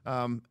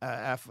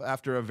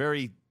after a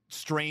very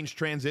strange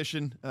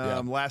transition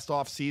last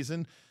off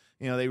season.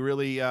 They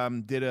really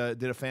did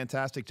a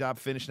fantastic job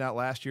finishing out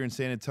last year in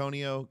San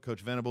Antonio.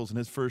 Coach Venables in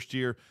his first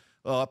year,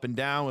 up and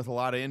down with a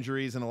lot of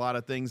injuries and a lot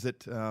of things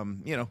that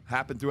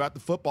happened throughout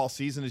the football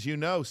season, as you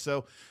know.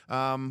 So,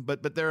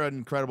 but they're an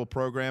incredible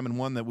program and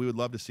one that we would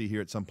love to see here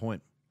at some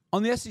point.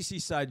 On the SEC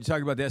side, you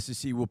talk about the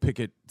SEC. We'll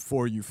pick it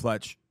for you,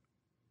 Fletch.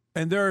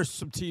 And there are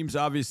some teams,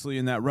 obviously,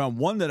 in that realm.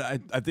 One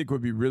that I think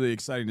would be really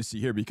exciting to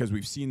see here because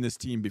we've seen this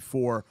team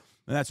before,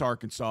 and that's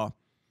Arkansas,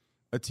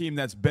 a team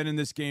that's been in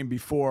this game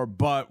before,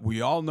 but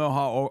we all know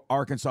how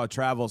Arkansas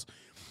travels.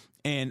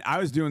 And I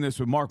was doing this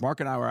with Mark. Mark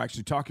and I were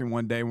actually talking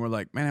one day, and we're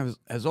like, man,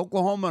 has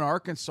Oklahoma and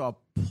Arkansas,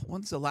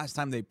 when's the last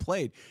time they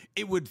played?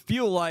 It would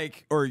feel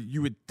like, or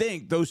you would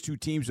think, those two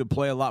teams would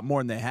play a lot more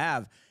than they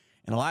have.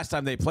 And the last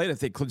time they played, I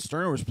think Clint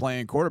Sterner was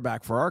playing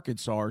quarterback for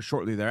Arkansas or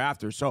shortly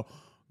thereafter. So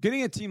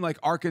getting a team like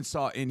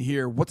Arkansas in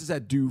here, what does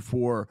that do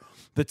for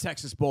the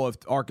Texas Bowl if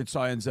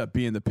Arkansas ends up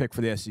being the pick for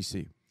the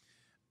SEC?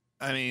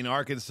 I mean,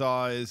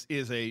 Arkansas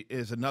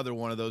is another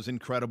one of those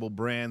incredible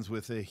brands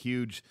with a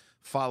huge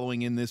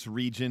following in this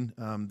region.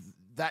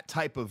 That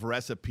type of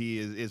recipe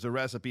is a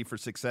recipe for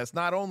success,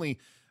 not only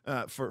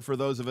for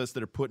those of us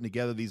that are putting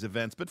together these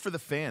events, but for the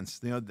fans.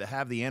 To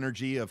have the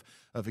energy of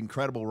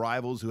incredible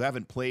rivals who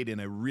haven't played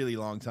in a really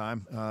long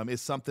time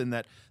is something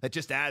that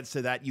just adds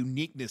to that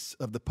uniqueness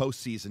of the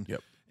postseason.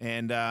 Yep.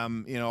 And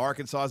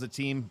Arkansas is a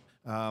team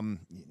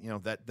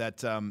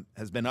that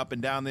has been up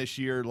and down this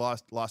year.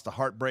 Lost a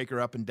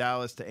heartbreaker up in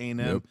Dallas to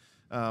A&M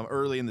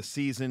early in the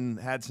season.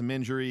 Had some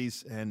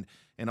injuries and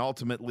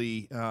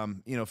ultimately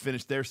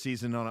finished their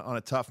season on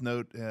a tough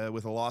note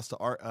with a loss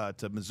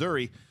to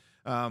Missouri.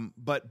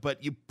 But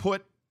you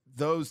put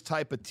those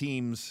type of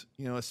teams,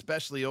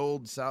 especially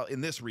old South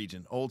in this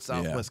region, old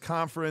Southwest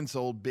Conference,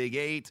 old Big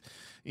 8,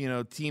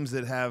 teams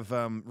that have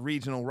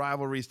regional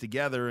rivalries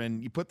together,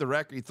 and you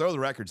throw the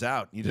records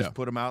out, you just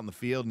put them out in the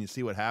field and you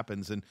see what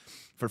happens. And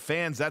for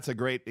fans, that's a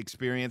great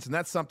experience, and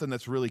that's something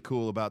that's really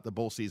cool about the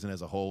bowl season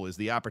as a whole is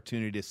the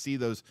opportunity to see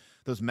those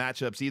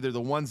matchups, either the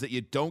ones that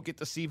you don't get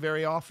to see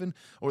very often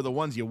or the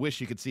ones you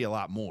wish you could see a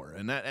lot more.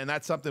 And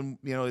that's something,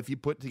 if you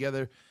put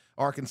together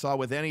Arkansas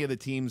with any of the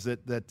teams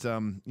that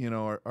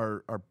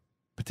are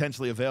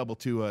potentially available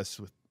to us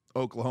with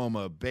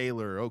Oklahoma,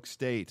 Baylor, Oak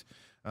State,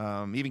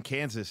 even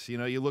Kansas.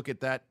 You look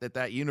at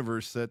that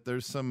universe. That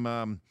there's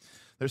some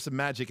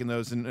magic in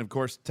those, and of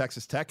course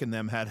Texas Tech and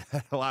them had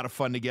a lot of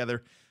fun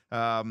together.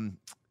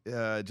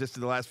 Just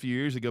in the last few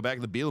years ago, back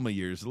in the Bielema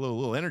years, a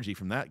little energy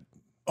from that.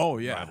 Oh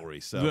yeah, rivalry.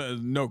 So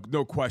no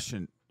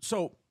question.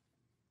 So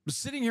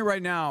sitting here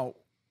right now,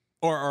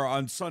 or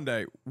on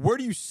Sunday, where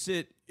do you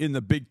sit in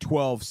the Big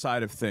 12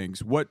 side of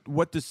things?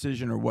 What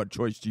decision or what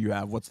choice do you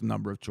have? What's the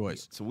number of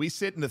choice? So we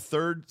sit in the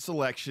third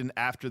selection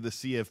after the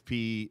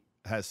CFP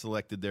has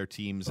selected their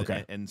teams.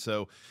 Okay. And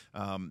so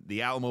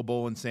the Alamo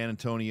Bowl in San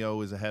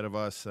Antonio is ahead of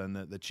us, and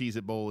the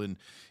Cheez-It Bowl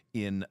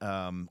in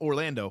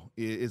Orlando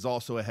is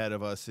also ahead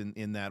of us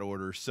in that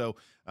order. So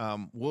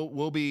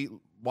we'll be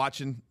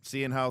watching,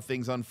 seeing how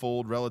things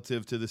unfold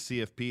relative to the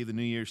CFP, the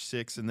New Year's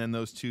Six, and then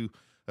those two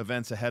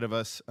events ahead of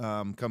us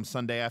come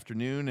Sunday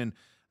afternoon, and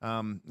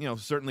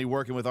certainly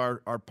working with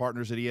our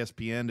partners at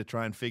ESPN to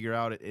try and figure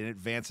out in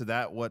advance of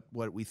that what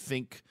we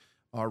think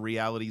our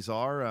realities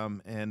are.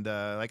 And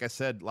like I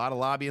said, a lot of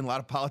lobbying, a lot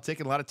of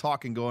politicking, a lot of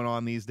talking going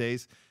on these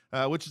days,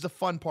 which is a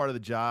fun part of the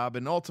job.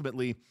 And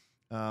ultimately,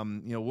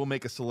 we'll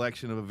make a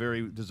selection of a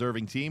very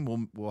deserving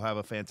team. We'll have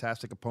a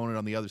fantastic opponent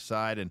on the other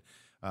side. And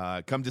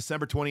come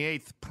December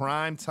 28th,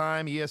 prime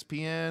time,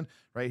 ESPN,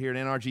 right here at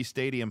NRG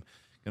Stadium.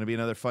 Going to be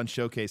another fun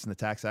showcase in the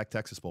TaxAct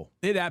Texas Bowl.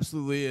 It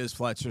absolutely is,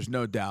 Fletch. There's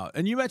no doubt.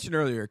 And you mentioned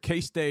earlier,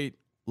 K-State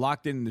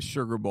locked in the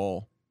Sugar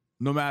Bowl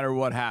no matter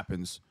what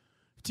happens.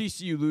 If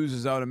TCU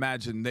loses, I would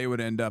imagine they would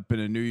end up in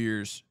a New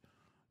Year's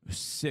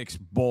 6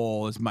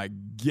 bowl is my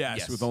guess,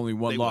 Yes, with only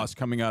one loss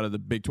coming out of the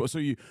Big 12. So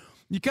you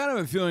kind of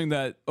have a feeling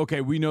that, okay,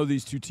 we know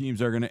these two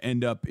teams are going to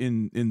end up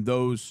in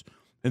those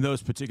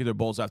particular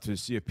bowls after the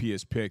CFP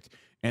is picked,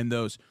 and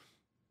those –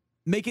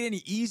 make it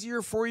any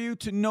easier for you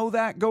to know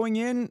that going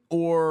in,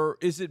 or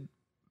is it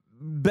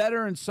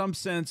better in some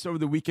sense over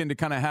the weekend to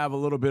kind of have a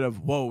little bit of,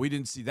 whoa, we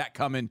didn't see that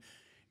coming,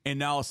 and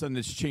now all of a sudden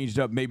it's changed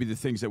up maybe the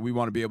things that we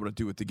want to be able to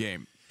do with the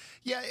game?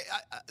 Yeah,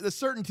 the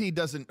certainty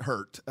doesn't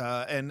hurt,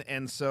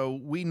 and so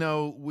we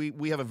know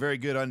we have a very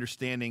good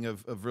understanding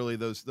of really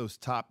those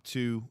top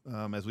two,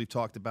 as we've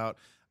talked about.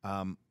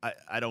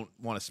 I don't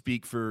want to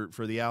speak for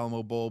the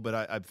Alamo Bowl, but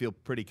I feel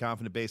pretty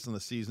confident based on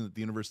the season that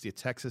the University of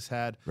Texas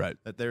had,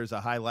 that there's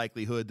a high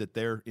likelihood that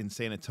they're in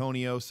San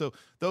Antonio. So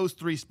those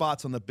 3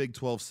 spots on the Big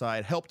 12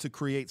 side help to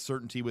create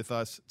certainty with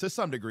us to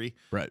some degree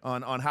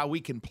on how we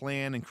can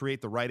plan and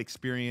create the right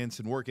experience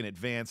and work in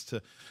advance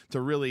to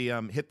really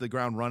hit the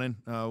ground running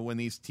when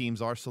these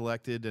teams are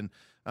selected. And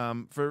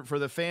for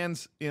the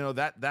fans,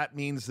 that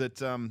means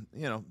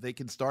that they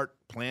can start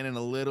planning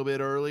a little bit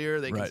earlier.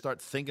 They can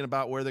start thinking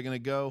about where they're going to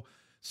go.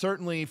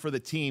 Certainly for the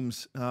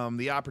teams,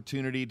 the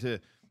opportunity to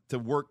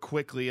work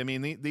quickly. I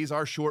mean, these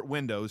are short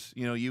windows.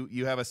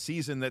 You have a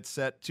season that's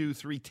set 2,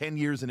 3, 10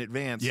 years in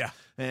advance.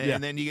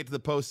 And then you get to the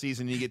postseason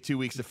and you get 2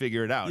 weeks to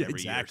figure it out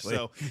every year.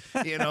 So,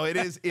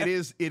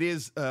 it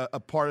is a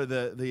part of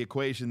the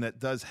equation that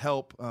does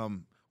help.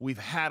 We've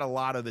had a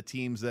lot of the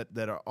teams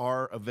that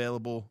are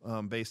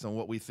available based on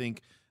what we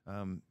think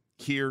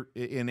here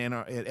at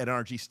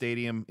NRG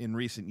Stadium in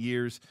recent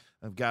years.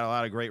 I've got a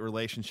lot of great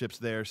relationships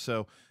there.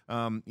 So,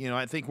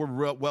 I think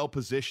we're well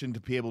positioned to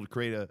be able to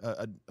create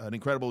an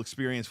incredible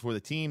experience for the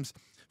teams,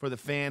 for the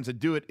fans, and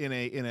do it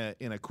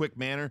in a quick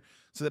manner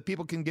so that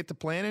people can get to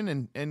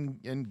planning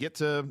and get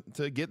to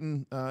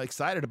getting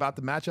excited about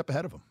the matchup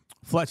ahead of them.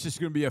 Fletch, this is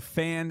going to be a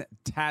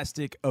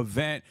fantastic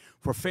event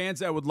for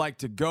fans that would like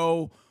to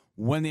go.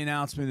 When the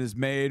announcement is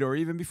made, or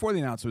even before the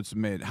announcement's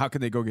made, how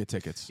can they go get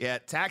tickets? Yeah,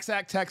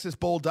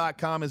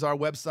 TaxActTexasBowl.com is our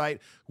website.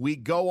 We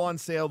go on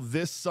sale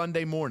this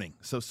Sunday morning.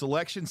 So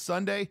Selection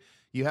Sunday,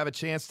 you have a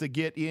chance to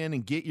get in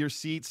and get your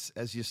seats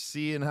as you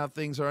see and how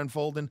things are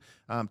unfolding.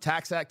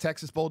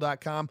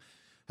 TaxActTexasBowl.com.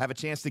 Have a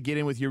chance to get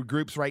in with your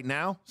groups right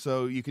now,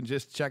 so you can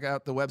just check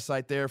out the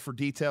website there for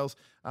details.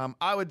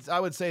 I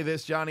would say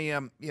this, Johnny.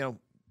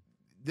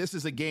 This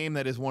is a game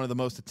that is one of the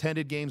most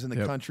attended games in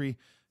the country.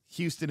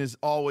 Houston has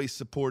always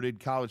supported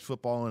college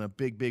football in a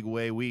big, big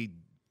way. We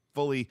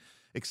fully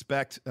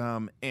expect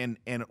and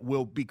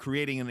will be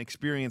creating an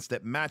experience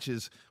that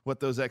matches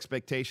what those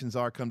expectations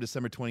are come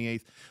December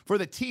 28th. For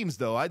the teams,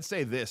 though, I'd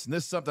say this, and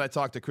this is something I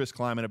talked to Chris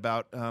Kleiman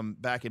about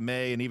back in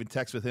May and even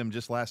texted with him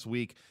just last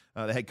week,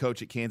 the head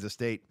coach at Kansas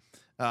State.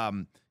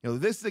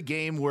 This is a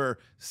game where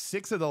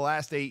 6 of the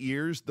last 8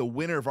 years, the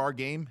winner of our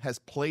game has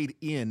played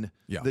in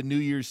the New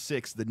Year's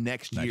 6 the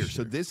next year.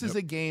 So this is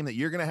a game that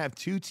you're going to have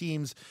 2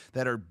 teams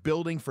that are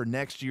building for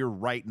next year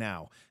right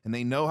now. And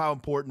they know how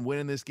important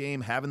winning this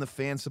game, having the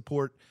fan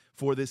support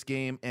for this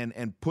game,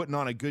 and putting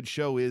on a good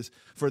show is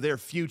for their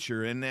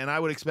future. And I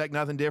would expect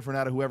nothing different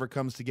out of whoever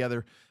comes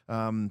together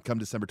come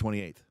December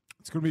 28th.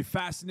 It's going to be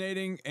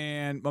fascinating,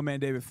 and my man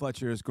David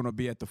Fletcher is going to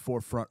be at the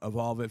forefront of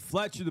all of it.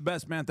 Fletch, you're the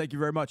best, man. Thank you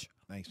very much.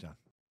 Thanks, John.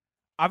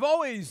 I've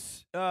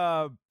always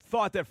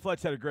thought that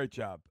Fletch had a great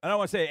job. I don't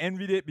want to say I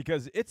envied it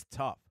because it's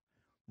tough,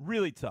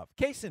 really tough.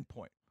 Case in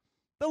point,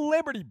 the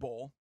Liberty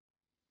Bowl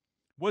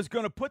was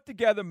going to put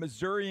together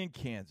Missouri and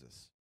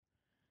Kansas.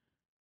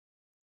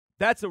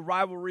 That's a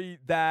rivalry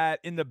that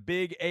in the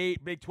Big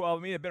 8, Big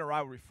 12, it's been a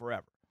rivalry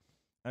forever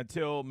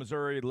until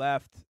Missouri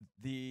left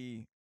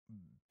the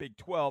Big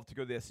 12 to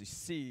go to the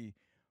SEC.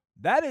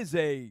 That's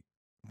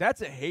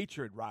a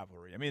hatred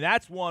rivalry. I mean,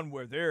 that's one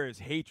where there is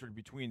hatred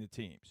between the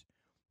teams.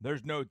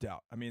 There's no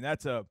doubt. I mean,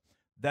 that's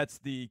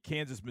the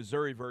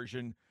Kansas-Missouri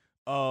version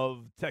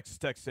of Texas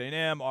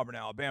A&M, Auburn,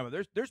 Alabama.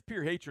 There's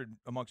pure hatred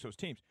amongst those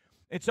teams.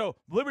 And so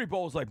Liberty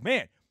Bowl is like,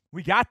 man,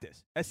 we got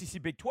this.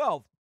 SEC Big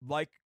 12,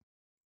 like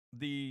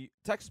the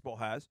Texas Bowl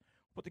has,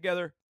 put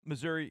together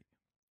Missouri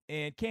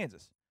and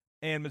Kansas.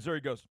 And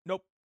Missouri goes,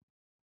 nope,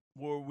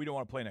 we don't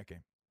want to play in that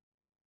game.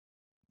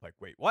 Like,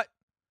 wait, what?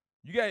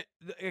 You got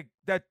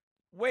that?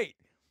 Wait,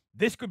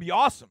 this could be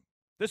awesome.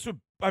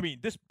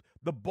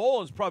 The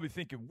bowl is probably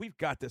thinking, we've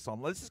got this on.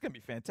 This is going to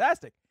be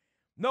fantastic.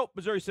 Nope,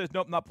 Missouri says,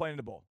 nope, not playing in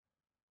the bowl.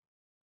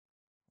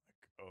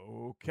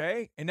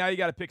 Okay. And now you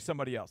got to pick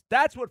somebody else.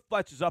 That's what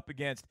Fletch is up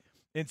against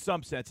in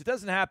some sense. It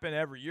doesn't happen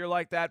every year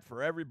like that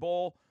for every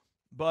bowl,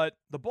 but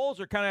the bowls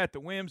are kind of at the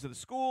whims of the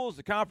schools,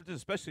 the conferences,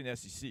 especially in the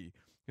SEC,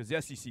 because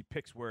the SEC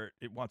picks where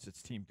it wants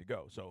its team to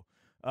go. So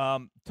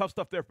tough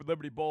stuff there for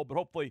Liberty Bowl, but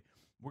hopefully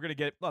we're going to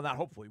get – well, not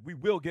hopefully. We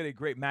will get a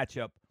great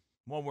matchup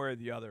one way or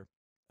the other,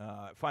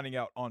 finding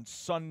out on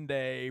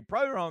Sunday,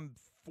 probably around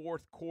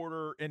fourth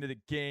quarter into the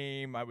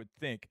game, I would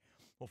think.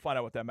 We'll find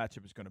out what that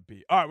matchup is going to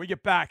be. All right, we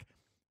get back.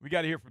 We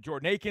got to hear from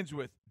Jordan Akins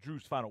with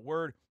Drew's final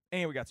word,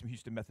 and we got some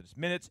Houston Methodist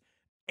minutes.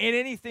 And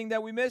anything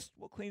that we missed,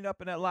 we'll clean it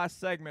up in that last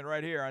segment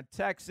right here on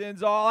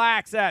Texans All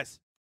Access.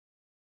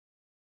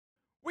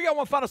 We got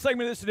one final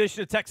segment of this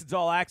edition of Texans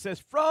All Access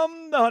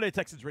from the Hyundai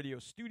Texans Radio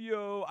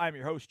Studio. I'm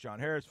your host, John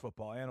Harris,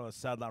 football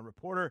analyst, sideline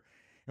reporter,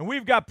 and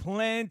we've got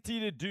plenty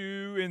to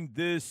do in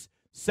this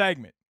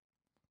segment.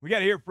 We got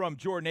to hear from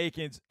Jordan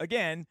Akins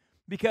again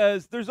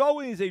because there's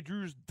always a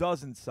Drew's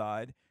Dozen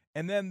side,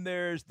 and then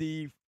there's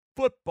the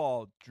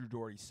football Drew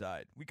Doherty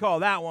side. We call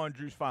that one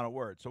Drew's Final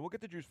Word. So we'll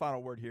get to Drew's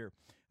Final Word here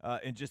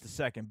in just a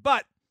second.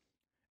 But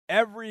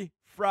every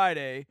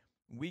Friday,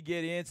 we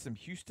get in some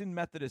Houston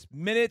Methodist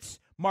minutes.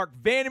 Mark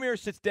Vandermeer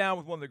sits down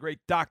with one of the great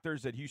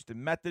doctors at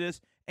Houston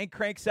Methodist and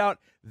cranks out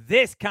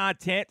this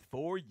content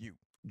for you.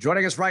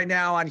 Joining us right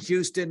now on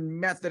Houston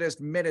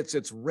Methodist Minutes,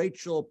 it's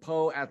Rachel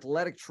Poe,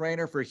 athletic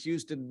trainer for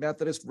Houston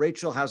Methodist.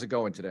 Rachel, how's it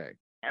going today?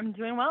 I'm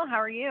doing well. How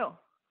are you?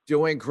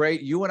 Doing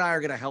great. You and I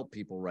are going to help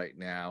people right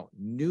now.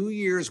 New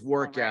Year's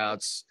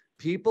workouts.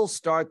 People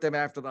start them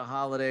after the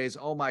holidays.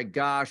 Oh my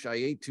gosh, I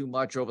ate too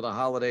much over the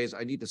holidays.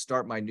 I need to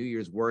start my New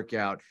Year's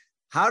workout.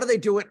 How do they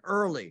do it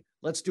early?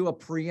 Let's do a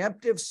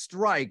preemptive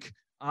strike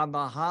on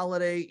the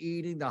holiday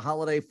eating, the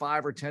holiday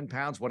 5 or 10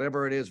 pounds,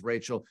 whatever it is,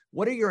 Rachel.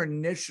 What are your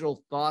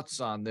initial thoughts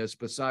on this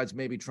besides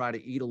maybe try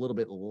to eat a little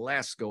bit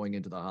less going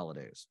into the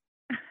holidays?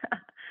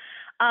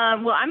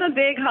 Well, I'm a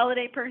big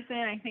holiday person.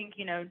 I think,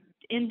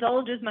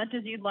 indulge as much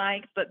as you'd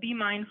like, but be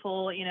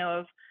mindful,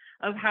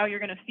 of how you're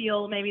going to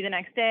feel maybe the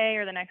next day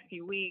or the next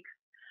few weeks.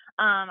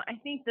 I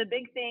think the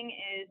big thing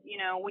is,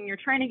 when you're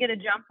trying to get a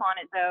jump on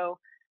it, though,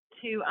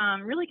 to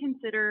really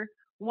consider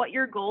what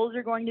your goals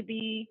are going to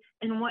be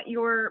and what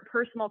your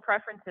personal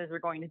preferences are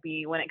going to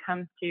be when it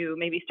comes to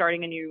maybe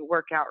starting a new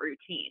workout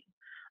routine.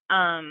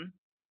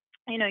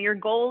 Your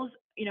goals,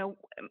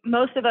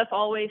 most of us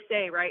always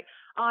say, right,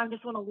 oh, I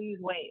just want to lose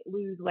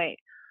weight.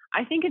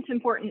 I think it's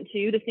important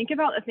too to think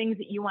about the things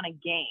that you want to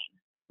gain,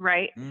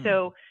 right?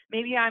 So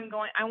maybe I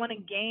want to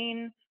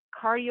gain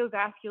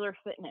cardiovascular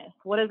fitness.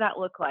 What does that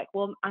look like?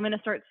 Well, I'm going to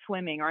start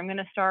swimming, or I'm going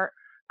to start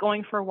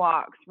going for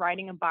walks,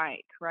 riding a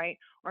bike, right?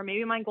 Or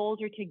maybe my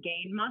goals are to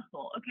gain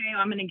muscle. Okay,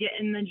 I'm going to get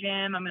in the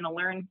gym. I'm going to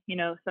learn,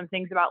 some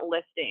things about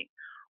lifting.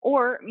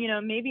 Or,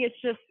 maybe it's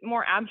just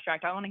more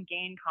abstract. I want to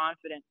gain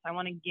confidence. I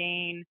want to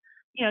gain,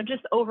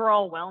 just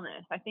overall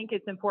wellness. I think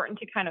it's important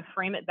to kind of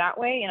frame it that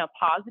way, in a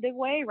positive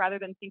way, rather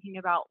than thinking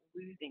about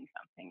losing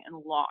something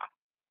and loss.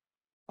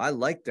 I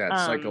like that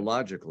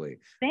psychologically.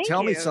 Thank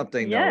Tell you. me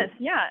something, yes,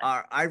 though.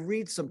 Yeah. I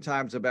read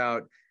sometimes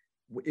about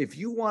if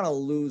you want to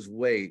lose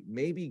weight,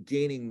 maybe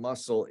gaining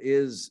muscle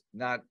is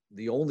not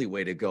the only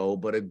way to go,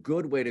 but a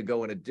good way to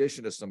go in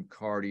addition to some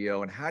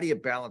cardio. And how do you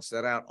balance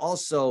that out?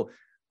 Also,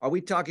 are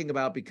we talking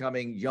about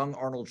becoming young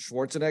Arnold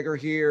Schwarzenegger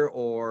here,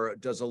 or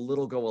does a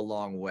little go a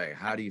long way?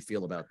 How do you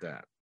feel about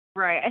that?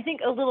 Right. I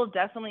think a little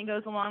definitely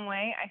goes a long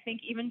way. I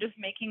think even just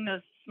making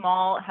those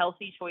small,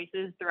 healthy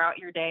choices throughout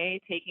your day,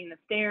 taking the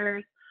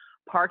stairs,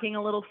 parking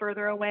a little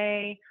further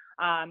away,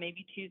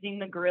 maybe choosing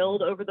the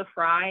grilled over the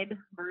fried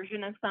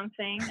version of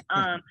something.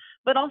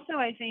 But also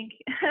I think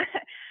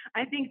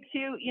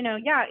too,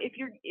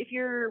 if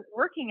you're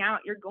working out,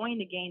 you're going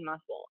to gain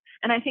muscle.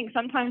 And I think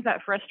sometimes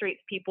that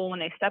frustrates people when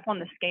they step on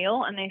the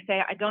scale and they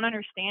say, I don't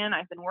understand.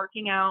 I've been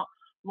working out.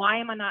 Why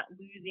am I not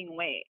losing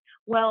weight?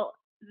 Well,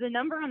 the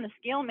number on the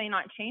scale may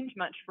not change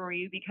much for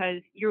you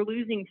because you're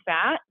losing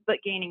fat, but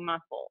gaining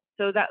muscle.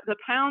 So that the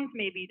pounds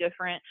may be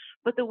different,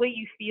 but the way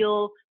you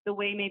feel, the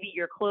way maybe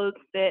your clothes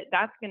fit,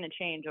 that's going to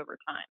change over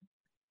time.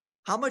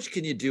 How much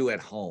can you do at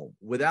home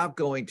without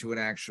going to an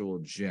actual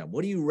gym?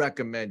 What do you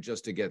recommend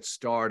just to get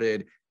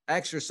started?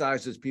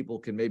 Exercises people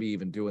can maybe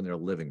even do in their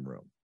living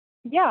room.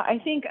 Yeah, I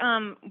think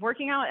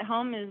working out at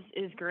home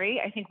is great.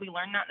 I think we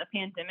learned that in the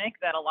pandemic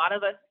that a lot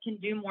of us can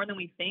do more than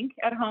we think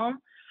at home.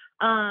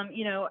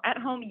 At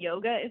home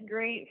yoga is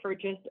great for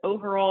just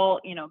overall,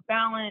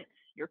 balance,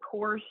 your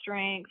core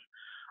strength.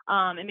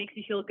 It makes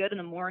you feel good in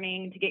the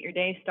morning to get your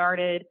day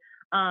started.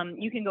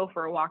 You can go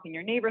for a walk in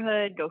your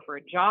neighborhood, go for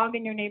a jog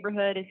in your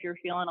neighborhood if you're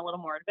feeling a little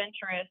more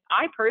adventurous.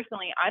 I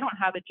don't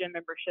have a gym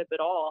membership at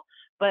all,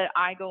 but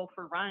I go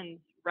for runs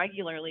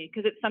regularly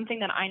because it's something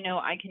that I know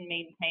I can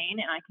maintain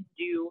and I can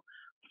do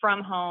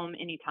from home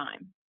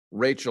anytime.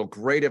 Rachel,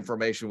 great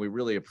information. We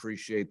really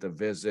appreciate the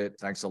visit.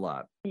 Thanks a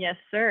lot. Yes,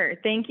 sir.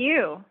 Thank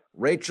you.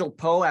 Rachel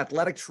Poe,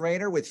 athletic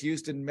trainer with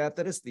Houston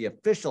Methodist, the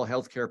official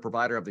healthcare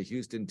provider of the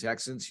Houston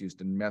Texans,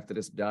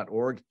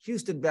 HoustonMethodist.org.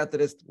 Houston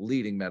Methodist,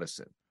 leading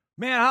medicine.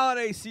 Man,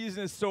 holiday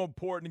season is so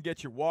important to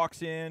get your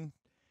walks in.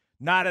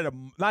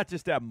 not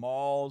just at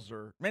malls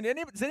or man.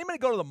 Does anybody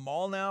go to the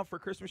mall now for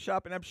Christmas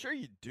shopping? I'm sure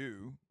you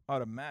do. I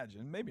would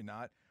imagine. Maybe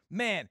not.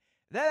 Man,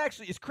 that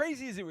actually, as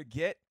crazy as it would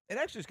get, it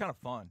actually is kind of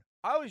fun.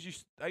 I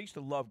used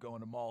to love going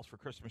to malls for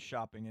Christmas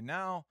shopping, and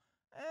now,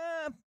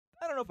 I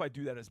don't know if I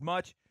do that as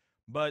much,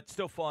 but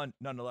still fun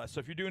nonetheless. So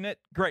if you're doing it,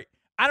 great.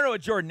 I don't know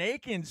what Jordan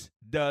Akins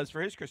does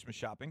for his Christmas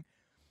shopping,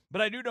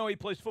 but I do know he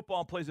plays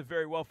football and plays it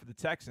very well for the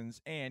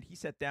Texans, and he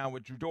sat down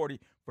with Drew Doherty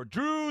for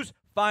Drew's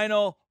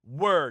final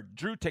word.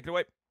 Drew, take it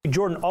away.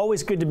 Jordan,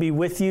 always good to be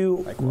with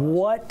you. Likewise.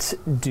 What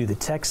do the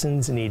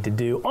Texans need to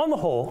do, on the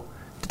whole,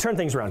 to turn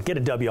things around, get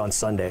a W on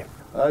Sunday?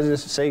 I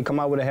just say come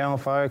out with a hair on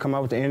fire, come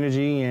out with the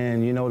energy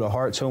and, the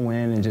heart to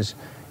win and just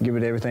give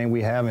it everything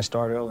we have and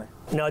start early.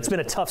 Now, it's been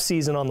a tough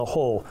season on the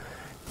whole.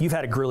 You've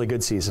had a really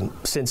good season.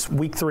 Since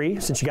week 3,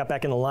 since you got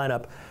back in the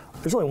lineup,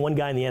 there's only one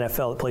guy in the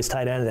NFL that plays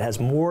tight end that has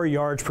more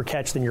yards per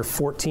catch than your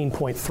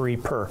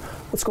 14.3 per.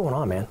 What's going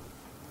on, man?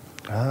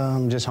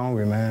 I'm just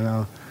hungry, man.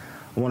 I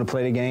want to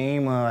play the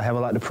game. I have a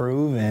lot to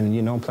prove and,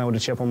 playing with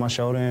a chip on my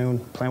shoulder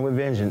and playing with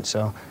vengeance.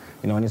 So,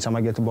 anytime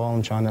I get the ball,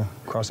 I'm trying to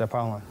cross that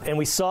power line. And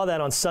we saw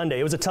that on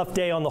Sunday. It was a tough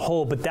day on the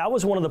whole, but that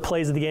was one of the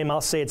plays of the game.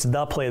 I'll say it's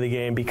the play of the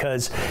game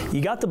because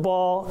you got the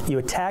ball, you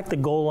attacked the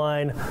goal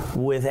line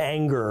with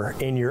anger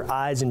in your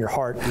eyes and your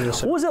heart.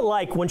 Yes, what was it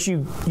like once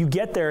you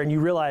get there and you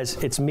realize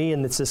it's me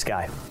and it's this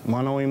guy?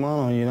 Mano y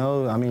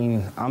mano,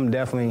 I'm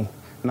definitely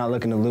not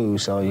looking to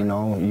lose. So, you're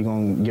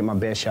going to get my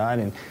best shot.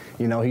 And,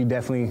 he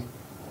definitely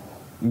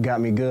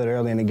got me good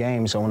early in the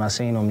game, so when I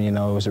seen him,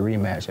 it was a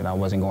rematch, and I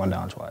wasn't going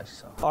down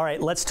twice. So. All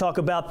right, let's talk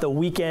about the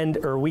weekend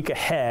or week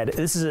ahead.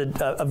 This is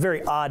a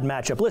very odd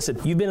matchup. Listen,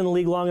 you've been in the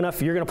league long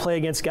enough. You're going to play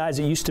against guys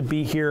that used to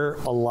be here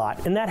a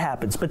lot, and that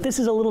happens. But this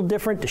is a little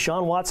different.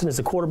 Deshaun Watson is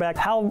the quarterback.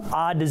 How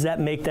odd does that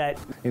make that?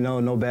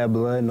 No bad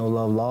blood, no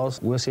love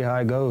lost. We'll see how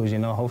it goes.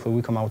 Hopefully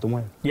we come out with the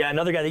win. Yeah,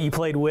 another guy that you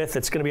played with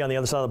that's going to be on the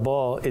other side of the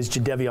ball is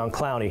Jadeveon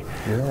Clowney.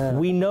 Yeah.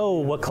 We know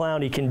what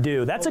Clowney can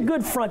do. That's a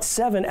good front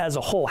seven as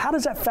a whole. How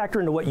does that factor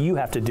into what you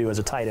have to do as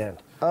a tight end?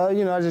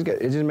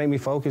 It just made me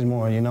focus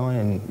more, and,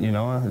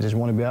 I just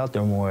want to be out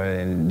there more.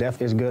 And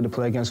definitely it's good to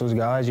play against those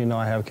guys.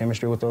 I have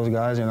chemistry with those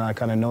guys, and I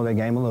kind of know their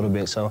game a little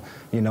bit. So,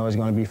 it's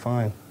going to be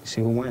fun.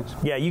 See who wins.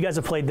 Yeah, you guys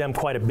have played them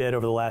quite a bit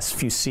over the last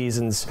few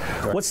seasons.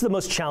 Right. What's the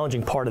most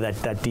challenging part of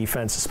that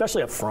defense,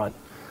 especially up front?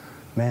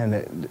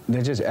 Man,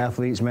 they're just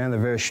athletes, man. They're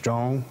very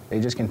strong. They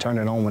just can turn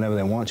it on whenever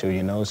they want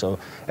to, So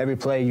every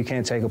play, you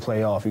can't take a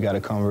play off. You got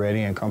to come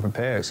ready and come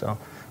prepared. So,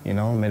 may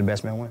the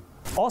best man win.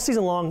 All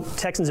season long,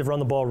 Texans have run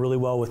the ball really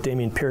well with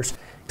Dameon Pierce,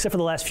 except for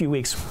the last few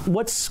weeks.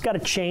 What's got to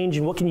change,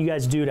 and what can you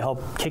guys do to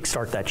help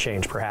kickstart that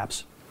change,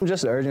 perhaps?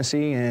 Just the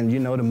urgency and,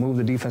 to move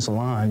the defensive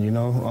line,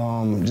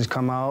 just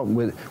come out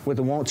with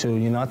the want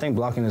to. I think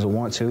blocking is a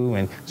want to,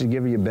 and just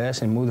give it your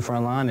best and move the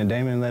front line and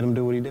Dameon let him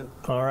do what he do.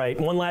 All right.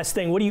 One last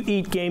thing. What do you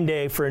eat game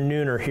day for a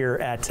nooner here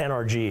at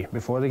NRG?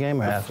 Before the game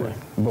or after?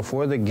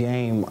 Before the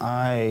game,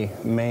 I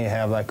may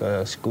have like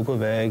a scoop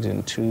of eggs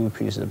and 2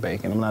 pieces of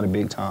bacon. I'm not a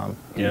big time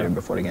eater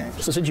before the game.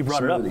 So since you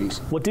brought it up,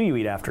 what do you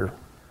eat after?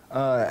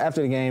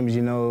 After the games,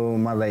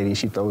 my lady,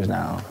 she throws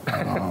down.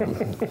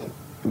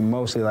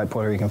 Mostly like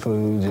Puerto Rican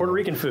food. Puerto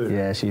Rican food?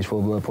 Yeah, she's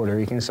full-blood Puerto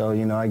Rican, so,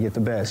 I get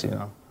the best,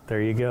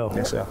 There you go.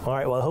 Yes, sir. All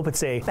right, well, I hope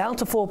it's a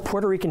bountiful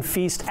Puerto Rican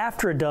feast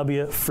after a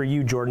W for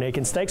you, Jordan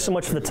Akins. Thanks so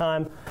much for the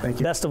time. Thank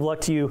you. Best of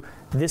luck to you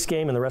this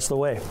game and the rest of the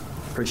way.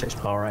 Appreciate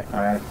you. All right. All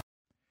right.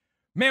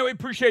 Man, we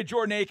appreciate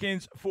Jordan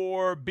Akins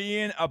for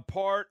being a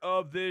part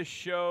of this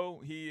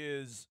show. He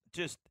is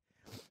just,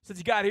 since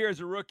he got here as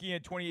a rookie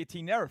in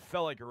 2018, never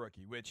felt like a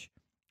rookie, which,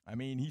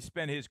 he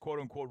spent his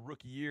quote-unquote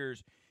rookie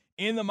years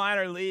in the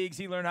minor leagues.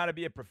 He learned how to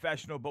be a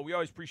professional, but we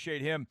always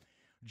appreciate him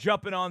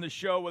jumping on the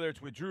show, whether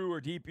it's with Drew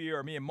or DP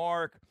or me and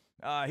Mark.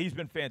 He's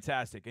been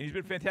fantastic, and he's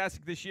been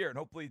fantastic this year, and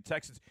hopefully the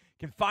Texans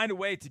can find a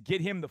way to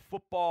get him the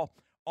football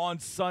on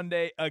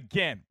Sunday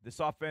again. This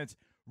offense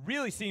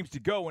really seems to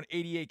go when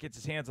 88 gets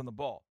his hands on the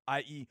ball,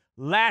 i.e.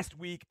 last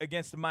week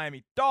against the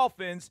Miami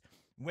Dolphins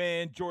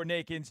when Jordan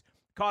Akins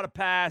caught a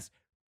pass,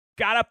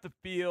 got up the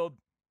field,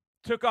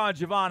 took on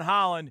Javon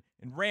Holland,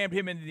 and rammed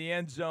him into the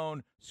end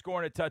zone,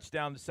 scoring a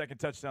touchdown, the second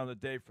touchdown of the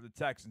day for the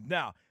Texans.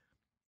 Now,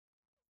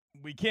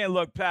 we can't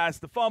look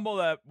past the fumble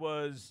that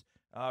was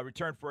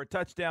returned for a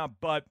touchdown,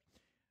 but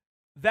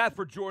that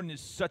for Jordan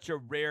is such a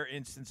rare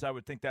instance. I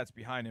would think that's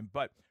behind him,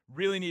 but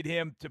really need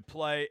him to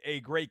play a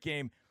great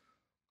game.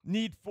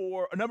 Need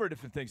for a number of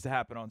different things to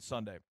happen on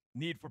Sunday.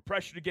 Need for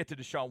pressure to get to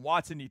Deshaun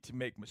Watson, need to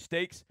make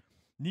mistakes,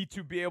 need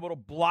to be able to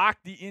block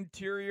the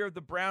interior of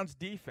the Browns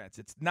defense.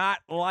 It's not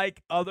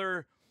like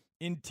other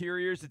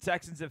interiors the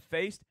Texans have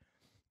faced,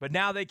 but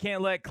now they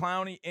can't let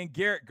Clowney and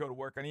Garrett go to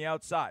work on the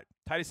outside.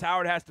 Titus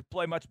Howard has to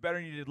play much better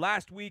than he did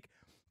last week.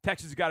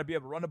 Texas has got to be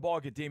able to run the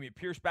ball, get Dameon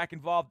Pierce back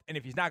involved, and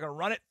if he's not going to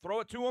run it, throw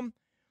it to him.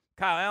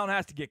 Kyle Allen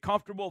has to get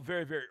comfortable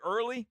very, very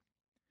early.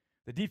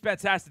 The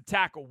defense has to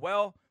tackle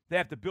well. They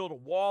have to build a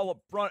wall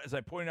up front, as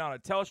I pointed out on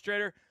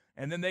Telestrator,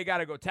 and then they got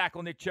to go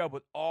tackle Nick Chubb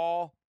with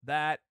all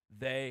that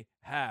they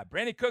have.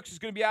 Brandon Cooks is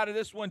going to be out of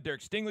this one.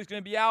 Derek Stingley's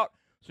going to be out,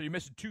 so you're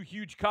missing 2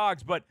 huge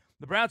cogs, but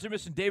The Browns are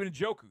missing David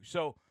Njoku.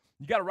 So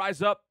you got to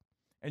rise up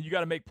and you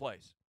got to make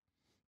plays.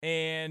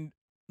 And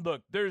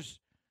look, there's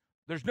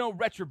no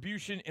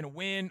retribution in a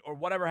win or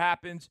whatever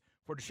happens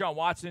for Deshaun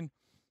Watson.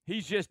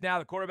 He's just now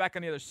the quarterback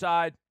on the other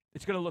side.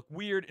 It's going to look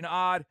weird and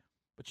odd,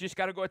 but you just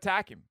got to go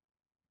attack him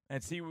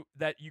and see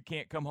that you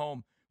can't come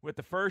home with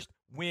the first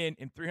win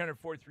in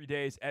 343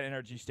 days at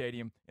NRG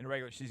Stadium in a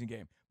regular season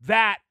game.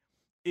 That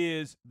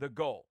is the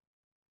goal.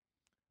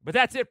 But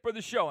that's it for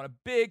the show. And a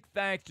big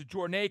thanks to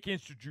Jordan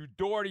Akins, to Drew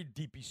Doherty,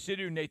 DP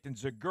Sidhu, Nathan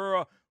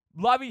Zagura,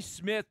 Lovie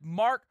Smith,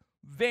 Mark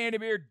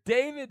Vandermeer,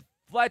 David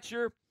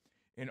Fletcher,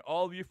 and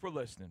all of you for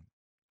listening.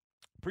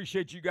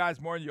 Appreciate you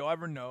guys more than you'll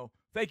ever know.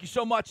 Thank you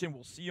so much, and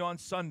we'll see you on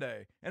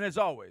Sunday. And as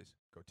always,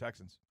 go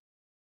Texans.